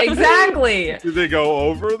 Yes, exactly. Do they go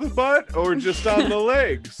over the butt or just on the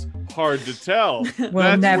legs? Hard to tell. We'll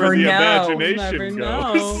That's never where the know. imagination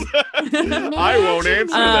Never goes. I won't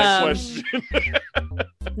answer that question.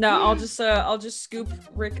 No, I'll just scoop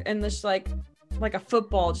Rick in this like a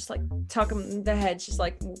football, just like tuck him in the head, just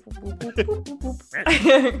like whoop, whoop, whoop, whoop, whoop, whoop.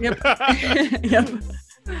 Yep. Yep.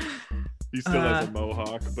 He still has a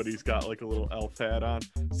mohawk, but he's got like a little elf hat on.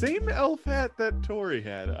 Same elf hat that Tori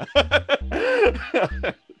had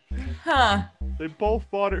on. Huh. They both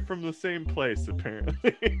bought it from the same place,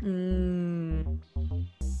 apparently.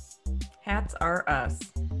 Hats are us.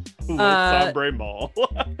 Sombre Mall.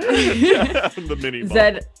 The mini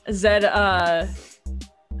mall. Zed,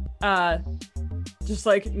 just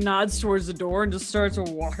like nods towards the door and just starts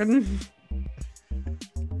walking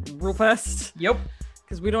real fast. Yep.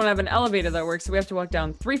 Because we don't have an elevator that works, so we have to walk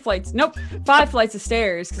down 5 flights of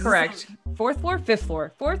stairs. Correct. 4th floor, 5th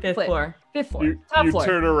floor, 4th floor. 5th floor. You floor.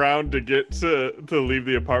 turn around to get to leave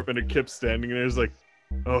the apartment, and Kip's standing there. He's like,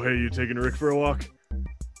 "Oh, hey, you taking Rick for a walk?"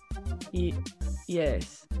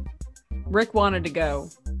 Yes. Rick wanted to go.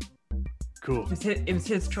 Cool. It was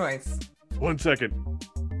his choice. 1 second.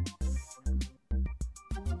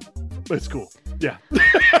 It's cool. Yeah.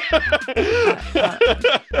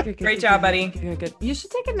 Great job, buddy. Good. You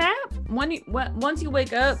should take a nap. Once you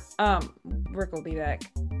wake up, Rick will be back.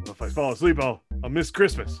 Well, if I fall asleep, I'll miss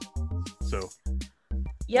Christmas. So.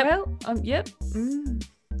 Yep. Well, yep.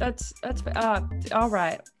 That's all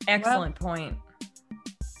right. Excellent point.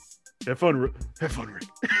 Have fun, Rick.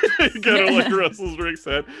 You kind of like rustles Rick's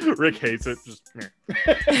head. Rick hates it. Just.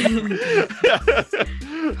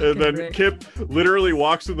 And then Rick. Kip literally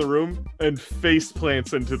walks in the room and face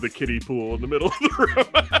plants into the kiddie pool in the middle of the room.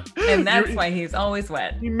 And that's why he's always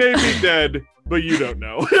wet. He may be dead, but you don't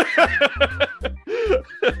know.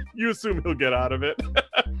 You assume he'll get out of it.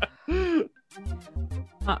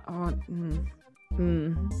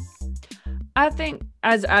 I think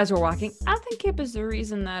as we're walking, I think Kip is the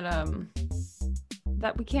reason that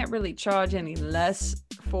that we can't really charge any less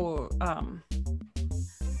for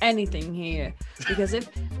anything here, because if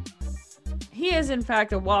he is in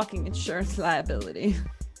fact a walking insurance liability.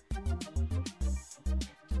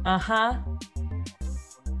 Uh-huh.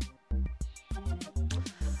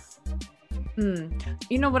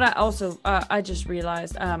 You know what? I also I just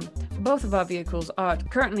realized both of our vehicles are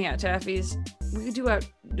currently at Taffy's. We could do our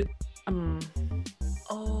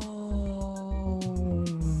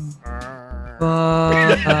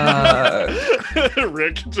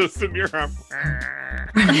Rick just in your arm.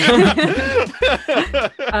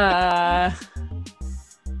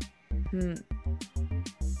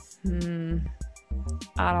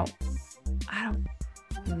 I don't.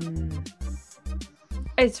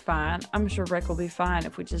 It's fine. I'm sure Rick will be fine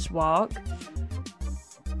if we just walk.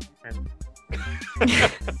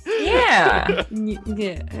 Yeah.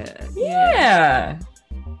 Yeah.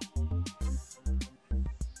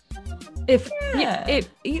 If if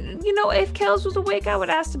Kels was awake, I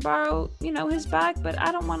would ask to borrow, his bike, but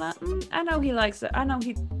I don't want to. I know he likes it. I know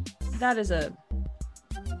that's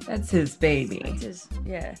his baby. That's his,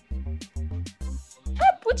 yeah.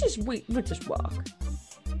 We'll just walk.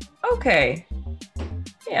 Okay.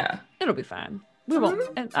 Yeah. It'll be fine. We won't.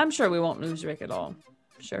 And I'm sure we won't lose Rick at all.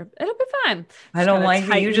 Sure, it'll be fine. I don't like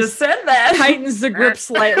that you just said that. Tightens the grip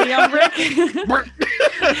slightly on Rick.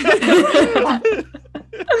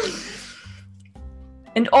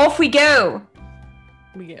 And off we go.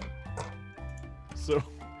 We get. So,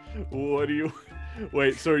 what do you...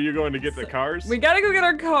 Wait, so are you going to get the cars? We gotta go get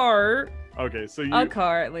our car. Okay, so A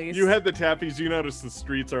car, at least. You had the tappies. You notice the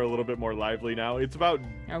streets are a little bit more lively now. It's about...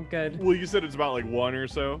 Oh, good. Well, you said it's about like 1 or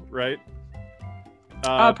so, right?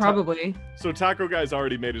 Probably. So Taco Guy's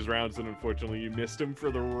already made his rounds, and unfortunately you missed him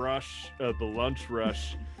for the the lunch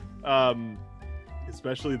rush.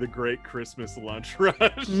 Especially the great Christmas lunch rush,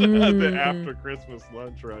 the after Christmas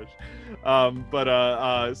lunch rush.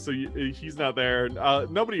 So he's not there.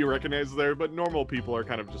 Nobody you recognize is there, but normal people are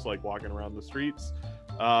kind of just like walking around the streets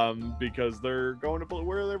because they're going to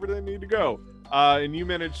wherever they need to go. And you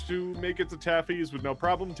managed to make it to Taffy's with no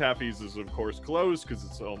problem. Taffy's is of course closed because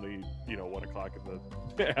it's only 1 o'clock in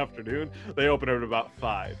the afternoon. They open at about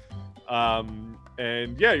 5.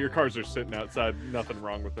 And yeah, your cars are sitting outside. Nothing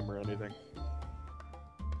wrong with them or anything.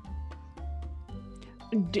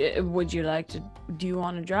 Would you like to? Do you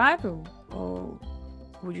want to drive, or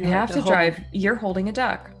would you? I have to drive. You're holding a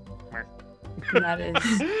duck. That is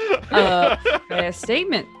a fair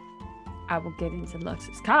statement. I will get into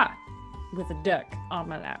Lux's car with a duck on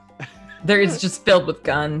my lap. There is just filled with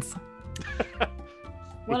guns.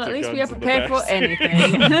 Well, at least we are prepared for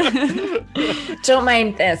anything. Don't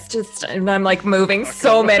mind this. Just I'm like moving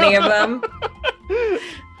so many of them.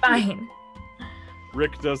 Fine.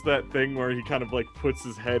 Rick does that thing where he kind of like puts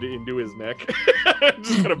his head into his neck,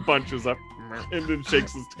 just kind of bunches up and then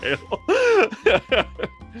shakes his tail.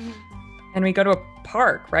 And we go to a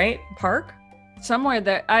park, right? Park? Somewhere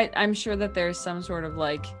that I'm sure that there's some sort of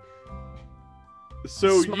like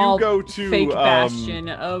so small you go to fake bastion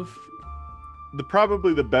of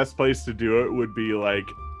probably the best place to do it would be like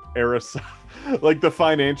Arial. Like the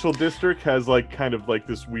financial district has like kind of like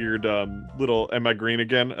this weird little, am I green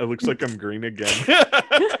again? It looks like I'm green again.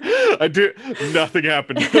 I do, nothing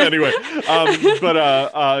happened. Anyway, you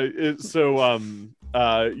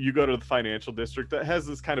go to the financial district that has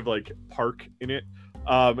this kind of like park in it.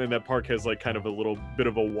 And that park has like kind of a little bit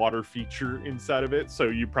of a water feature inside of it. So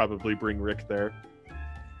you probably bring Rick there.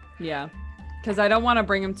 Yeah. Because I don't want to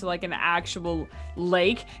bring him to like an actual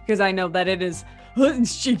lake because I know that it is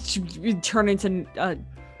turn into a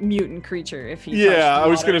mutant creature if he I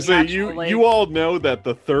was gonna say you all know that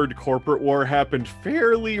the third corporate war happened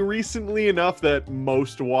fairly recently enough that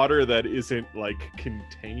most water that isn't like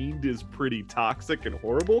contained is pretty toxic and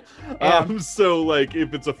horrible. So like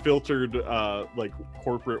if it's a filtered like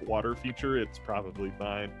corporate water feature, it's probably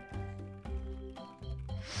fine.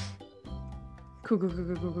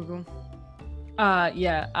 Cool.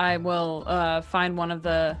 Yeah, I will find one of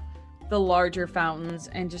the larger fountains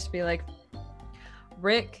and just be like,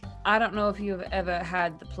 Rick, I don't know if you have ever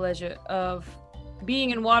had the pleasure of being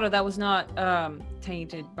in water that was not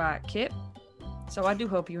tainted by Kip. So I do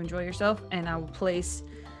hope you enjoy yourself, and I will place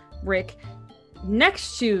Rick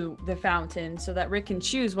next to the fountain so that Rick can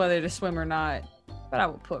choose whether to swim or not. But I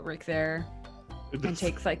will put Rick there and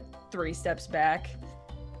take like 3 steps back.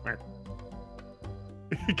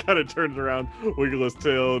 He kind of turns around, wiggles his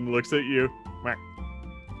tail, and looks at you.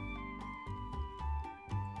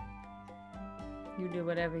 You do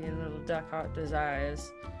whatever your little duck heart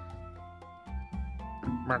desires.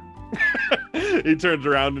 He turns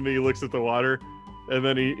around and he looks at the water, and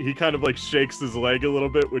then he kind of like shakes his leg a little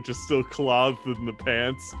bit, which is still clothed in the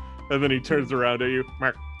pants, and then he turns around at you.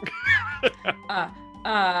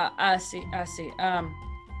 I see.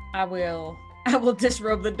 I will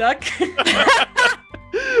disrobe the duck.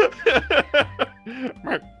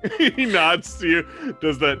 He nods to you,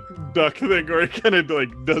 does that duck thing where he kind of like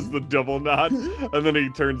does the double nod, and then he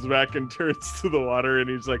turns back and turns to the water, and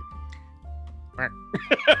he's like,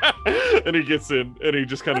 and he gets in, and he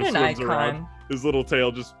just kind of swims around. His little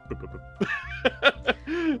tail just.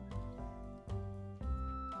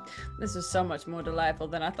 This is so much more delightful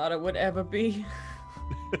than I thought it would ever be.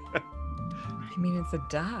 I mean, it's a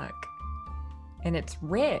duck, and it's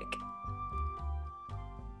Rick.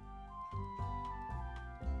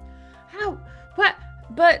 How? What?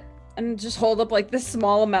 But and just hold up like this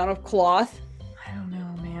small amount of cloth. I don't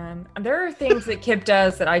know, man. There are things that Kip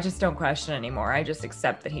does that I just don't question anymore. I just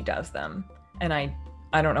accept that he does them, and I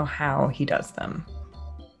don't know how he does them.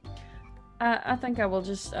 I think I will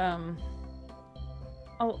just I'll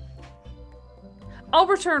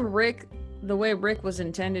return Rick the way Rick was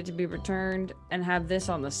intended to be returned, and have this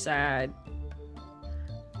on the side.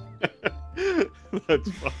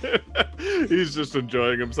 That's fine. He's just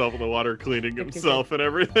enjoying himself in the water, cleaning himself and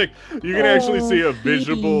everything. You can actually see a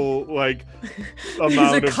visible like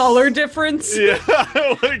amount of color difference. Yeah,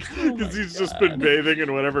 like because he's just been bathing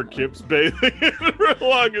in whatever Kip's bathing in for the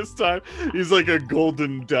longest time. He's like a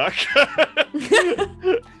golden duck.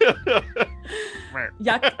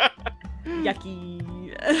 Yuck. Yucky.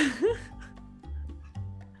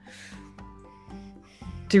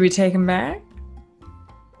 Do we take him back?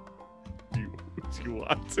 Do you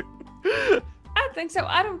want to? I think so.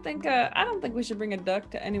 I don't think we should bring a duck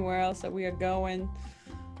to anywhere else that we are going.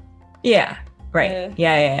 Yeah. Right.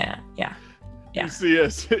 Yeah. You see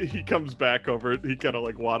as he comes back over, he kind of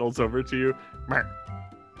like waddles over to you.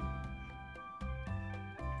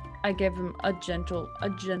 I give him a gentle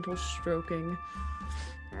stroking.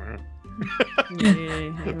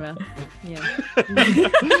 Yeah.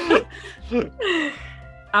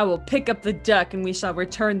 I will pick up the duck and we shall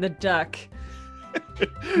return the duck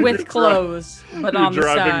with clothes, but on the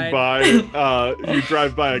side. You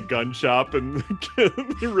drive by a gun shop and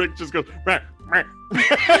Rick just goes,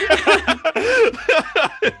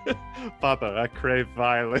 Papa, I crave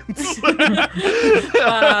violence.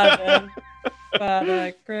 Father,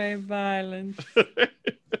 I crave violence.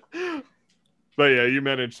 But yeah, you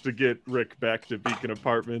managed to get Rick back to Beacon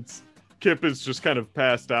Apartments. Kip is just kind of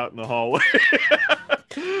passed out in the hallway.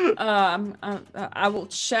 I will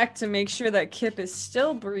check to make sure that Kip is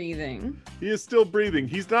still breathing. He is still breathing.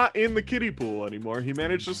 He's not in the kiddie pool anymore. He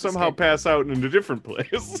managed to somehow pass out in a different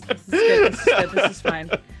place. This is good. This is fine.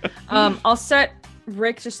 I'll set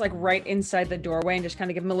Rick just like right inside the doorway and just kind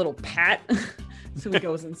of give him a little pat. So he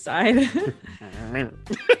goes inside.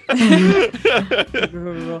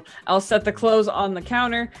 I'll set the clothes on the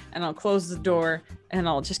counter and I'll close the door and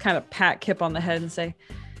I'll just kind of pat Kip on the head and say,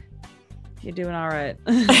 "You're doing all right."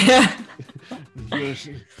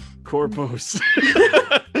 Corpos.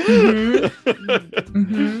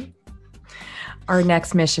 Our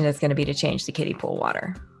next mission is going to be to change the kiddie pool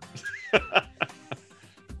water.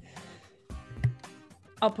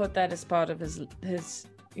 I'll put that as part of his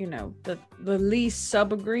the lease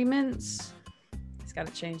sub agreements. He's got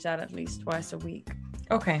to change that at least twice a week.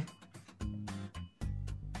 Okay.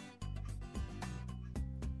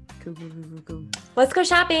 Cool. Let's go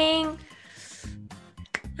shopping.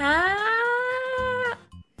 Do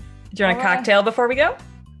you want a cocktail before we go?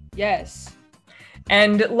 Yes.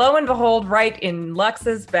 And lo and behold, right in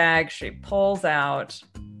Lux's bag, she pulls out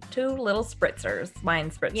 2 little spritzers, wine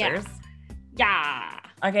spritzers. Yeah.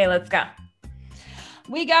 Okay, let's go.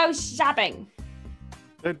 We go shopping.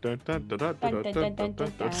 I'm Shopping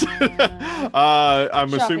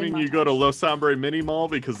assuming you go to montage. Los Hombre Mini Mall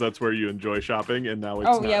because that's where you enjoy shopping, and now it's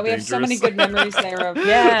not we have so many dangerous. good memories there of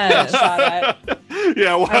Yes. saw that.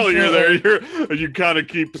 Yeah, while you're there, Absolutely. you kind of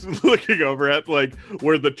keep looking over at like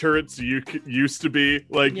where the turrets used to be.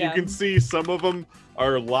 Like you can see some of them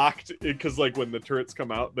are locked because like when the turrets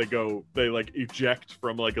come out, they like eject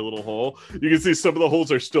from like a little hole. You can see some of the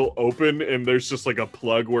holes are still open, and there's just like a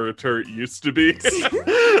plug where a turret used to be.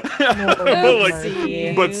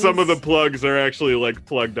 But some of the plugs are actually like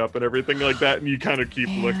plugged up and everything like that, and you kind of keep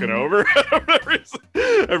looking over at them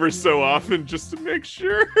every so often just to make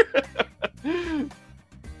sure.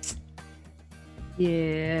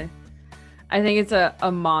 Yeah. I think it's a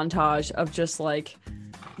montage of just like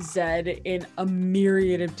Zed in a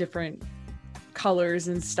myriad of different colors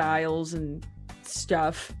and styles and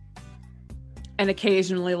stuff. And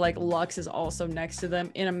occasionally like Lux is also next to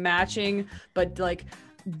them in a matching but like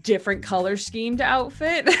different color schemed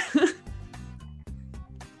outfit.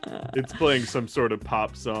 It's playing some sort of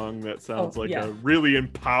pop song that sounds a yeah. really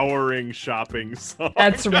empowering shopping song.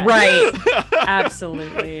 That's right.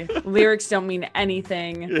 Absolutely. Lyrics don't mean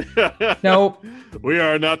anything. Nope. We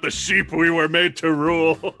are not the sheep we were made to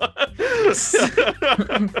rule. Wait.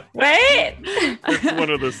 It's one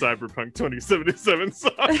of the Cyberpunk 2077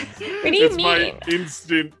 songs. What do you It's mean? my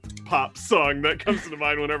instant pop song that comes to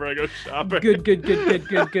mind whenever I go shopping. Good.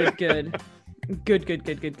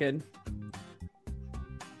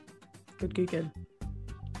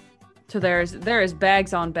 So there is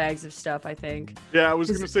bags on bags of stuff, I think. Yeah, I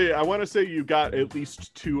was gonna say, I want to say you got at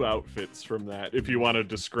least 2 outfits from that, if you want to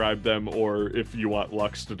describe them, or if you want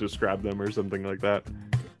Lux to describe them, or something like that.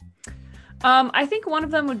 I think one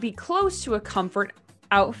of them would be close to a comfort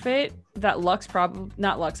outfit that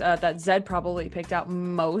that Zed probably picked out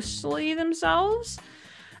mostly themselves.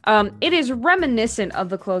 It is reminiscent of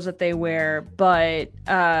the clothes that they wear, but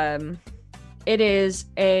it is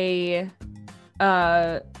a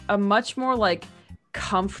much more like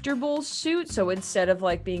comfortable suit. So instead of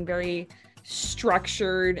like being very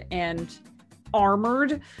structured and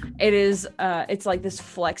armored, it's like this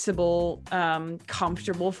flexible,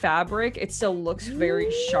 comfortable fabric. It still looks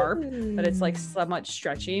very sharp, but it's like somewhat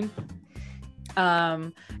stretchy.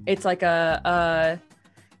 It's like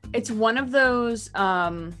it's one of those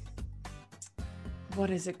what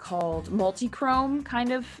is it called? Multichrome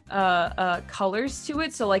kind of colors to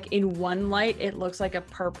it. So like in one light, it looks like a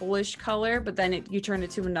purplish color, but then you turn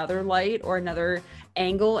it to another light or another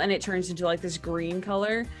angle and it turns into like this green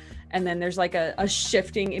color. And then there's like a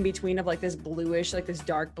shifting in between of like this bluish, like this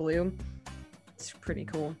dark blue. It's pretty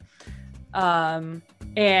cool. And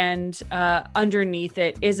underneath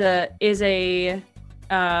it is a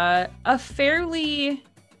fairly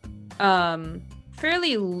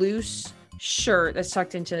loose shirt that's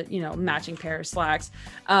tucked into, you know, matching pair of slacks.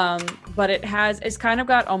 But it's kind of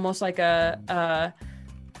got almost like a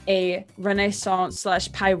Renaissance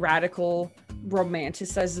 / piratical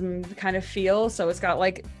romanticism kind of feel. So it's got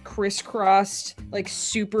like crisscrossed, like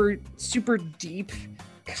super deep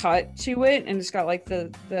cut to it, and it's got like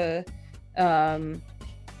the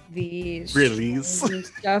release and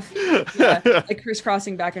stuff, yeah, like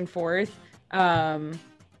crisscrossing back and forth.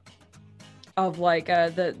 Of like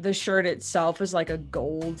the shirt itself is like a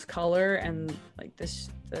gold color, and like the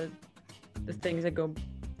things that go,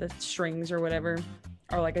 the strings or whatever,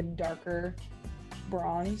 are like a darker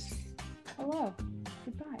bronze. Hello,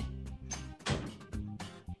 goodbye.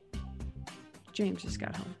 James just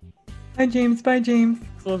got home. Hi James, bye James.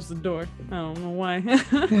 Close the door. I don't know why.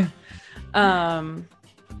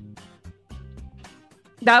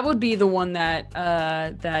 That would be the one that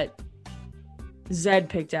Zed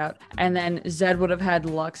picked out, and then Zed would have had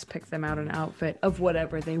Lux pick them out an outfit of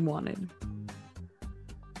whatever they wanted.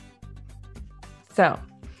 So,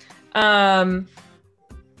 I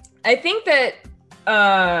think that,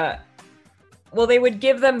 well, they would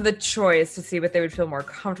give them the choice to see what they would feel more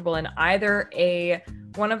comfortable in. Either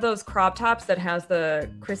one of those crop tops that has the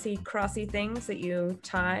crissy-crossy things that you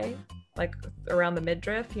tie, like around the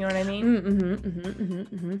midriff, you know what I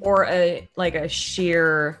mean? Or a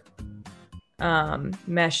sheer,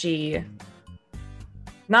 meshy,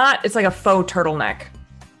 it's like a faux turtleneck.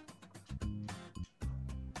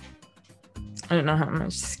 I don't know how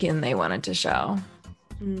much skin they wanted to show.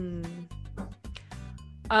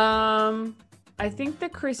 I think the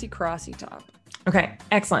crissy-crossy top. Okay,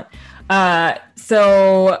 excellent.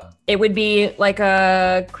 So it would be like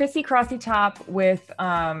a crissy-crossy top with,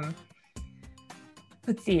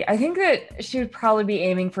 let's see, I think that she would probably be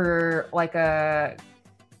aiming for like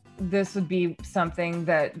this would be something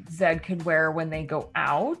that Zed could wear when they go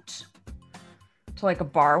out to like a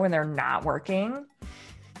bar when they're not working,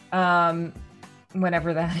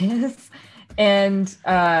 whenever that is. And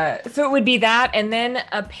so it would be that, and then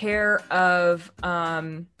a pair of,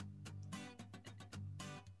 I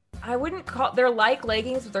wouldn't call, they're like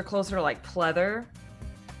leggings, but they're closer to like pleather.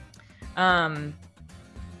 And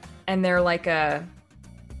they're like a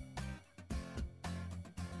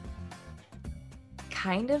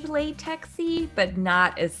kind of latexy, but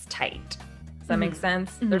not as tight. Does that make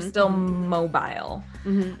sense? They're still mobile.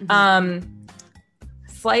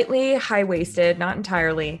 Slightly high-waisted, not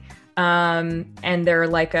entirely. And they're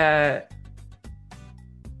like a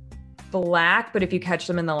black, but if you catch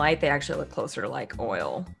them in the light, they actually look closer to like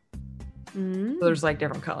oil. So there's like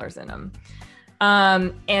different colors in them.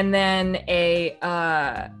 And then a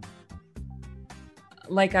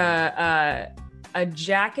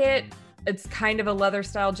jacket. It's kind of a leather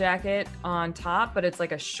style jacket on top, but it's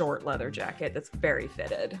like a short leather jacket that's very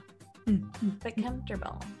fitted, but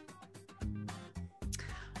comfortable.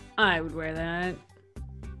 I would wear that.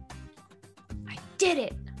 I did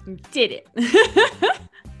it. You did it.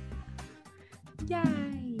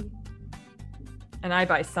 Yay. And I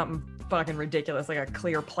buy something fucking ridiculous, like a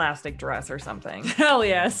clear plastic dress or something. Hell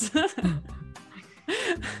yes.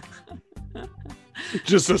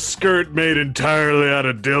 Just a skirt made entirely out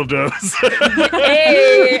of dildos.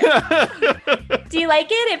 Hey! Do you like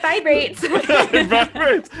it? It vibrates. It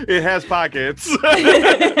vibrates. It has pockets.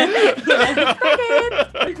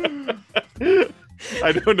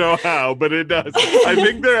 I don't know how, but it does. I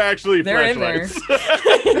think they're actually flashlights.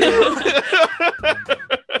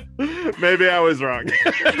 Maybe I was wrong.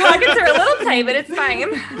 Pockets are a little tight, but it's fine.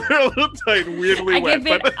 They're a little tight, weirdly wet. I give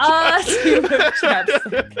it a super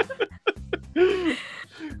chapstick.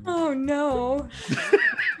 Oh no.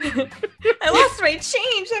 I lost my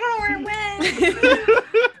change. I don't know where it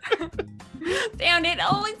went. Found it.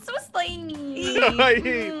 Oh, it's so slimy. I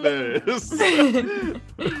hate this.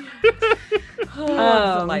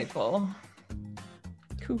 Oh, delightful.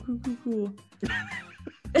 Cool.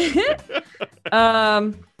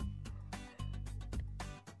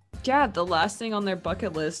 Yeah, the last thing on their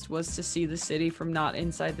bucket list was to see the city from not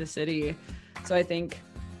inside the city. So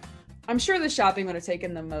I'm sure the shopping would have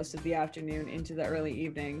taken them most of the afternoon into the early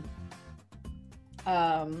evening.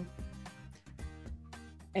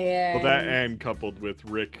 And well, that and coupled with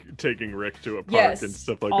taking Rick to a park yes, and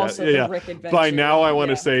stuff like also that. the Yeah. Rick adventure. By now, I want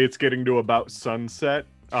to Yeah. say it's getting to about sunset.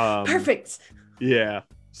 Perfect. Yeah.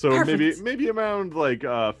 So Perfect. maybe around like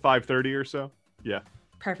 5:30 or so. Yeah.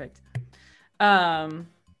 Perfect.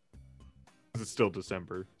 It's still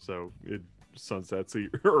December, so it sunsets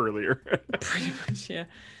earlier. Pretty much, yeah.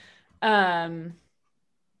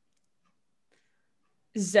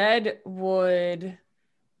 Zed would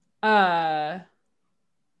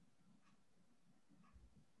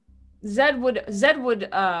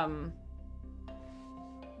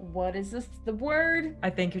what is this the word? I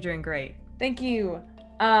think you're doing great. Thank you.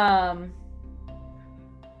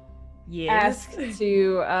 Yes. Ask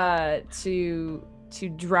to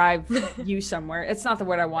drive you somewhere. It's not the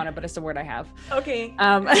word I wanted, but it's the word I have. Okay.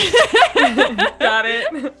 Got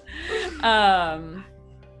it.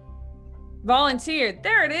 Volunteer.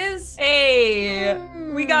 There it is. Hey,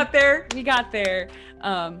 we got there. We got there.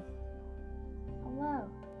 Hello.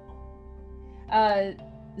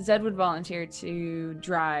 Zed would volunteer to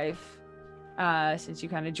drive, since you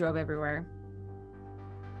kind of drove everywhere.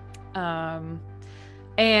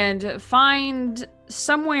 And find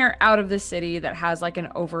somewhere out of the city that has like an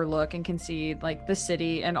overlook and can see like the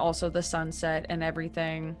city and also the sunset and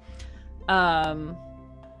everything. And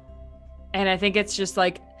I think it's just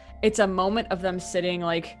like it's a moment of them sitting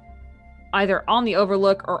like either on the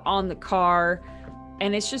overlook or on the car,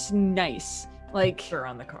 and it's just nice. Like We're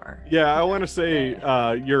on the car. Yeah, I want to say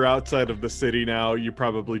you're outside of the city now. You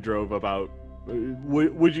probably drove about.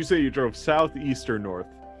 Would you say you drove south, east, or north?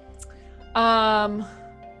 South,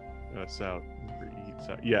 south.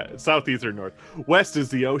 Yeah, southeast or north. West is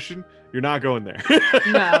the ocean. You're not going there.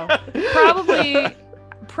 No,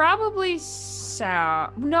 probably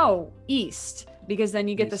south. No, east, because then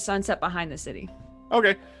you get the sunset behind the city.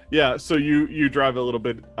 Okay. Yeah, so you drive a little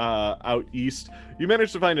bit out east. You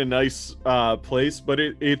manage to find a nice place, but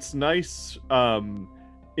it's nice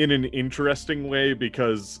in an interesting way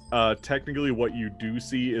because technically what you do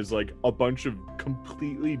see is like a bunch of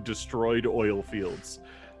completely destroyed oil fields.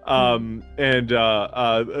 And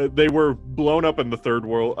they were blown up in the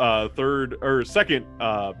second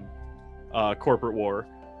corporate war.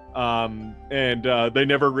 And they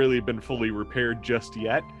never really been fully repaired just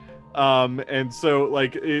yet. And so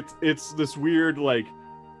like it's this weird like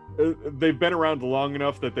they've been around long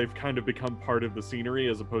enough that they've kind of become part of the scenery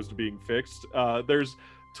as opposed to being fixed. There's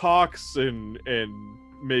talks and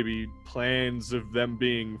maybe plans of them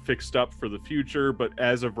being fixed up for the future, but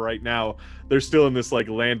as of right now they're still in this like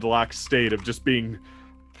landlocked state of just being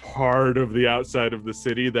part of the outside of the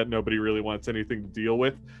city that nobody really wants anything to deal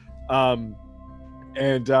with. Yeah,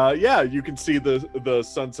 you can see the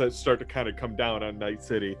sunset start to kind of come down on Night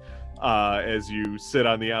City as you sit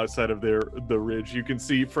on the outside of the ridge. You can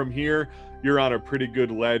see from here, you're on a pretty good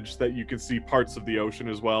ledge that you can see parts of the ocean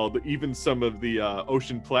as well. Even some of the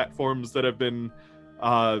ocean platforms that have been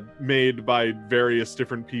made by various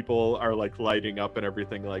different people are like lighting up and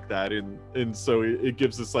everything like that. And so it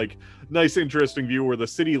gives this like nice, interesting view where the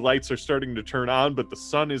city lights are starting to turn on, but the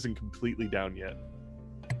sun isn't completely down yet.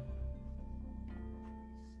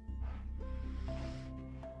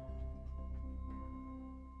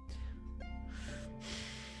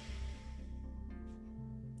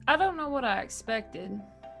 I don't know what I expected.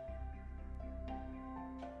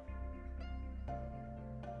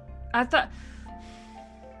 I thought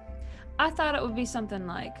it would be something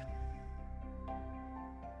like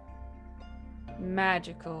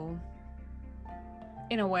magical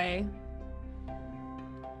in a way.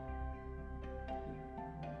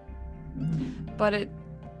 But I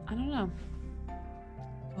don't know.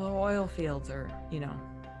 Well, oil fields are,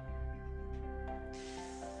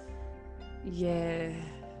 Yeah.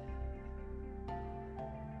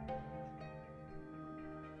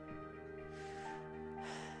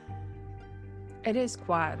 It is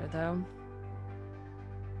quieter though.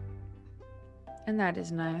 And that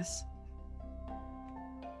is nice.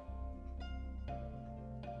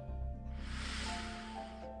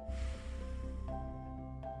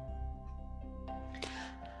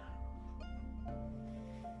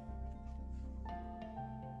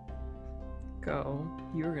 Go.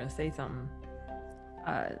 You were going to say something.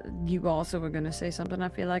 You also were going to say something. I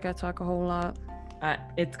feel like I talk a whole lot.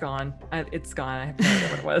 It's gone. It's gone. I have no idea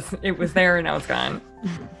what it was. It was there and now it's gone.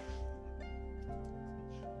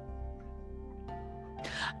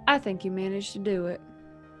 I think you managed to do it.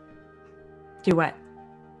 Do what?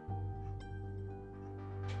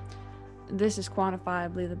 This is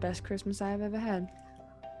quantifiably the best Christmas I've ever had.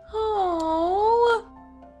 Oh.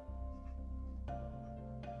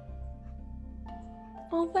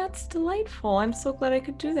 Well, that's delightful. I'm so glad I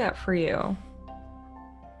could do that for you.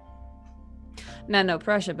 Now, no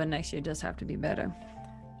pressure, but next year does have to be better.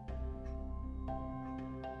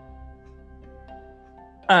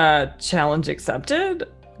 Challenge accepted.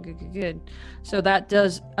 Good. So that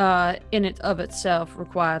does, in it of itself,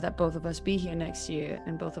 require that both of us be here next year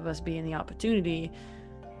and both of us be in the opportunity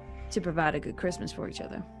to provide a good Christmas for each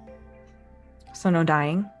other. So no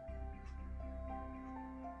dying.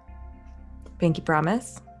 Pinky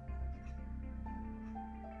promise.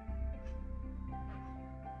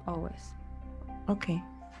 Always. Okay.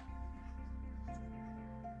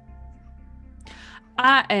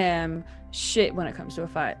 I am shit when it comes to a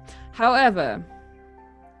fight. However,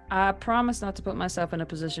 I promise not to put myself in a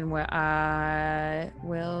position where I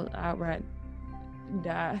will outright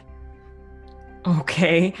die.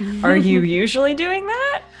 Okay. Are you usually doing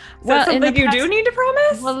that? Is that something you do need to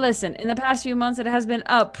promise? Well, listen, in the past few months, it has been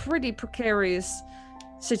a pretty precarious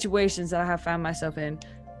situations that I have found myself in.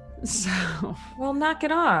 So, well, knock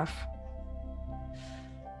it off.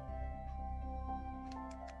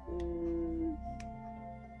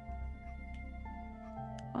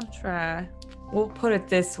 I'll try. We'll put it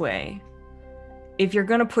this way. If you're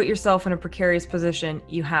going to put yourself in a precarious position,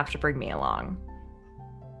 you have to bring me along.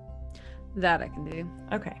 That I can do.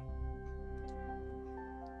 Okay.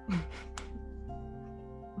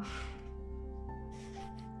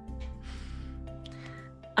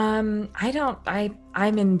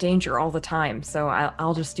 I'm in danger all the time, so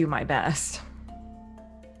I'll just do my best.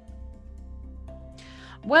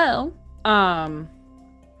 Well,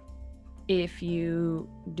 if you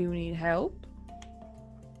do need help,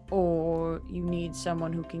 or you need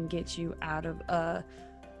someone who can get you out of a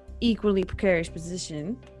equally precarious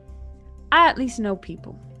position, I at least know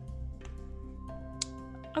people.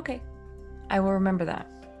 Okay. I will remember that.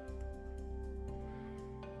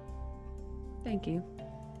 Thank you.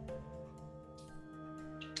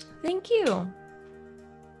 Thank you.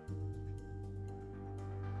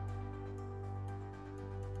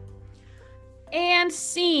 And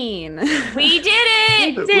scene. We did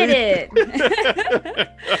it! We did it!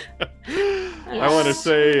 I want to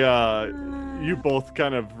say you both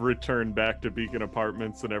kind of return back to Beacon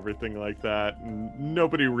Apartments and everything like that, and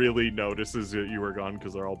nobody really notices that you were gone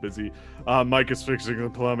because they're all busy. Mike is fixing the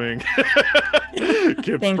plumbing.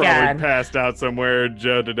 Kip's Thank probably God. passed out somewhere.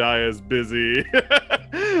 Jedediah is busy.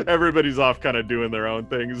 Everybody's off kind of doing their own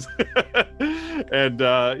things. And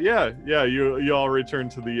you all return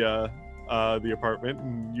to the apartment,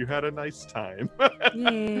 and you had a nice time.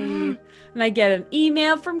 Yay. And I get an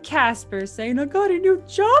email from Casper saying, I got a new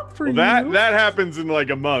job for you. That happens in like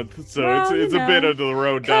a month, so Well, it's a bit of the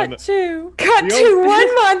road down. Cut to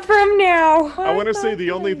 1 month from now. I want to say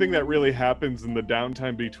the only thing that really happens in the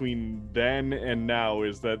downtime between then and now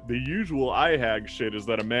is that the usual IHAG shit is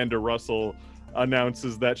that Amanda Russell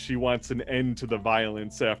announces that she wants an end to the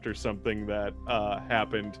violence after something that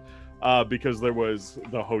happened. Because there was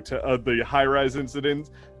the high-rise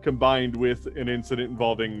incident combined with an incident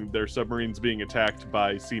involving their submarines being attacked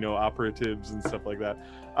by Sino operatives and stuff like that.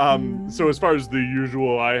 So as far as the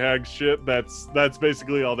usual IHAG shit, that's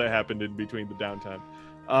basically all that happened in between the downtime.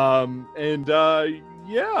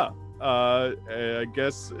 I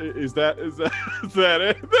guess is that it?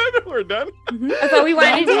 Then we're done. That's all we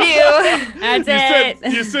wanted to do. That's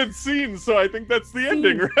You said scene, so I think that's the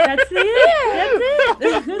ending, right? That's it.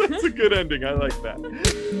 That's it. That's a good ending. I like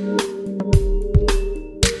that.